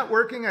 When not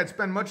working, I'd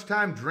spend much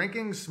time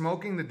drinking,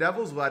 smoking the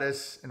devil's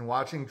lettuce, and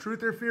watching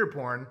truth or fear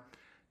porn,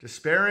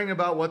 despairing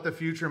about what the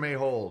future may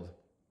hold.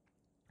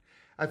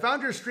 I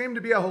found your stream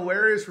to be a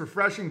hilarious,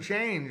 refreshing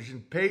change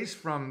in pace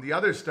from the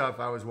other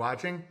stuff I was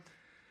watching.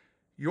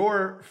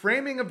 Your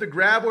framing of the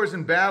grabblers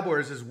and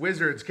babblers as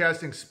wizards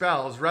casting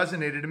spells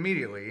resonated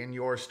immediately, and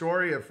your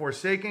story of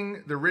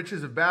forsaking the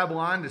riches of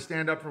Babylon to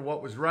stand up for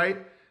what was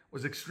right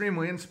was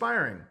extremely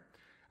inspiring.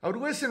 I would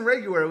listen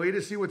regularly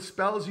to see what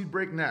spells you'd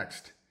break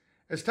next.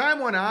 As time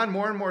went on,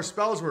 more and more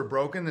spells were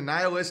broken. The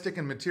nihilistic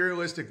and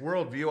materialistic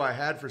worldview I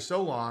had for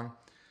so long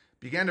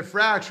began to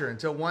fracture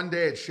until one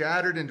day it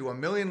shattered into a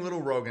million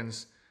little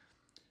Rogans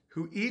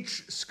who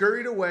each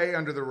scurried away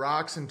under the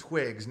rocks and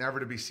twigs,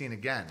 never to be seen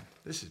again.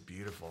 This is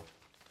beautiful.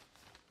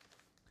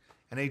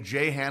 And a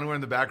Jay Handler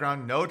in the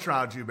background. No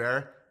Toronto Jew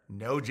Bear.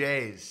 No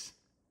Jays.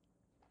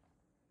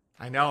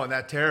 I know, and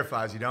that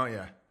terrifies you, don't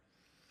you?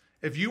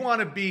 If you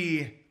want to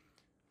be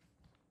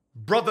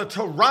Brother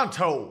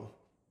Toronto,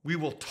 we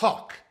will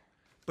talk.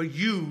 But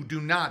you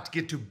do not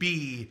get to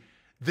be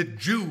the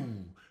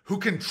Jew who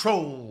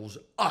controls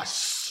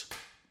us.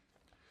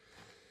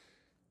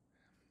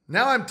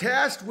 Now I'm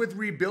tasked with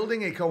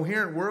rebuilding a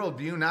coherent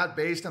worldview not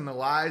based on the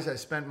lies I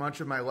spent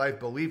much of my life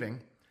believing.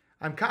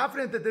 I'm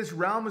confident that this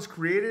realm was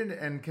created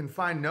and can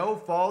find no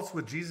faults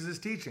with Jesus'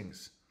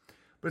 teachings.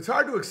 But it's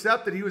hard to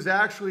accept that he was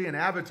actually an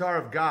avatar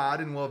of God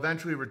and will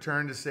eventually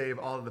return to save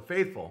all of the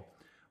faithful,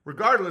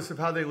 regardless of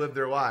how they live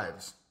their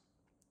lives.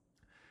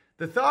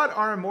 The thought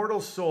our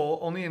immortal soul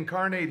only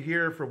incarnate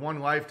here for one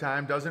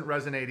lifetime doesn't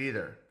resonate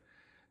either.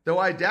 Though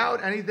I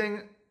doubt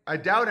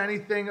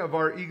anything of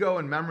our ego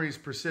and memories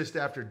persist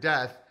after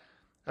death,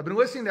 I've been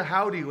listening to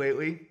Howdy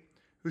lately,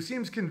 who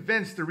seems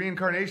convinced the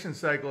reincarnation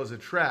cycle is a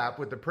trap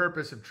with the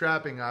purpose of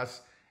trapping us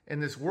in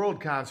this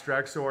world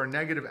construct so our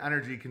negative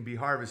energy can be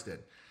harvested.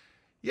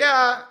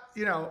 Yeah,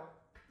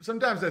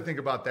 sometimes I think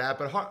about that,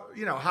 but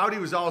Howdy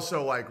was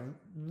also like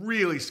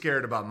really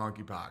scared about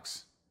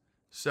monkeypox.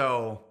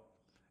 So,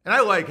 and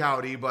I like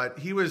Howdy, but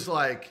he was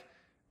like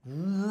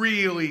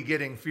really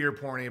getting fear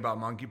porny about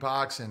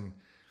monkeypox and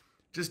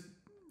just,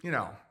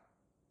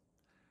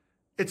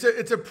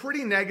 it's a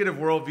pretty negative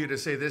worldview to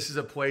say this is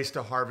a place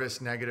to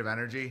harvest negative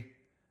energy.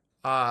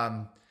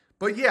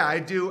 But yeah, I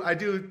do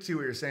see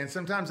what you're saying.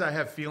 Sometimes I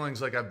have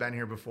feelings like I've been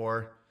here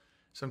before.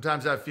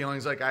 Sometimes I have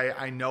feelings like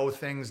I know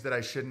things that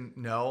I shouldn't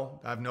know.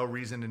 I have no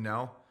reason to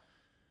know.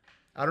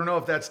 I don't know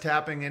if that's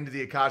tapping into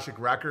the Akashic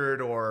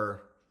record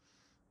or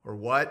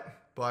what,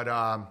 but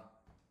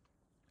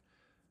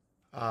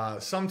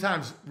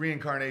sometimes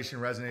reincarnation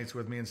resonates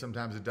with me and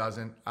sometimes it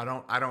doesn't. I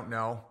don't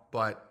know,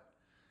 but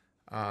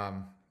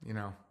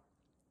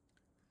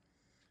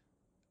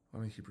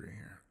Let me keep reading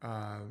here.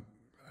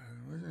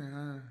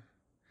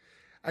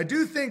 I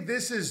do think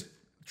this is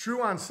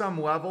true on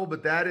some level,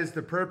 but that is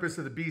the purpose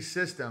of the beast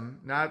system,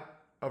 not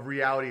of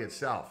reality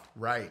itself.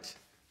 Right.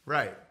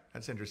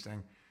 That's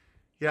interesting.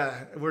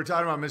 Yeah, we were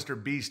talking about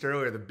Mr. Beast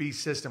earlier, the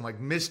beast system, like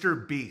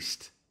Mr.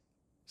 Beast.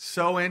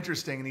 So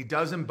interesting, and he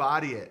does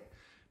embody it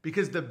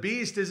because the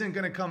beast isn't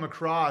going to come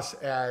across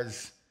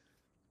as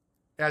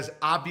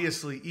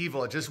obviously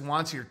evil. It just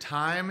wants your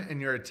time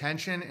and your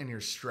attention and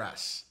your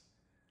stress.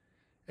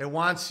 It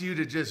wants you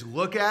to just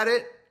look at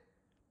it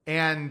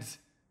and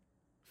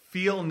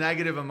feel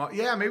negative emotions.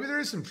 Yeah, maybe there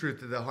is some truth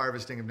to the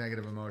harvesting of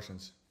negative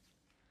emotions.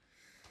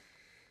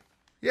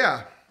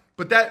 Yeah,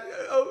 but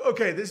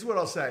okay, this is what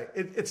I'll say.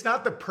 It's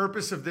not the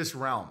purpose of this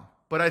realm,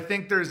 but I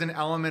think there's an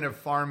element of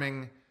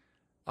farming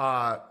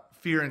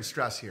fear and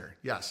stress here.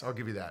 Yes, I'll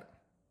give you that.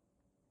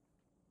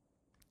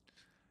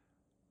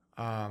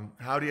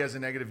 Howdy has a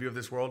negative view of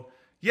this world.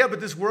 Yeah,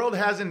 but this world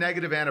has a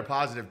negative and a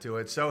positive to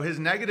it. So his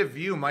negative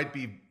view might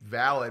be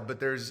valid, but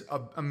there's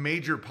a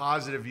major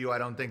positive view I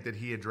don't think that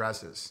he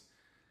addresses.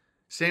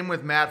 Same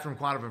with Matt from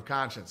Quantum of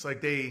Conscience.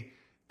 Like they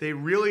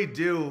really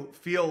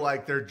feel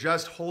like they're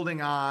just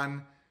holding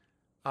on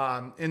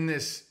in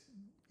this,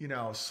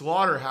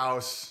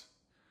 slaughterhouse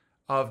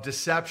of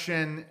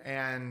deception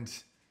and,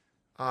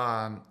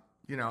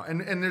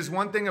 and there's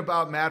one thing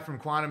about Matt from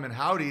Quantum and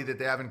Howdy that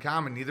they have in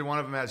common. Neither one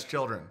of them has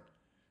children.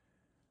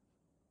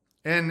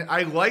 And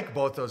I like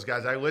both those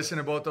guys. I listen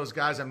to both those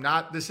guys.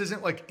 This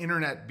isn't like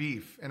internet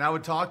beef. And I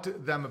would talk to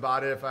them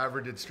about it if I ever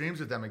did streams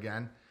with them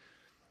again.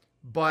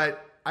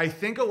 But I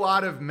think a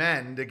lot of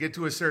men that get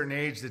to a certain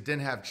age that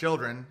didn't have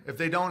children, if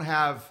they don't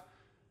have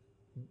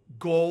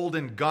gold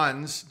and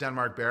guns,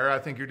 Denmark Bear, I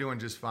think you're doing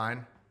just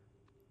fine.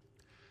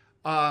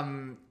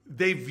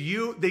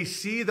 They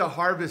see the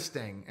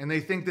harvesting and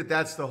they think that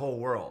that's the whole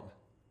world.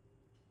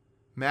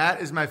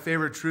 Matt is my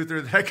favorite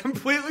truther that I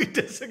completely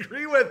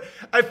disagree with.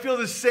 I feel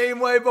the same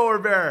way, Boer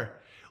Bear.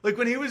 Like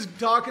when he was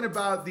talking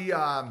about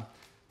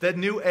that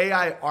new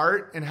AI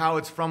art and how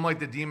it's from like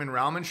the demon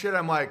realm and shit,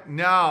 I'm like,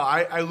 no,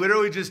 I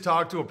literally just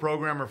talked to a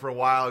programmer for a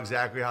while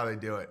exactly how they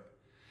do it.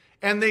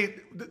 And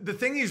the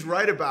thing he's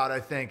right about, I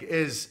think,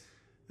 is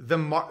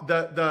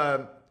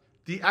the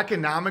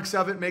economics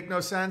of it make no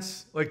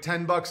sense. Like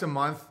 $10 a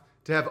month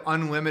to have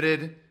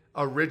unlimited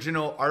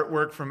original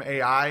artwork from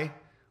AI.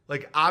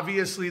 Like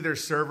obviously their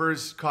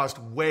servers cost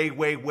way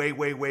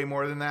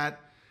more than that.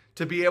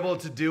 To be able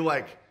to do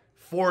like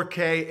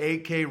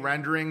 4K, 8K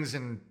renderings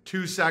in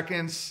 2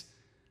 seconds.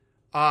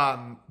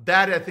 That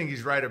I think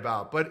he's right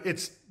about, but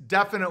it's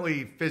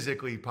definitely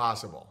physically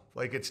possible.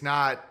 Like it's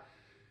not,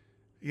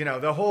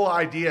 the whole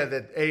idea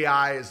that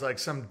AI is like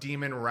some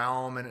demon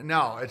realm and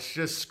no, it's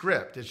just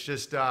script. It's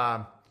just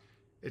like,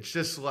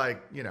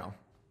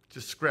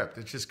 just script.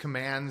 It's just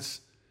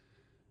commands.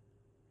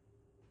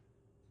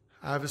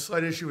 I have a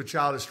slight issue with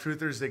childish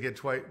truthers. They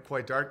get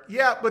quite dark.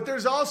 Yeah, but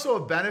there's also a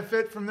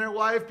benefit from their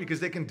life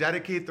because they can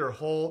dedicate they're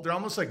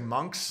almost like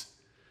monks,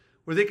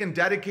 where they can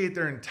dedicate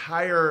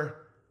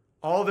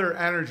all their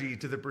energy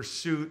to the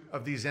pursuit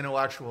of these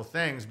intellectual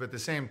things. But at the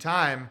same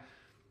time,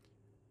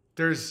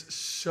 there's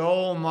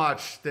so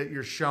much that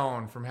you're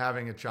shown from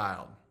having a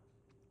child.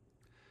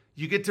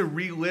 You get to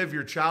relive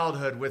your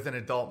childhood with an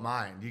adult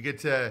mind. You get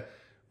to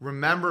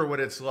remember what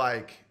it's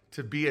like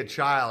to be a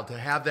child, to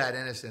have that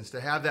innocence, to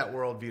have that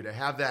worldview, to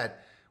have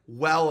that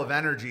well of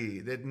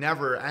energy that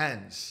never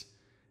ends.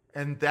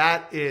 And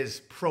that is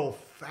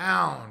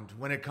profound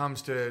when it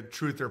comes to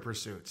truther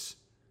pursuits.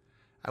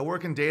 I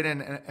work in data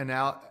and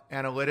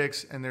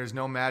analytics, and there's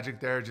no magic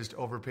there, just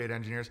overpaid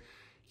engineers.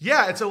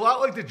 Yeah, it's a lot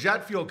like the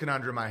jet fuel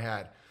conundrum I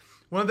had.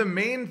 One of the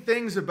main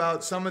things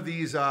about some of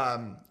these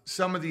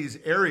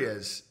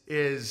areas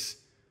is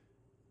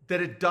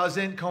that it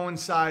doesn't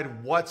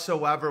coincide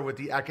whatsoever with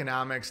the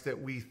economics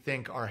that we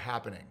think are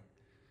happening.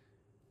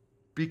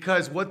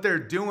 Because what they're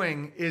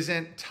doing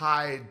isn't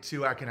tied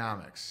to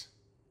economics.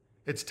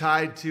 It's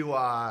tied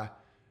to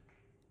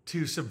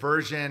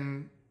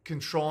subversion,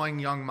 controlling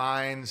young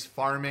minds,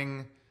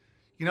 farming.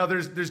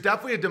 There's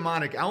definitely a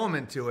demonic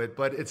element to it,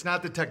 but it's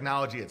not the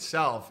technology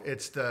itself.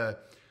 It's the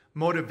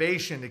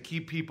motivation to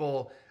keep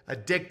people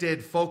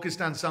addicted,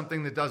 focused on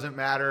something that doesn't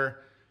matter.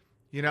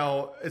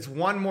 It's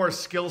one more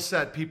skill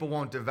set people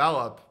won't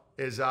develop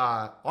is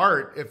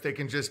art if they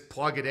can just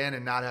plug it in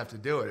and not have to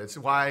do it. It's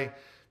why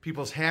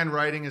people's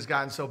handwriting has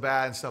gotten so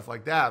bad and stuff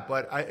like that.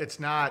 But it's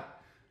not,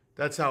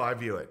 that's how I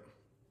view it.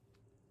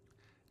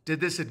 Did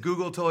this at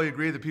Google, totally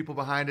agree. The people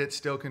behind it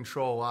still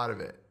control a lot of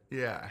it.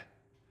 Yeah.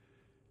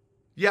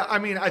 Yeah, I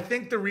mean, I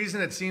think the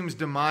reason it seems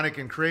demonic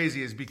and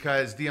crazy is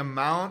because the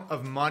amount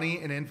of money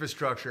and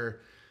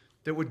infrastructure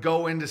that would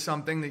go into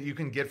something that you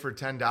can get for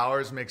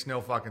 $10 makes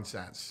no fucking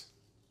sense.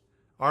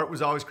 Art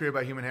was always created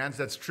by human hands.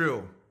 That's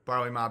true,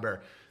 Barley Ma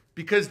Bear.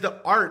 Because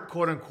the art,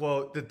 quote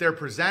unquote, that they're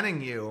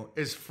presenting you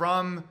is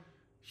from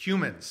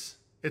humans.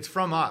 It's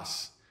from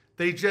us.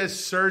 They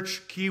just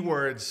search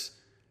keywords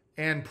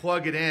and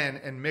plug it in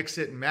and mix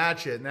it and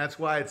match it. And that's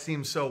why it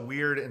seems so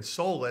weird and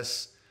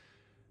soulless,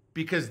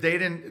 because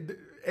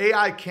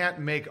AI can't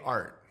make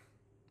art.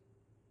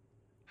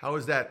 How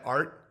is that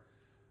art?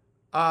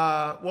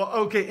 Well,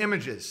 okay,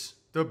 images.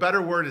 The better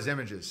word is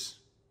images.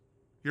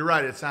 You're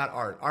right, it's not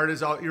art. Art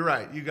is all, you're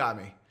right, you got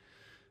me.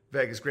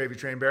 Vegas Gravy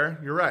Train Bear,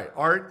 you're right.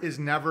 Art is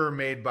never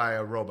made by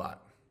a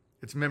robot.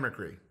 It's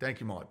mimicry. Thank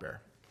you, Mullet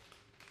Bear.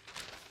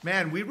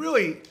 Man,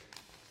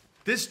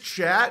 this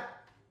chat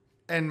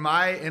and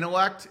my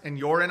intellect and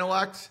your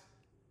intellect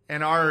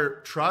and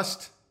our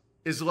trust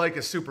is like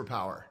a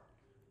superpower.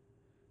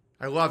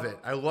 I love it.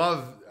 I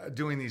love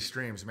doing these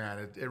streams,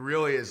 man. It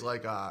really is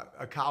like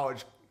a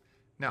college.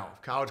 No,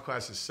 college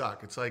classes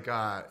suck. It's like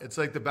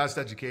the best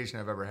education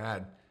I've ever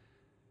had.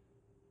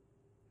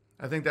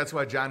 I think that's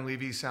why John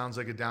Levy sounds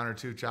like a down or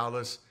two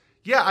childless.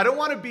 Yeah, I don't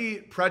want to be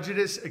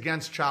prejudiced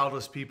against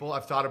childless people.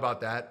 I've thought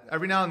about that.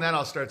 Every now and then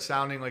I'll start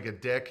sounding like a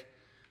dick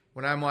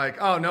when I'm like,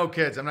 oh, no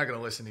kids, I'm not going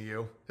to listen to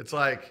you. It's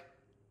like,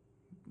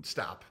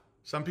 stop.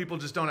 Some people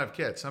just don't have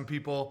kids. Some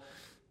people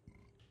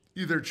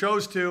either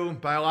chose to,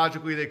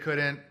 biologically they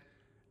couldn't.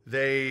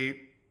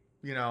 They,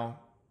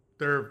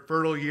 their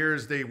fertile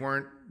years, they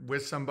weren't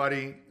with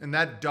somebody, and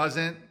that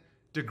doesn't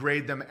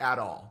degrade them at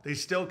all. They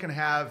still can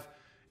have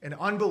an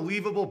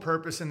unbelievable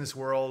purpose in this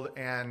world,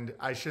 and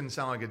I shouldn't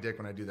sound like a dick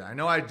when I do that. I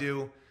know I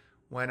do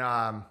when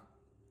I'm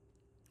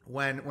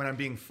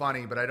being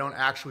funny, but I don't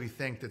actually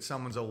think that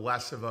someone's a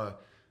less of a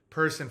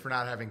person for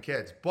not having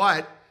kids.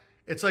 But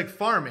it's like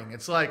farming.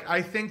 It's like,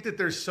 I think that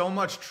there's so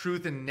much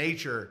truth in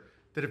nature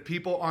that if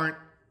people aren't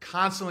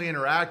constantly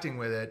interacting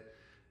with it,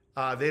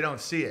 they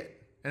don't see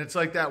it. And it's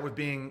like that with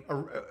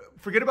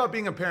forget about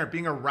being a parent,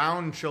 being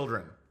around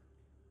children.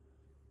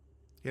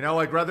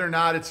 Like whether or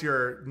not it's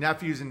your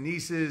nephews and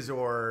nieces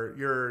or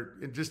you're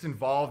just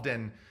involved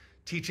in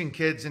teaching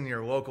kids in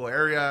your local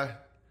area.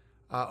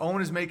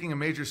 Owen is making a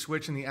major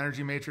switch in the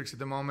energy matrix at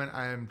the moment.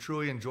 I am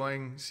truly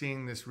enjoying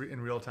seeing this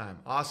in real time.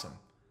 Awesome.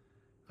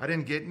 I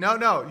didn't get,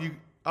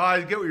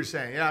 I get what you're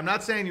saying. Yeah, I'm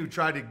not saying you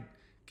tried to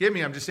get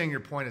me. I'm just saying your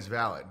point is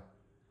valid.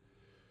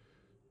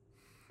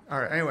 All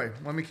right, anyway,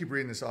 let me keep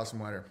reading this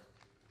awesome letter.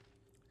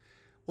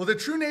 Well, the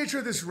true nature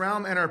of this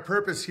realm and our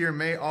purpose here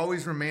may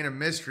always remain a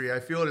mystery. I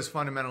feel it is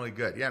fundamentally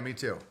good. Yeah, me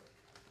too.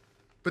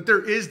 But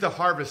there is the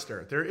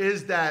harvester. There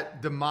is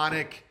that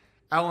demonic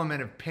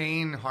element of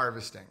pain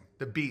harvesting,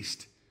 the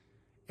beast.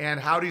 And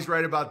Howdy's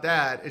right about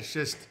that. It's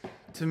just,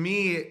 to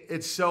me,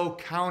 it's so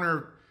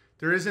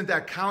there isn't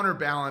that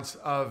counterbalance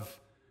of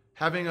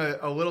having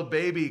a little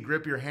baby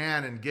grip your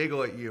hand and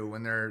giggle at you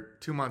when they're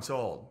 2 months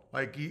old.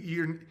 Like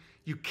you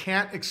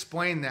can't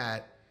explain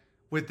that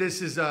with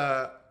this is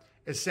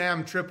as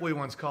Sam Tripoli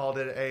once called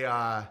it,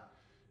 a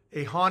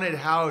haunted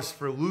house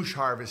for loosh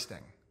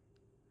harvesting.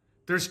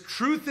 There's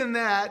truth in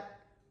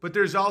that, but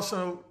there's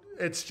also,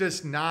 it's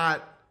just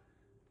not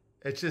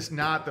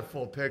the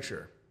full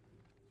picture.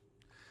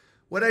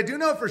 What I do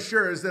know for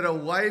sure is that a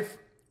life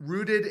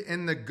rooted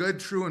in the good,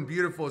 true, and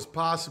beautiful is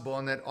possible,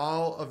 and that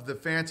all of the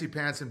fancy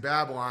pants in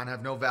Babylon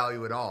have no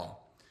value at all.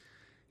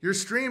 Your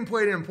stream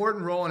played an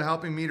important role in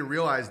helping me to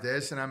realize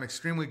this, and I'm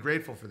extremely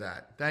grateful for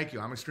that. Thank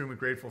you. I'm extremely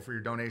grateful for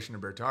your donation to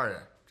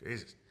Bertaria.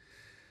 Jesus.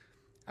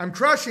 I'm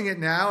crushing it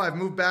now. I've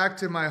moved back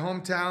to my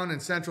hometown in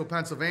central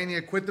Pennsylvania,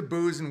 quit the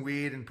booze and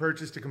weed, and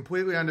purchased a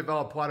completely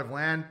undeveloped plot of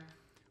land,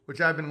 which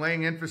I've been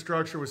laying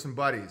infrastructure with some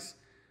buddies.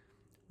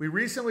 We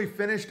recently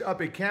finished up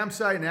a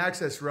campsite and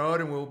access road,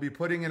 and we'll be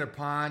putting in a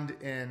pond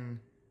in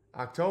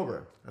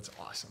October. That's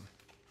awesome.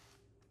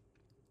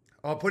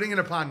 Oh, putting in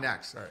a pond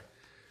next. Sorry.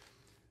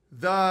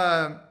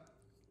 The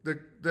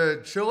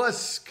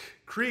Chilesk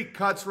Creek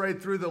cuts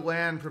right through the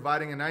land,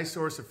 providing a nice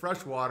source of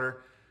fresh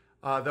water.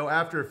 Though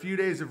after a few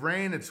days of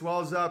rain, it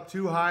swells up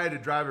too high to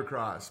drive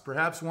across.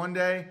 Perhaps one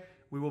day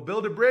we will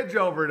build a bridge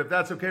over it if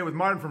that's okay with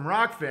Martin from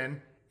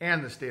Rockfin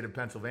and the state of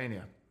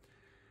Pennsylvania.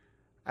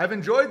 I've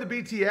enjoyed the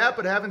BT app,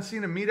 but haven't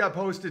seen a meetup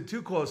hosted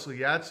too closely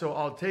yet, so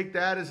I'll take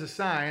that as a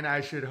sign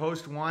I should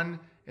host one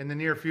in the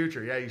near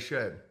future. Yeah, you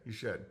should. You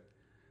should.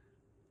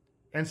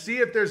 And see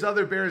if there's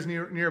other bears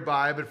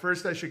nearby, but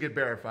first I should get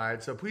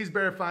verified. So please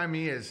verify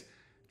me as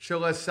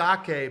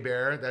Chilasake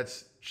Bear.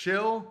 That's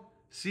Chill,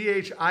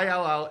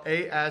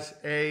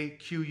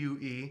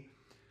 CHILLASAQUE.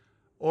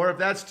 Or if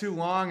that's too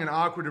long and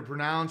awkward to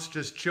pronounce,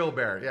 just Chill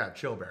Bear. Yeah,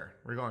 Chill Bear.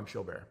 We're going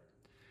Chill Bear.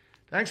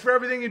 Thanks for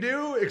everything you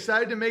do.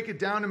 Excited to make it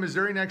down to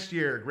Missouri next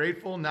year.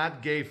 Grateful,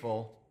 not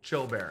gayful.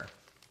 Chill Bear.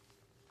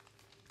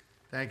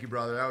 Thank you,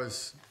 brother. That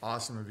was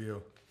awesome of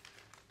you.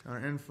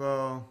 Counter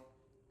info.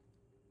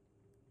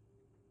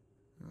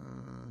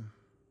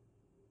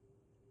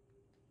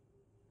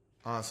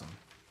 Awesome.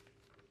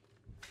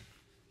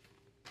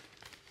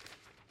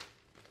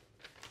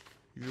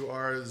 You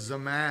are the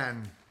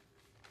man.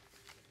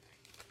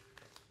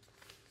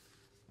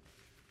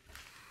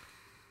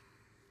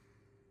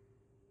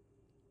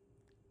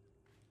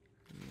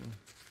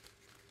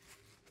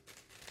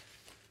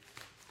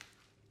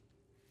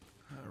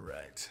 All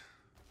right.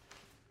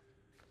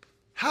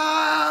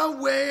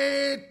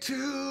 Highway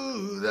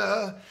to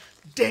the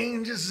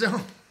danger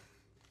zone.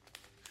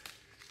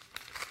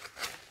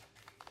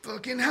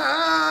 Fucking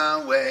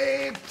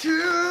highway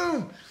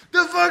to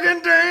the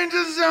fucking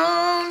danger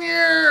zone,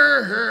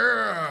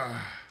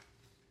 yeah.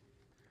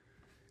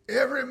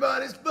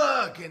 Everybody's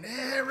fucking,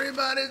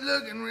 everybody's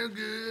looking real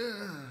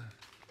good.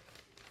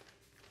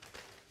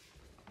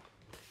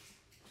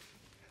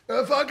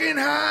 A fucking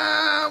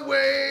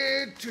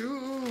highway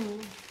to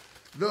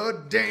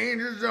the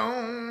danger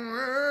zone.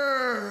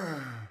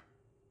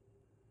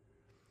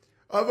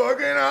 A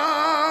fucking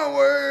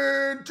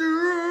highway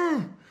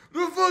to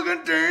the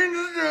fucking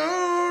danger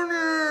zone.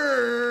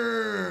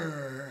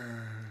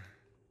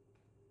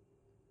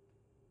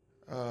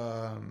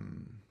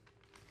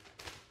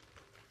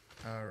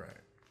 All right.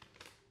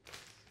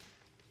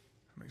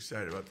 I'm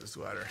excited about this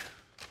letter.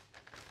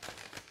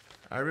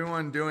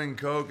 Everyone doing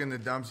coke in the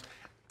dumps.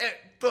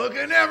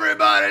 Fucking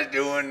everybody's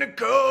doing the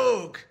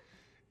coke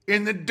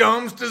in the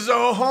dumpsters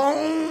of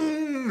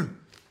home.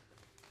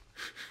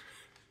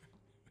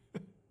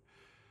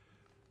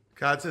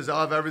 Cod says,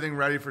 I'll have everything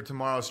ready for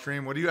tomorrow's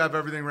stream. What do you have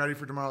everything ready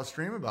for tomorrow's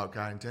stream about,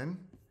 Kyneton?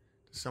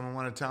 Does someone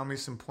want to tell me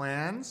some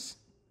plans?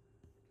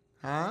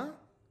 Huh?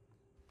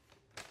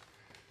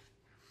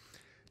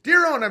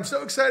 Dear Owen, I'm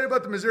so excited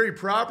about the Missouri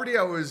property.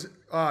 I was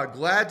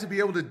glad to be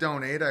able to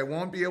donate. I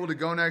won't be able to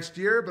go next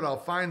year, but I'll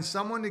find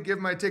someone to give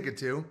my ticket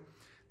to.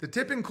 The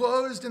tip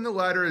enclosed in the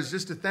letter is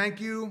just a thank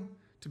you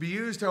to be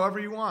used however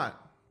you want.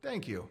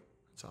 Thank you.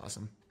 That's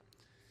awesome.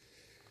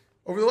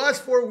 Over the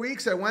last 4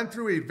 weeks, I went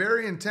through a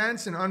very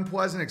intense and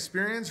unpleasant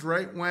experience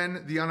right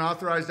when the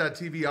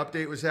unauthorized.tv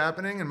update was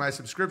happening and my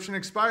subscription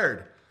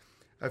expired.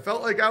 I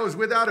felt like I was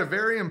without a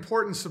very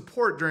important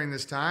support during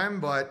this time,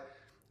 but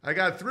I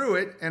got through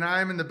it, and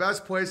I am in the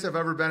best place I've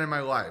ever been in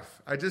my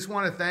life. I just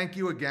want to thank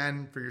you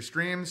again for your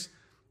streams.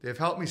 They have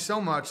helped me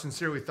so much.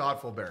 Sincerely,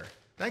 Thoughtful Bear.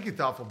 Thank you,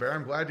 Thoughtful Bear.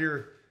 I'm glad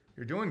you're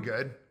doing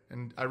good,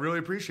 and I really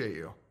appreciate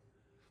you.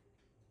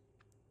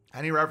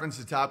 Any reference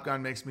to Top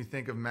Gun makes me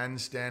think of men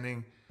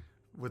standing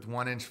with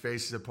 1-inch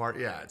faces apart.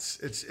 Yeah,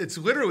 it's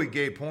literally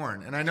gay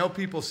porn. And I know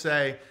people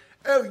say,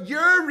 oh,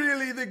 you're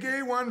really the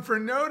gay one for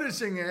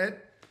noticing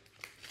it.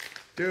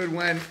 Dude,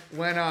 when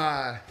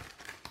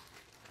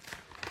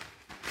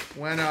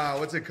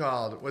what's it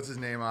called? What's his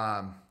name?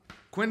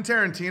 Quentin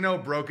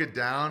Tarantino broke it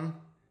down.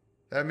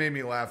 That made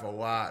me laugh a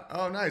lot.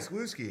 Oh, nice.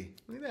 Lusky.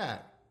 Look at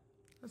that.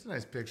 That's a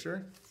nice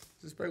picture.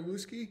 Is this by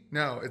Lusky?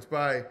 No, it's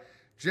by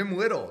Jim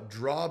Little,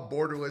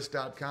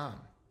 drawborderless.com.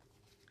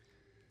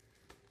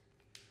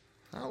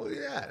 Oh, look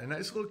at that. A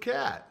nice little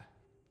cat.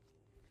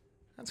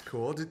 That's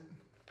cool.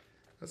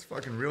 That's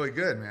fucking really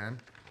good, man.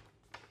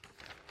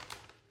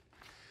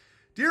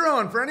 Dear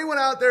Owen, for anyone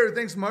out there who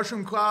thinks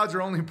mushroom clouds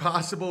are only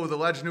possible with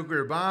alleged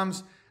nuclear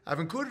bombs, I've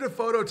included a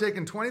photo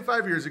taken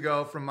 25 years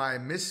ago from my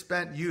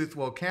misspent youth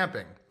while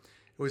camping.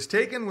 It was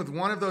taken with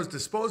one of those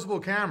disposable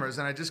cameras,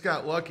 and I just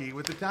got lucky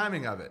with the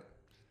timing of it.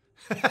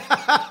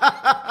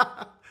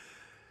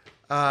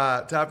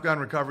 Top Gun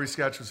recovery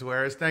sketch was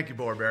hilarious. Thank you,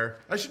 Boar Bear.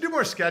 I should do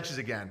more sketches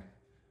again.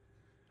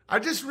 I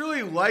just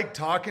really like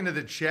talking to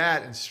the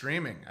chat and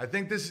streaming. I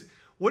think this...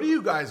 What do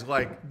you guys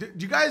like? Do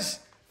you guys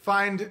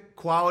find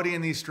quality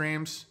in these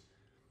streams?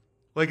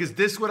 Like, is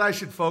this what I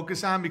should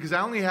focus on? Because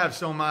I only have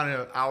so amount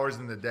of hours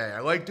in the day.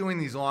 I like doing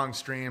these long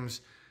streams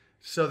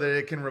so that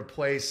it can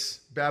replace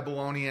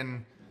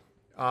Babylonian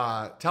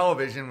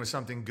television with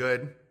something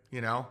good, you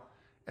know?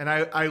 And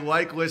I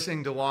like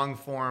listening to long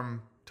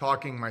form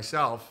talking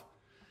myself.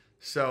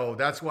 So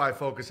that's why I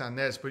focus on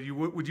this. But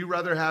would you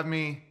rather have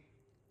me...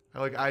 I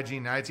like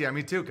IG Nights. Yeah,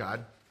 me too,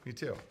 God. Me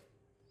too.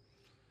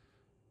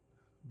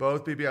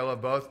 Both, BB, I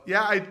love both.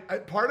 Yeah, I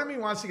part of me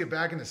wants to get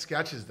back into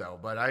sketches, though,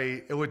 but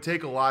it would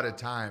take a lot of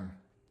time.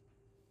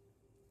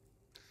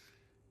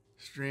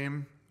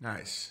 Stream,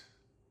 nice.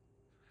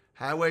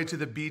 Highway to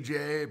the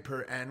BJ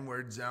per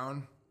N-word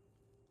zone.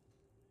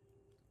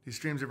 These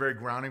streams are very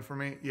grounding for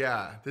me.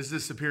 Yeah, this is a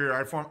superior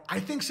art form. I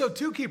think so,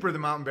 too, Keeper of the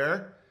Mountain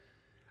Bear.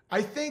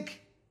 I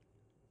think...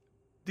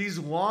 these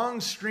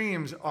long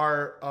streams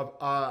are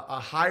a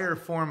higher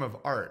form of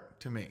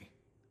art to me.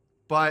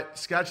 But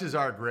sketches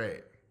are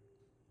great.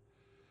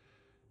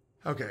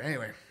 Okay,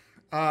 anyway.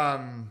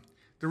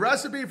 The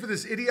recipe for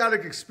this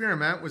idiotic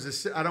experiment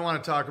was I don't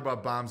want to talk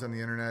about bombs on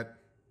the internet.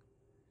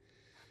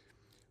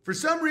 For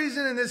some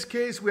reason, in this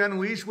case, we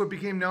unleashed what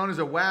became known as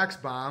a wax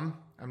bomb.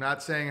 I'm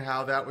not saying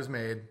how that was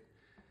made.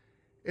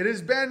 It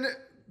has been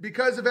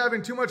because of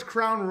having too much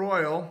Crown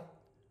Royal...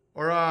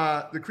 or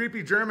the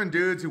creepy German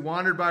dudes who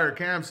wandered by our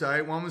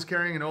campsite. One was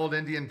carrying an old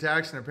Indian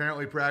text and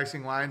apparently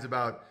practicing lines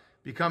about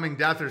becoming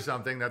death or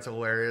something. That's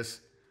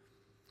hilarious.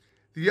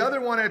 The other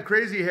one had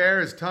crazy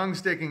hair, his tongue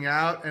sticking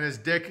out, and his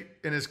dick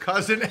in his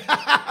cousin.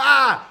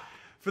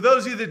 For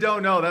those of you that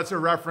don't know, that's a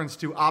reference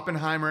to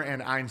Oppenheimer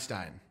and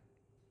Einstein.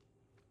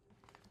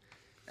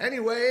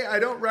 Anyway, I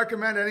don't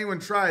recommend anyone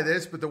try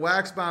this, but the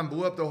wax bomb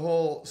blew up the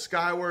whole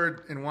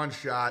skyward in one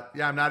shot.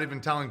 Yeah, I'm not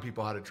even telling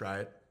people how to try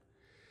it.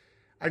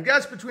 I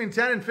guess between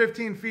 10 and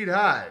 15 feet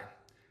high.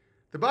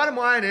 The bottom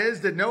line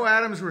is that no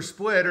atoms were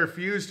split or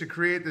fused to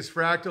create this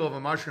fractal of a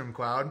mushroom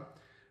cloud.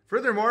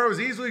 Furthermore, it was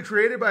easily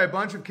created by a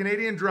bunch of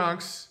Canadian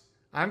drunks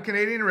on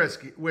Canadian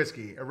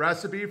whiskey, a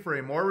recipe for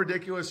a more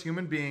ridiculous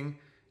human being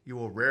you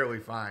will rarely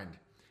find.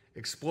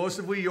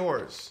 Explosively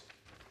yours,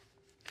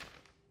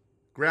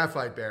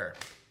 Graphite Bear.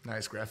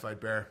 Nice,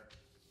 Graphite Bear.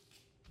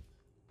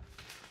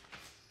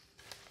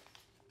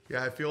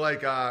 Yeah, I feel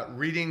like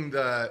reading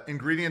the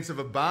ingredients of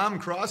a bomb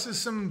crosses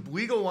some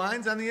legal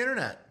lines on the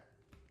internet.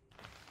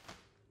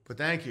 But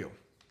thank you.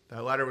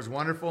 That letter was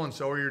wonderful, and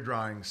so are your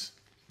drawings.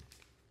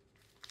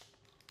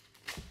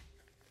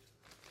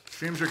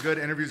 Streams are good.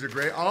 Interviews are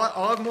great.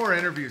 I'll have more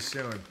interviews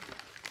soon.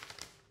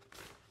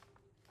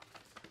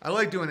 I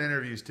like doing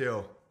interviews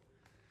too.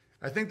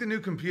 I think the new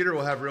computer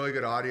will have really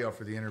good audio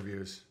for the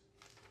interviews.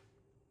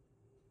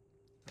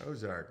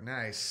 Ozark,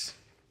 nice.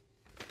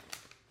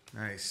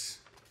 Nice.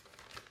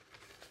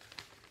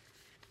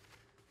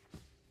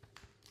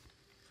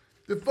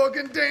 The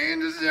fucking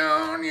danger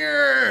zone,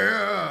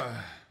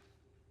 yeah.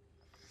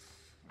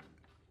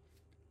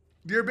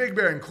 Dear Big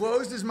Bear,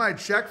 enclosed is my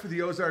check for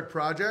the Ozark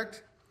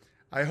project.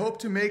 I hope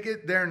to make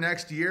it there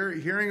next year.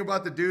 Hearing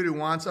about the dude who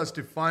wants us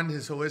to fund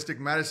his holistic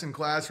medicine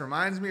class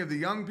reminds me of the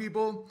young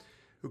people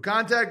who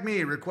contact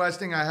me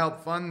requesting I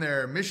help fund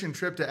their mission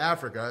trip to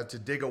Africa to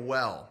dig a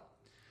well.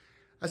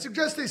 I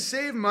suggest they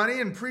save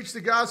money and preach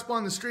the gospel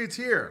on the streets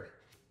here.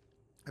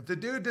 If the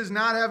dude does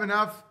not have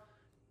enough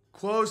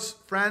close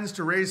friends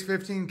to raise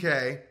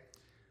 $15K,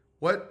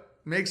 what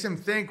makes him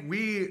think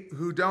we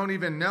who don't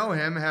even know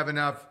him have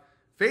enough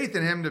faith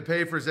in him to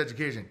pay for his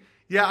education?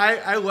 Yeah,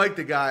 I like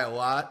the guy a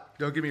lot.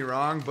 Don't get me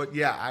wrong, but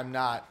yeah, I'm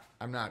not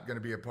going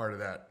to be a part of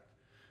that.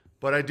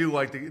 But I do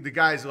like the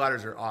guy's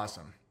letters are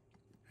awesome.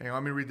 Hey,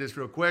 let me read this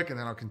real quick and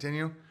then I'll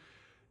continue.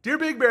 Dear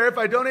Big Bear, if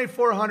I donate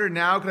 $400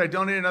 now, could I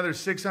donate another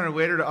 $600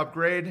 later to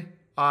upgrade?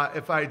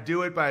 If I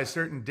do it by a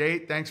certain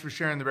date, thanks for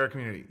sharing the bear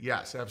community.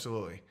 Yes,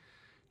 absolutely.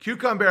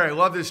 Cucumber, I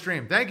love this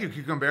stream. Thank you,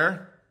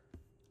 Cucumber.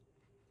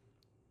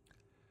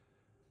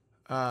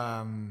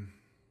 I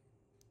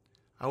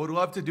would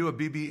love to do a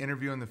BB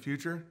interview in the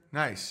future.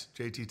 Nice,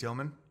 JT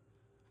Tillman.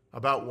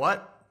 About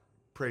what?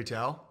 Pray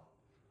tell.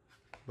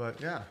 But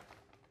yeah.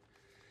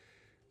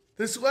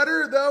 This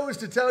letter, though, is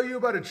to tell you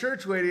about a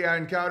church lady I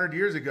encountered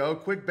years ago.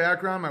 Quick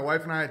background, my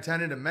wife and I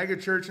attended a mega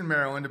church in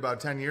Maryland about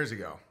 10 years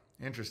ago.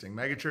 Interesting.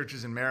 Mega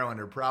churches in Maryland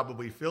are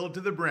probably filled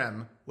to the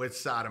brim with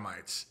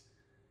sodomites.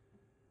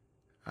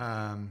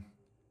 Or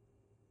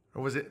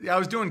was it? Yeah, I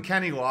was doing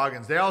Kenny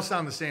Loggins. They all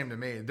sound the same to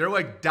me. They're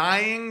like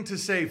dying to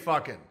say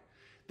fucking.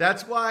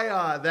 That's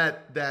why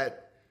that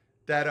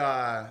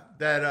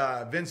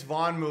Vince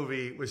Vaughn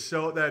movie was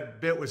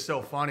that bit was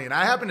so funny. And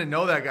I happen to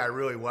know that guy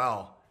really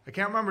well. I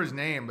can't remember his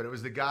name, but it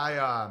was the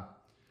guy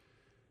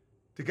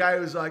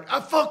who was like, I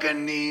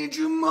fucking need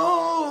you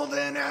more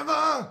than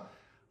ever.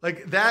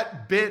 Like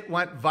that bit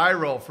went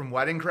viral from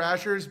Wedding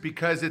Crashers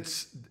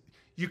because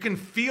you can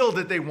feel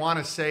that they want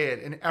to say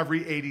it in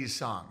every 80s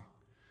song.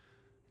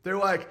 They're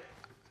like,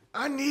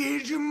 I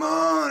need you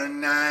more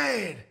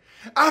tonight.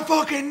 I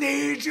fucking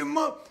need you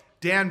more.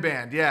 Dan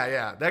Band,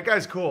 yeah. That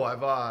guy's cool.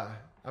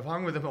 I've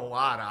hung with him a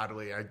lot,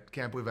 oddly. I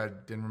can't believe I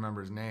didn't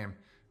remember his name.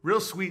 Real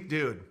sweet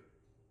dude.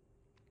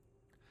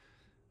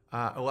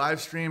 A live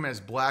stream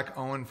as Black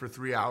Owen for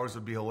 3 hours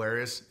would be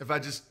hilarious.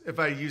 If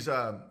I use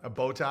a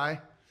bow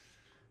tie,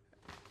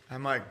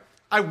 I'm like,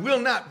 I will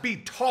not be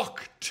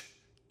talked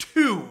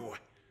to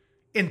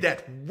in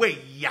that way.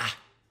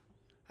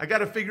 I got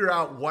to figure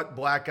out what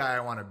black guy I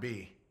want to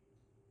be.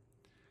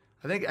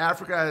 I think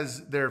Africa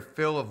has their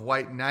fill of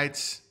white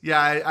knights.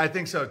 Yeah, I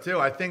think so too.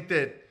 I think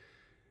that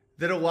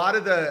a lot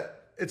of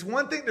it's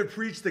one thing to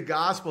preach the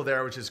gospel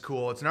there, which is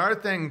cool. It's another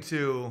thing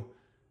to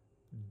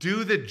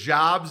do the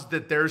jobs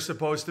that they're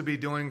supposed to be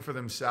doing for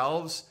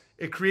themselves.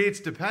 It creates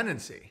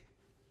dependency.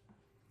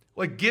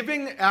 Like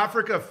giving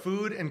Africa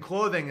food and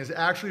clothing is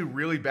actually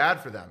really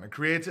bad for them. It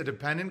creates a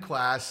dependent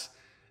class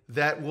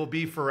that will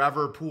be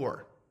forever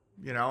poor,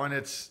 and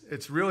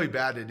it's really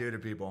bad to do to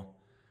people.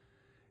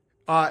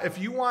 If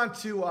you want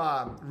to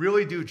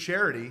really do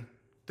charity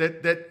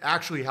that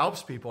actually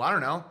helps people, I don't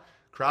know,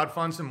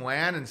 crowdfund some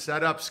land and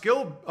set up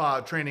skill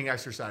training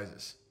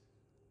exercises.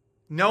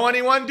 Know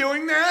anyone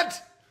doing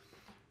that?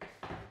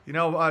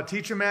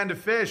 Teach a man to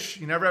fish.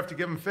 You never have to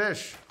give him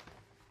fish.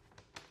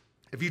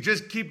 If you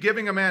just keep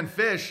giving a man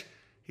fish,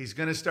 he's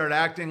going to start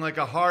acting like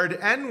a hard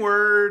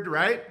N-word,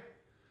 right?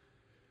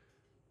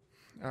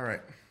 All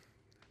right.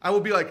 I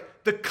will be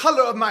like, the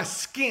color of my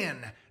skin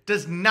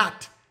does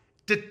not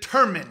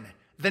determine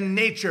the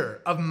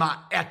nature of my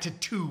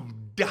attitude.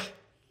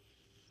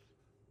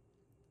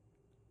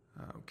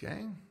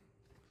 Okay.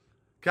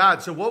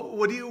 God, so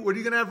what are you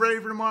going to have ready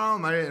for tomorrow?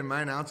 Am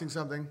I announcing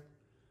something?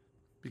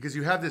 Because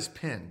you have this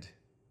pinned.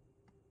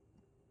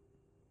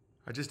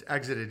 I just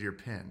exited your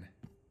pin.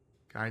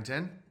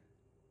 Kyneton?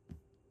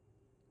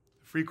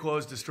 Free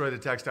clothes destroy the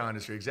textile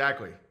industry.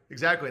 Exactly.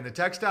 And the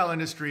textile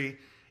industry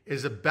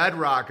is a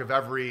bedrock of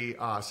every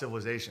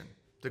civilization.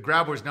 The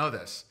Grabblers know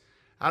this.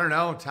 I don't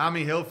know,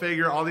 Tommy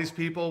Hilfiger, all these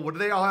people, what do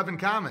they all have in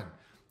common?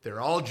 They're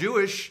all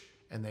Jewish,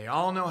 and they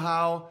all know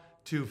how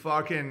to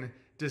fucking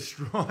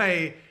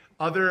destroy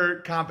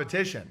other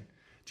competition.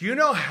 Do you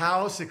know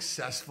how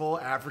successful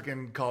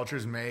African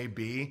cultures may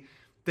be?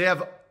 They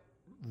have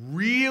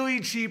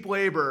really cheap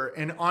labor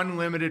and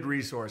unlimited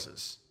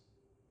resources.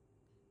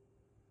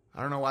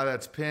 I don't know why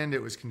that's pinned.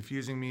 It was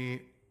confusing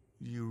me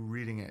you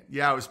reading it.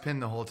 Yeah, it was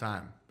pinned the whole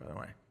time, by the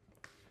way.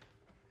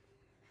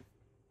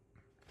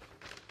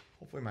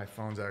 Hopefully my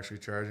phone's actually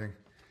charging.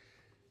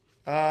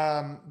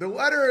 The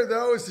letter,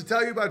 though, is to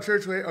tell you about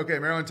church. Okay,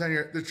 Maryland 10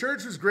 year. The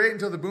church was great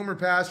until the boomer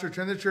pastor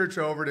turned the church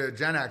over to a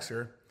Gen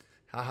Xer.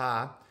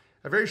 Haha.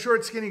 A very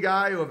short, skinny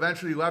guy who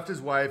eventually left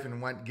his wife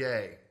and went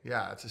gay.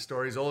 Yeah, it's a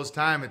story as old as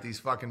time at these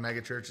fucking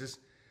mega churches.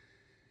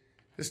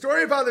 The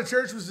story of how the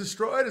church was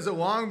destroyed is a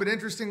long but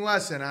interesting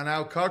lesson on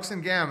how cucks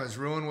and gammas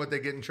ruin what they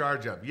get in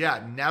charge of.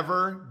 Yeah,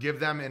 never give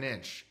them an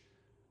inch.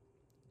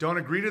 Don't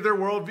agree to their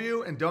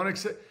worldview and don't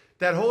accept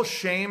that whole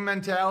shame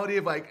mentality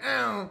of like,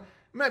 oh,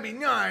 might be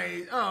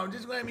nice. Oh,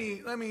 just let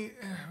me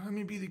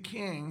be the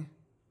king.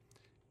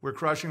 We're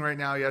crushing right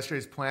now.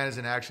 Yesterday's plan is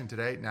in action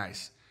today.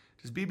 Nice.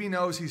 Does BB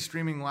knows he's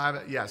streaming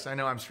live? Yes, I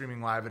know I'm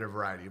streaming live at a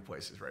variety of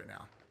places right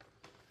now.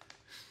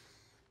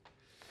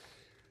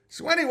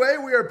 So anyway,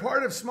 we are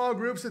part of small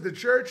groups at the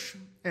church,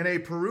 and a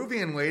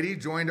Peruvian lady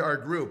joined our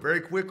group.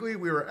 Very quickly,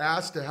 we were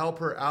asked to help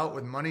her out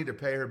with money to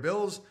pay her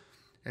bills,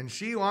 and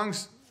she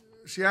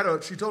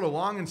told a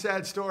long and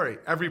sad story.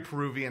 Every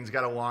Peruvian's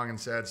got a long and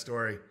sad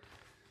story.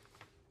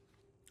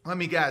 Let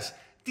me guess.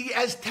 The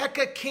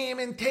Azteca came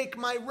and take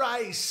my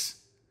rice.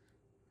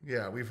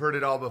 Yeah, we've heard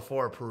it all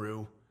before,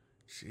 Peru.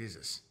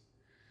 Jesus.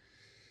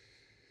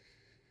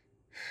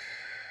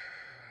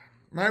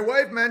 My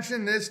wife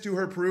mentioned this to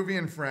her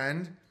Peruvian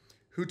friend,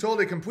 who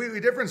told a completely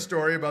different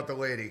story about the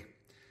lady.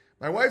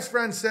 My wife's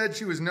friend said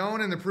she was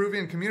known in the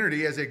Peruvian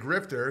community as a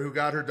grifter who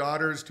got her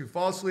daughters to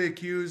falsely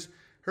accuse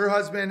her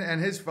husband and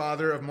his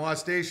father of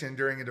molestation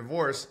during a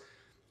divorce,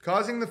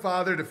 causing the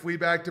father to flee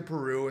back to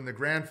Peru and the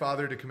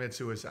grandfather to commit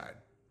suicide.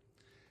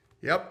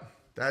 Yep,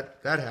 that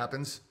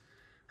happens.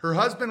 Her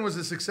husband was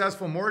a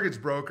successful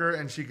mortgage broker,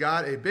 and she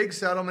got a big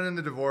settlement in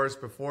the divorce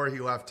before he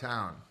left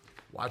town.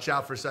 Watch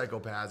out for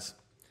psychopaths.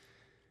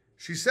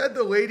 She said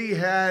the lady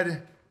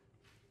had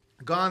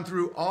gone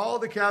through all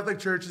the Catholic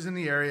churches in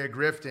the area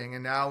grifting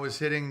and now was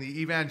hitting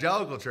the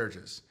evangelical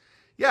churches.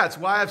 Yeah, it's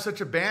why I have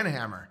such a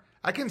banhammer.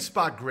 I can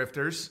spot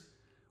grifters.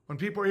 When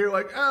people are here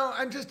like, oh,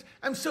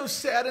 I'm so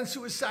sad and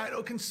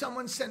suicidal. Can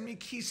someone send me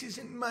kisses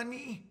and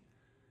money?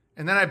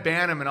 And then I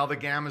ban them and all the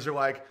gammas are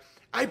like,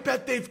 I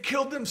bet they've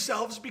killed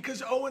themselves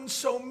because Owen's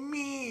so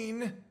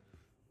mean.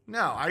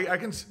 No, I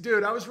can,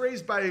 dude, I was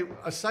raised by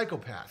a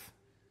psychopath.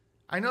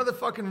 I know the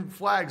fucking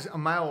flag's a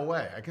mile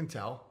away. I can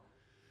tell.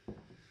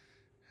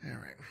 All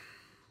right.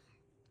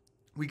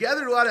 We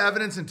gathered a lot of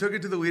evidence and took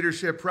it to the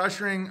leadership,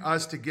 pressuring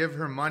us to give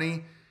her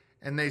money,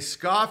 and they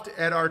scoffed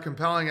at our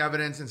compelling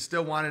evidence and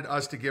still wanted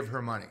us to give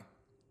her money.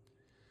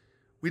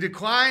 We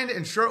declined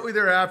and shortly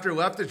thereafter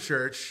left the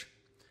church.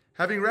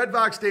 Having read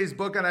Vox Day's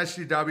book on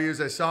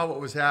SGWs, I saw what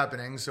was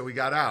happening, so we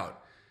got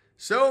out.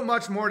 So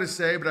much more to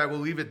say, but I will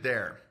leave it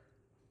there.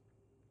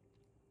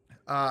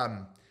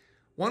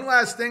 One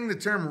last thing, the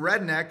term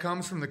redneck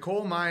comes from the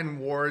coal mine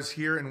wars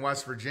here in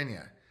West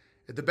Virginia.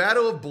 At the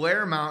Battle of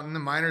Blair Mountain, the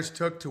miners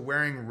took to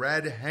wearing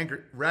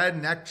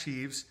red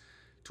neckerchiefs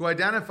to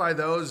identify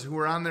those who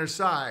were on their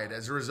side.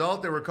 As a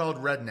result, they were called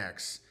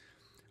rednecks.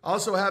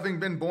 Also, having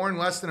been born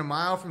less than a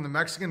mile from the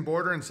Mexican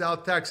border in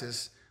South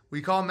Texas,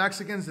 we call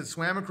Mexicans that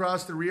swam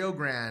across the Rio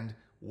Grande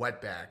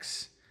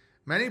wetbacks.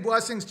 Many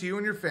blessings to you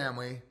and your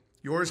family.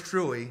 Yours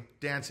truly,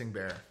 Dancing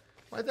Bear.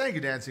 Why, thank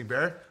you, Dancing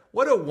Bear.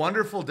 What a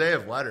wonderful day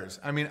of letters.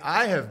 I mean,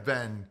 I have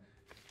been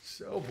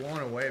so blown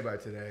away by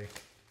today.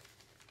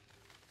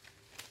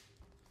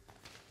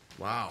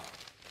 Wow.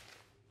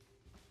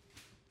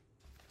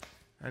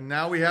 And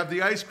now we have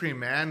the ice cream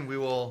man. We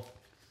will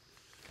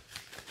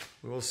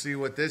see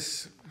what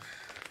this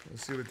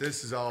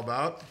is all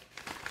about.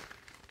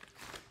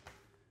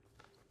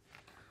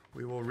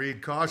 We will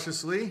read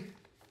cautiously.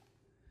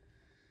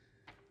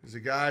 There's a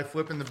guy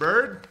flipping the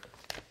bird.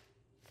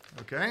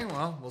 Okay,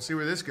 well, we'll see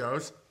where this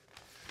goes.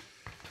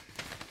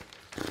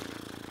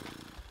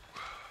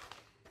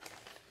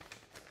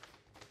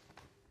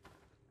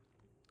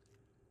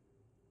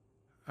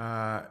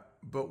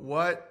 But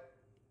what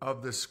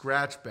of the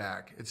scratch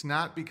back? It's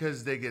not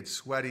because they get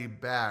sweaty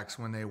backs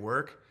when they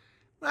work.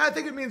 I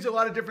think it means a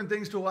lot of different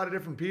things to a lot of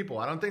different people.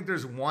 I don't think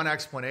there's one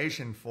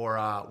explanation for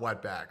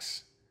wet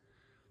backs.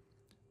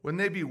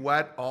 Wouldn't they be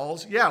wet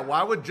alls? Yeah,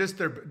 why would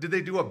did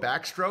they do a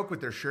backstroke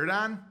with their shirt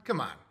on? Come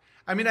on.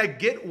 I mean, I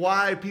get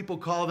why people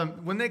call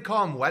them, when they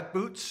call them wet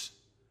boots.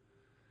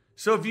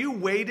 So if you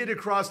waded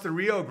across the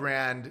Rio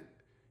Grande,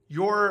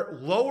 your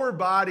lower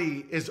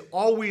body is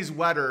always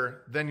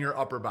wetter than your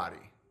upper body.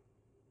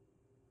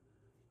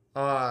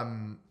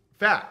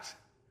 Fact.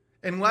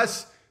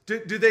 Unless, do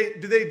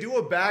they do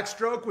a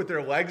backstroke with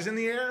their legs in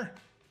the air?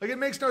 Like, it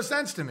makes no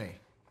sense to me.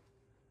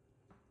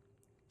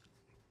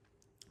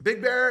 Big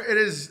Bear, it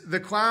is the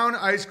clown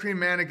ice cream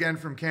man again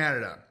from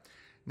Canada.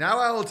 Now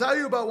I will tell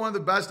you about one of the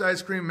best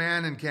ice cream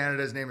man in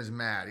Canada. His name is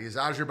Matt. He is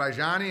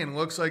Azerbaijani and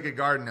looks like a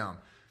garden gnome.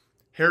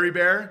 Hairy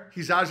Bear,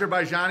 he's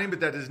Azerbaijani, but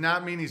that does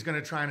not mean he's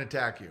going to try and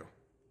attack you.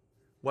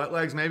 Wet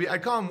legs, maybe. I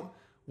call them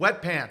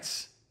wet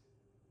pants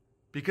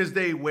because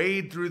they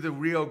wade through the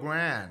Rio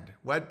Grande.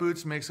 Wet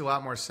boots makes a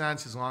lot more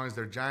sense as long as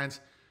they're giants.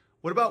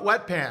 What about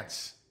wet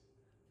pants?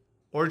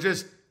 Or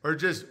just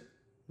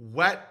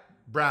wet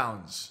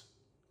browns?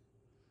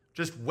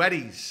 Just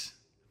wetties.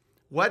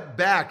 Wet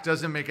back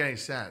doesn't make any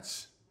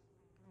sense.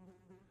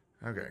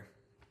 Okay.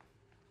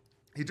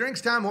 He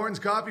drinks Tom Hortons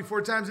coffee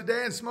 4 times a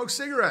day and smokes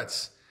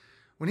cigarettes.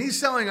 When he's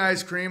selling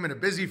ice cream at a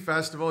busy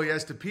festival, he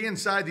has to pee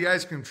inside the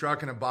ice cream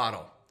truck in a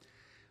bottle.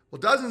 Well,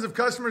 dozens of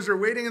customers are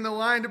waiting in the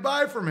line to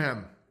buy from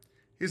him.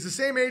 He's the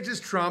same age as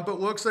Trump, but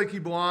looks like he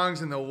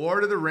belongs in the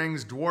Lord of the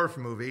Rings dwarf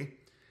movie.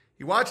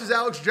 He watches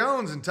Alex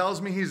Jones and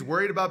tells me he's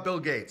worried about Bill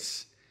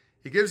Gates.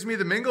 He gives me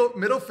the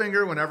middle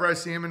finger whenever I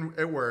see him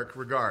at work.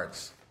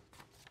 Regards.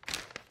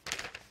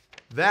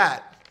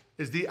 That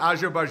is the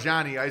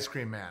Azerbaijani ice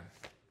cream man.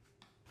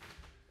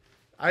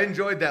 I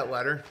enjoyed that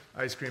letter,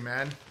 ice cream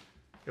man.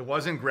 It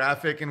wasn't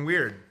graphic and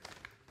weird.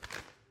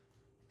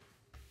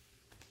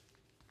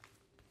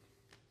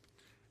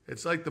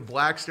 It's like the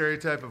black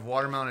stereotype of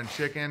watermelon and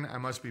chicken. I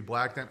must be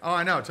black then. Oh,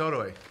 I know,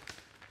 totally.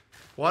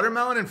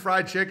 Watermelon and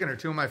fried chicken are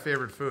 2 of my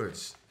favorite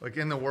foods, like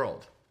in the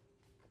world.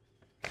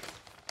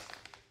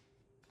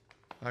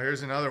 Oh,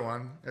 here's another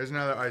one. There's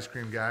another ice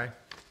cream guy.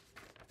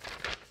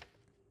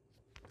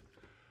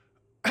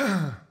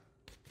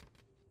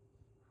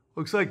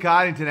 Looks like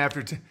Coddington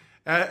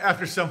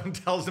after someone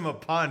tells him a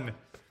pun.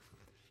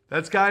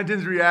 That's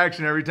Coddington's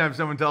reaction every time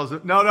someone tells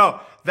him. No,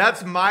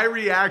 that's my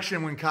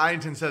reaction when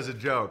Coddington says a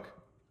joke.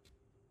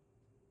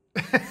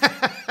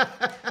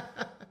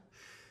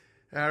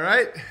 All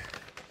right.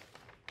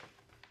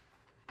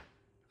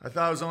 I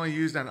thought it was only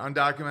used on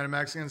undocumented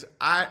Mexicans.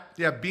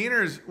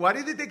 Beaners. Why do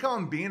you think they call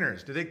them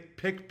beaners? Do they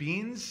pick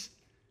beans?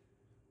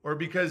 Or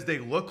because they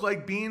look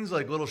like beans,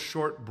 like little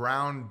short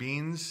brown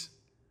beans?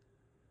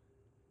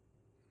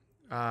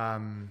 I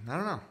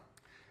don't know.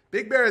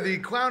 Big Bear, the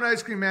clown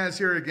ice cream man is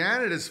here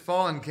again. It is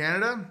fall in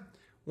Canada.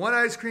 One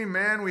ice cream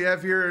man we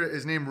have here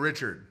is named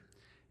Richard.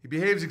 He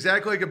behaves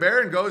exactly like a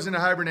bear and goes into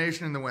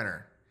hibernation in the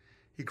winter.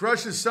 He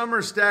crushes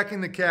summer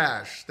stacking the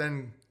cash.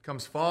 Then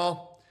comes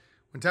fall.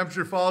 When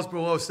temperature falls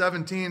below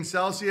 17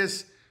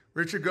 Celsius,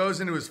 Richard goes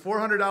into his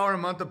 $400 a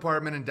month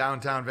apartment in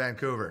downtown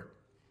Vancouver.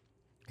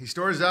 He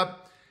stores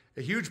up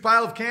a huge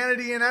pile of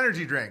Canadian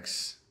energy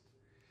drinks.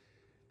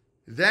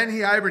 Then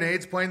he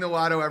hibernates, playing the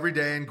lotto every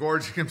day and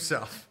gorging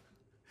himself.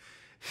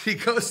 He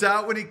goes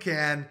out when he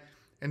can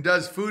and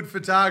does food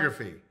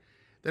photography.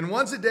 Then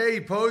once a day he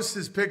posts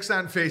his pics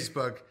on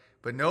Facebook,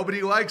 but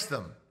nobody likes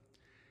them.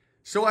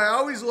 So I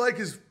always like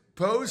his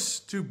posts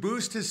to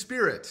boost his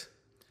spirit.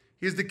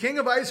 He is the king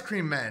of ice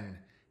cream men.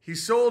 He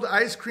sold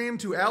ice cream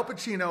to Al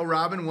Pacino,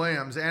 Robin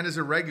Williams, and is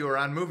a regular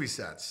on movie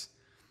sets.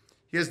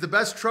 He has the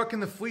best truck in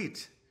the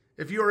fleet.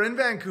 If you are in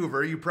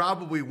Vancouver, you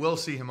probably will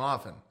see him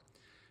often,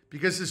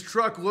 because his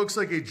truck looks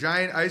like a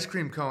giant ice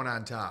cream cone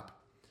on top.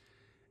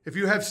 If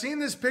you have seen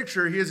this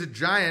picture, he is a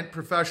giant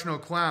professional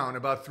clown,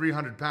 about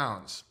 300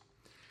 pounds.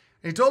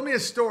 And he told me a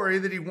story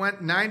that he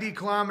went 90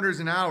 kilometers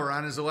an hour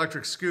on his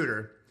electric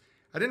scooter.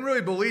 I didn't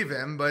really believe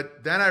him,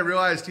 but then I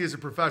realized he is a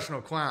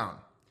professional clown.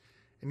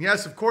 And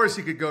yes, of course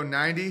he could go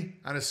 90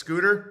 on a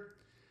scooter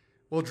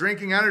while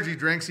drinking energy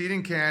drinks,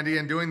 eating candy,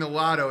 and doing the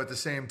lotto at the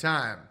same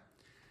time.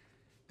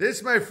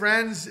 This, my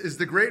friends, is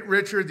the great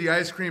Richard the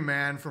Ice Cream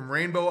Man from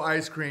Rainbow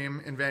Ice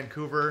Cream in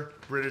Vancouver,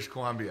 British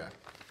Columbia.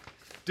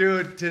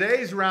 Dude,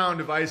 today's round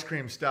of ice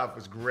cream stuff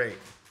was great.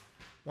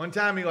 One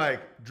time he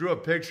drew a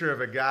picture of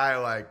a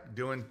guy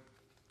doing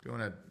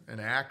an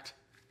act,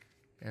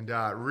 and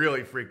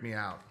really freaked me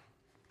out.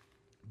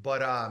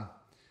 But I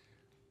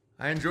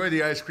enjoy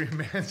the ice cream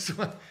man.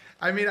 So,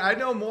 I mean, I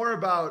know more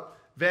about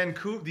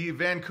the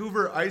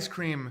Vancouver ice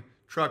cream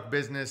truck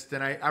business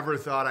than I ever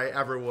thought I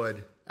ever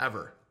would,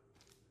 ever.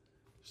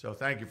 So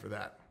thank you for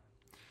that.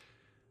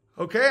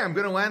 Okay, I'm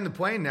going to land the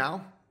plane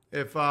now.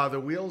 If the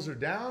wheels are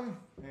down,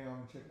 hang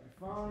on, check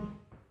my phone.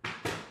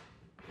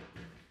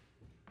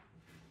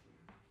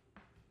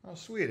 Oh,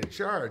 sweet, it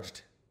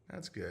charged.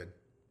 That's good.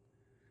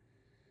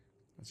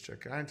 Let's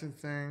check Coddington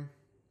thing.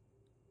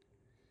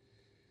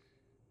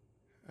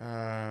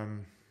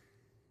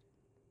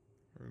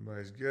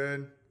 Everybody's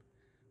good.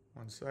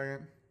 1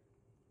 second.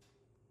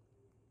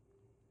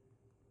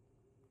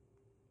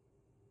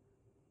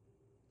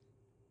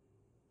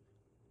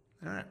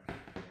 All right.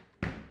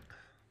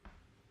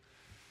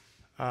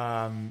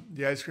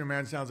 The ice cream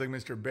man sounds like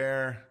Mr.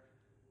 Bear.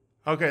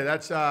 Okay,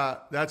 that's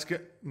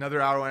good. Another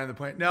hour land of the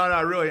plane. No,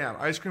 I really am.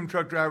 Ice cream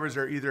truck drivers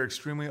are either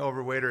extremely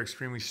overweight or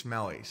extremely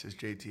smelly, says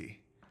JT.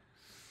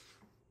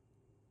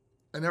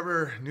 I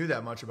never knew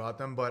that much about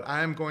them, but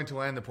I am going to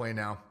land the plane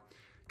now.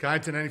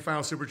 Coddington, any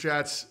final super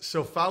chats?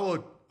 So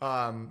follow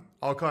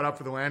all caught up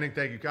for the landing.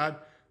 Thank you, Cod.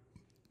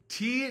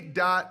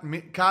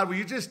 Cod, will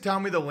you just tell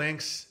me the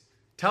links?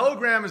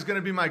 Telegram is going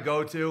to be my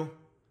go-to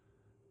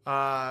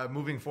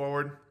moving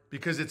forward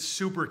because it's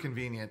super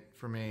convenient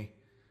for me.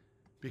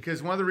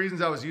 Because one of the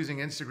reasons I was using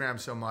Instagram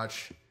so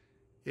much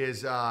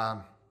is,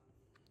 let's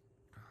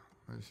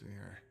see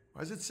here.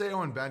 Why does it say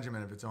Owen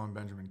Benjamin if it's Owen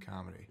Benjamin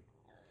Comedy?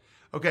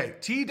 Okay,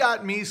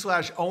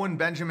 t.me/Owen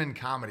Benjamin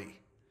Comedy.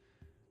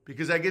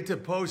 Because I get to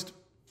post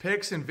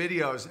pics and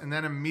videos and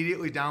then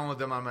immediately download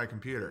them on my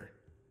computer.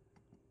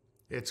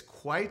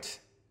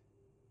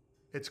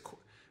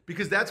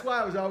 Because that's why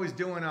I was always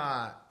doing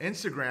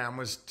Instagram,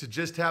 was to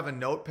just have a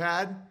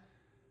notepad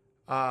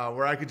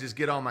where I could just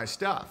get all my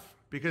stuff.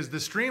 Because the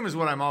stream is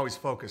what I'm always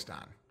focused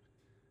on.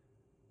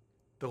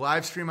 The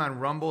live stream on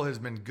Rumble has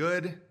been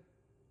good.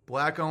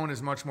 Black Owen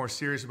is much more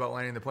serious about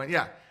landing the plane.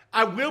 Yeah,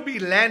 I will be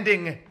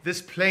landing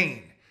this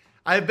plane.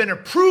 I have been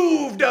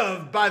approved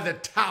of by the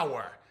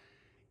tower.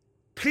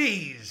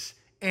 Please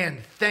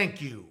and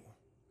thank you.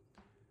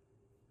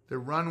 The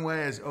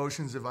runway is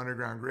oceans of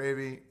underground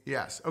gravy.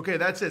 Yes. Okay,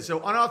 that's it. So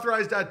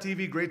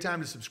unauthorized.tv, great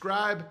time to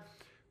subscribe.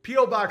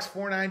 P.O. Box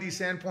 490,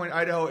 Sandpoint,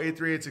 Idaho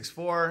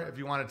 83864. If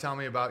you want to tell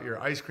me about your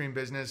ice cream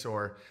business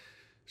or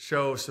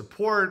show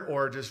support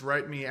or just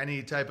write me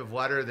any type of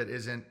letter that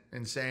isn't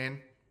insane.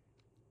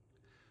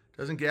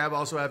 Doesn't Gab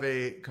also have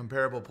a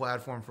comparable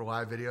platform for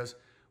live videos?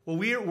 Well,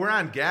 we're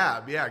on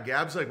Gab. Yeah,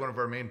 Gab's like one of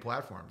our main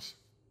platforms.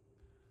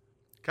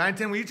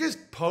 Kyneton, will you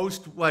just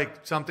post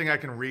like something I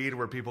can read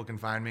where people can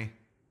find me?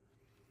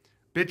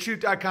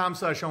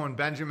 BitChute.com/Owen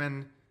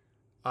Benjamin.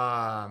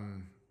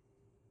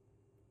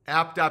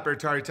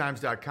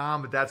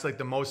 App.BertariTimes.com, but that's like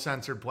the most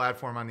censored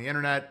platform on the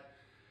internet.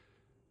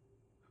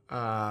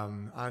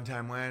 On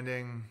Time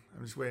Landing.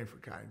 I'm just waiting for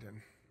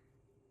Kyneton.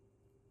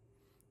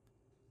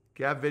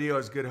 Gab Video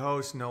is good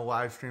host. No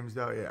live streams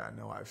though. Yeah,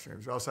 no live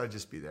streams. Or else I'd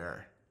just be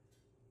there.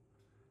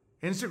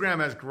 Instagram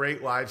has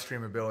great live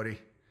stream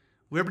ability.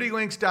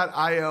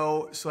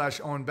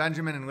 LibertyLinks.io/Owen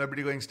Benjamin and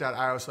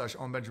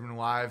LibertyLinks.io/Owen Benjamin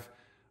Live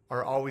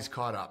are always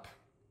caught up.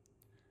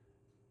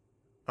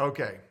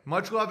 Okay.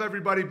 Much love,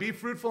 everybody. Be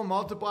fruitful,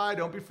 multiply.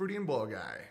 Don't be fruity and bull guy.